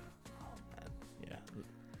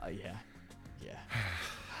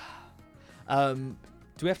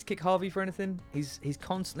 Do we have to kick Harvey for anything? He's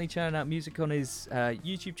constantly churning out music on his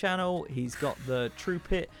YouTube channel. He's got the True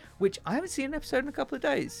Pit, which I haven't seen an episode in a couple of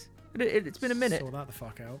days. It's been a minute. Sort that the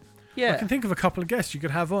fuck out. Yeah. I can think of a couple of guests you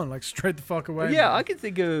could have on, like straight the fuck away. Yeah, I can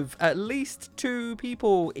think of at least 2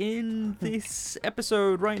 people in this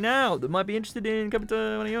episode right now that might be interested in coming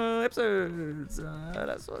to one of your episodes.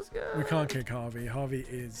 That's what's good. We can't kick Harvey. Harvey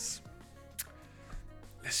is...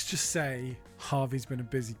 Let's just say Harvey's been a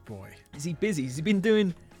busy boy. Is he busy? Has he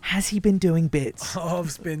been doing bits?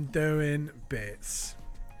 Harv's been doing bits.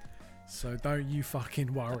 So don't you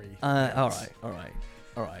fucking worry. All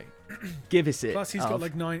right. Give us it. Plus he's got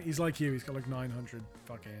like he's like you, he's got like 900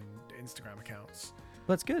 fucking Instagram accounts.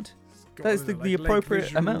 That's good. Got That is all the like appropriate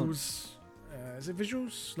Lake amount. Visuals, is it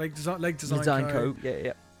visuals? Lake Design Design Co. Co.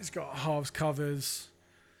 Yeah. It's got Harv's covers.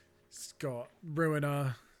 It's got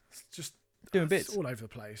Ruiner. It's just Doing it's bits. all over the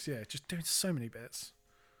place. Yeah, just doing so many bits.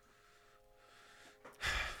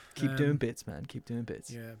 Keep doing bits, man. Keep doing bits.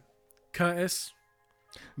 Yeah. Curtis,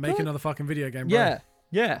 make another fucking video game, bro.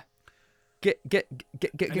 Yeah. Get And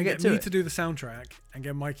get me to it. to do the soundtrack and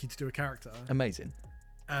get Mikey to do a character. Amazing.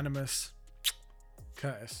 Animus,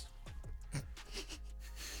 Curtis.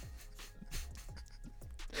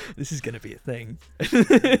 This is gonna be a thing.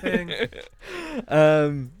 Thing.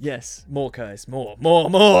 Yes. More Curtis. More.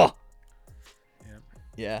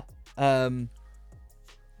 Yeah.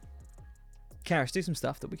 Karis, do some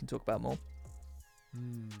stuff that we can talk about more.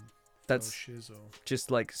 That's Shizzle.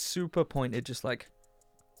 just like super pointed. Just like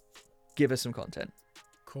give us some content.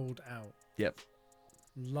 Called out. Yep.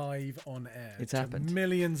 Live on air. It's to happened.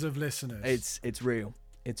 Millions of listeners. It's real.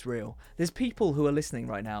 It's real. There's people who are listening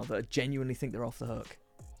right now that genuinely think they're off the hook.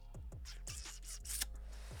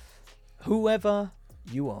 Whoever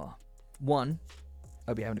you are, one,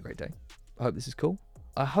 I hope you're having a great day. I hope this is cool.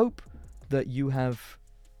 I hope that you have,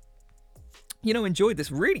 enjoyed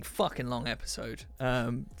this really fucking long episode.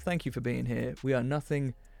 Thank you for being here. We are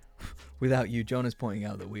nothing without you. John is pointing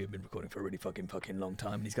out that we have been recording for a really fucking long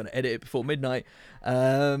time, and he's going to edit it before midnight.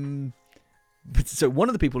 So one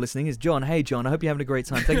of the people listening is John. Hey, John, I hope you're having a great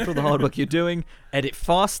time. Thank you for all the hard work you're doing. Edit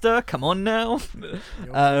faster. Come on now.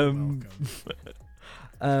 You're welcome.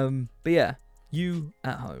 But yeah, you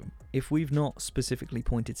at home, if we've not specifically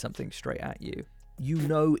pointed something straight at you, you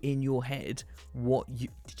know in your head what you...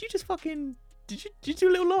 Did you just fucking... Did you do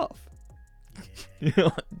a little laugh? Yeah.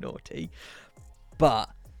 Naughty.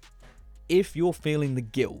 But if you're feeling the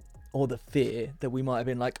guilt or the fear that we might have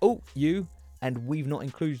been like, oh, you... and we've not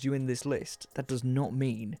included you in this list, that does not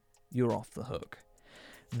mean you're off the hook.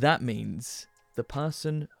 That means the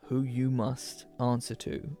person who you must answer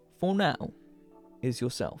to, for now, is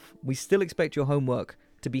yourself. We still expect your homework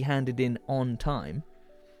to be handed in on time.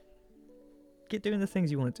 Get doing the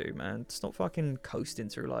things you want to do, man. Stop fucking coasting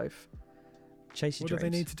through life. Chase your dreams. What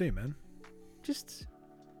do they need to do, man? Just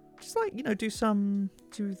like, do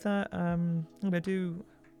that, do...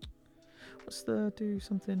 What's the do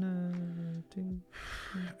something?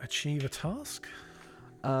 Achieve a task?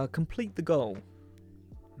 complete the goal.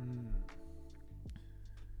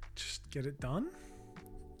 Just get it done.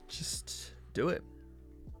 Just do it.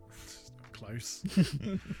 Close.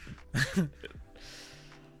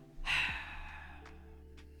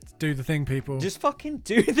 Do the thing, people. Just fucking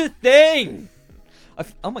do the thing.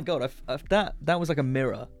 Oh my god, that was like a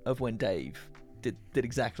mirror of when Dave did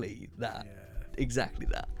exactly that. Yeah. Exactly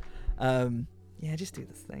that. Yeah, just do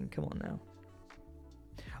the thing. Come on now.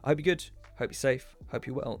 I hope you're good. Hope you're safe. Hope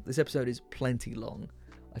you're well. This episode is plenty long.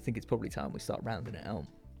 I think it's probably time we start rounding it out.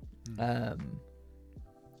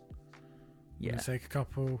 Yeah. Take a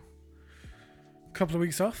couple of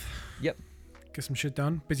weeks off. Yep. Get some shit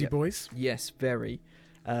done. Busy boys. Yes, very.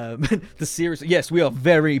 The series. Yes, we are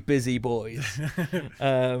very busy boys.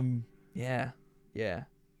 Yeah.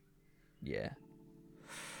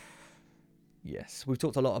 Yes, we've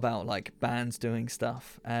talked a lot about like bands doing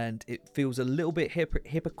stuff, and it feels a little bit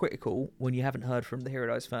hypocritical when you haven't heard from the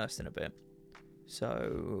Hero Dies First in a bit.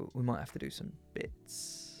 So we might have to do some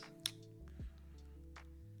bits.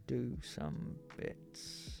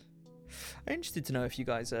 I'm interested to know if you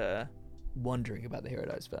guys are wondering about the Hero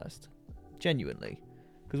Dies First, genuinely,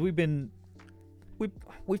 because we've done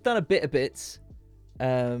a bit of bits,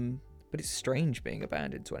 but it's strange being a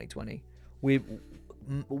band in 2020. We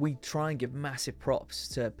try and give massive props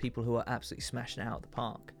to people who are absolutely smashing it out of the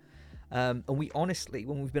park. And we honestly,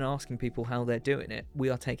 when we've been asking people how they're doing it, we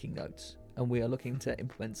are taking notes and we are looking to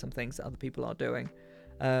implement some things that other people are doing.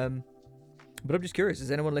 But I'm just curious,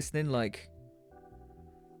 is anyone listening, like,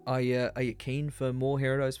 are you keen for more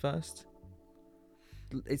Hero Dies First?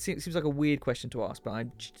 It seems like a weird question to ask, but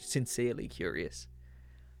I'm sincerely curious.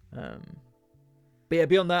 But yeah,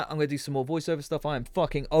 beyond that, I'm going to do some more voiceover stuff. I am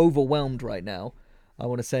fucking overwhelmed right now. I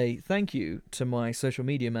want to say thank you to my social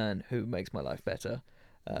media man who makes my life better.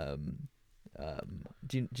 Do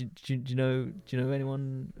you know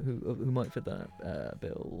anyone who might fit that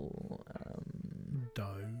bill?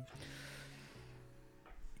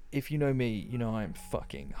 If you know me, you know I'm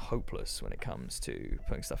fucking hopeless when it comes to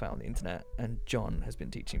putting stuff out on the internet, and John has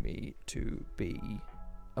been teaching me to be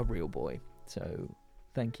a real boy. So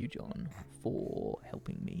thank you, John, for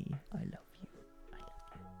helping me. I love you.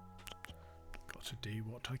 Got to do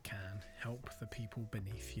what I can. Help the people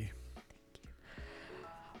beneath you.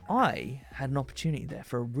 I had an opportunity there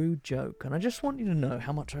for a rude joke, and I just want you to know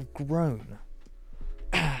how much I've grown.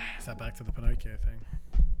 Is that back to the Pinocchio thing?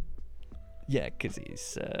 Yeah,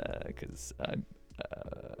 because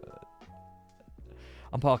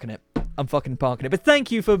I'm parking it. I'm fucking parking it. But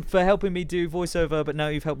thank you for helping me do voiceover, but now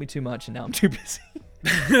you've helped me too much, and now I'm too busy.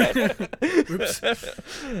 Oops.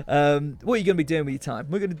 What are you going to be doing with your time?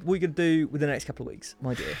 What are you going to do with the next couple of weeks,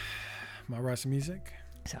 my dear? Might write some music.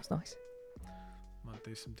 Sounds nice. Might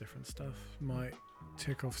do some different stuff. Might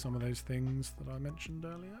tick off some of those things that I mentioned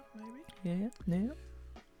earlier, maybe. Yeah.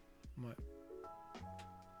 Might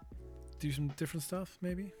do some different stuff,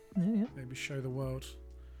 maybe. Yeah. Maybe show the world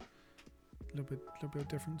a little bit of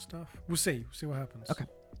different stuff. We'll see. We'll see what happens. Okay.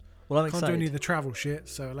 Well, I'm Can't excited. do any of the travel shit,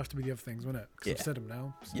 so it'll have to be the other things, won't it? Because I've said them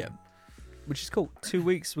now. So. Yeah. Which is cool. 2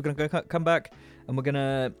 weeks. We're gonna come back, and we're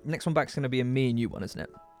gonna next one back's gonna be a me and you one, isn't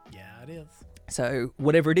it? Yeah, it is. So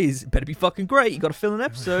whatever it is, it better be fucking great. You got to fill an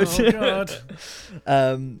episode. Oh god.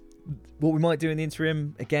 What we might do in the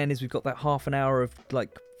interim again is we've got that half an hour of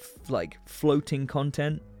like floating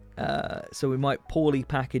content. So we might poorly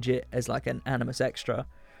package it as like an Animus extra.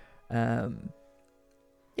 Yeah.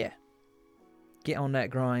 Get on that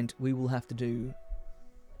grind. We will have to do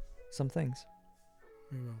some things.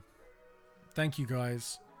 We will. Thank you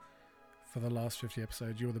guys for the last 50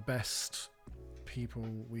 episodes. You're the best people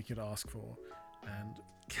we could ask for, and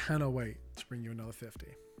cannot wait to bring you another 50.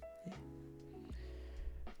 Yeah.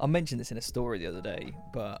 I mentioned this in a story the other day,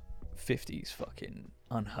 but 50 is fucking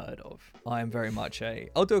unheard of. I am very much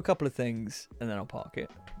I'll do a couple of things and then I'll park it.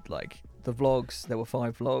 Like the vlogs, there were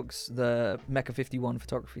 5 vlogs. The Mecha 51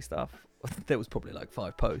 photography stuff, there was probably like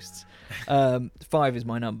 5 posts. 5 is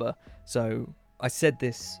my number. So I said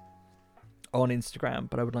this on Instagram,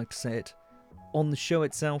 but I would like to say it on the show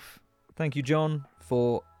itself. Thank you, John,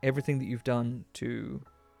 for everything that you've done to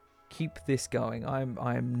keep this going. I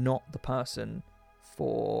am not the person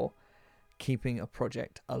for keeping a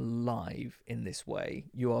project alive in this way.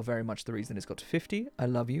 You are very much the reason it's got to 50. I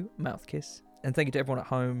love you. Mouth kiss. And thank you to everyone at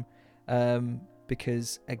home.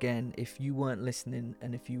 Because, again, if you weren't listening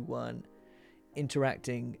and if you weren't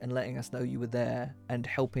interacting and letting us know you were there and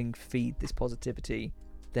helping feed this positivity,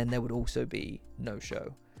 then there would also be no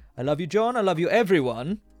show. I love you, John. I love you,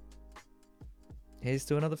 everyone. Here's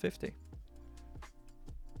to another 50.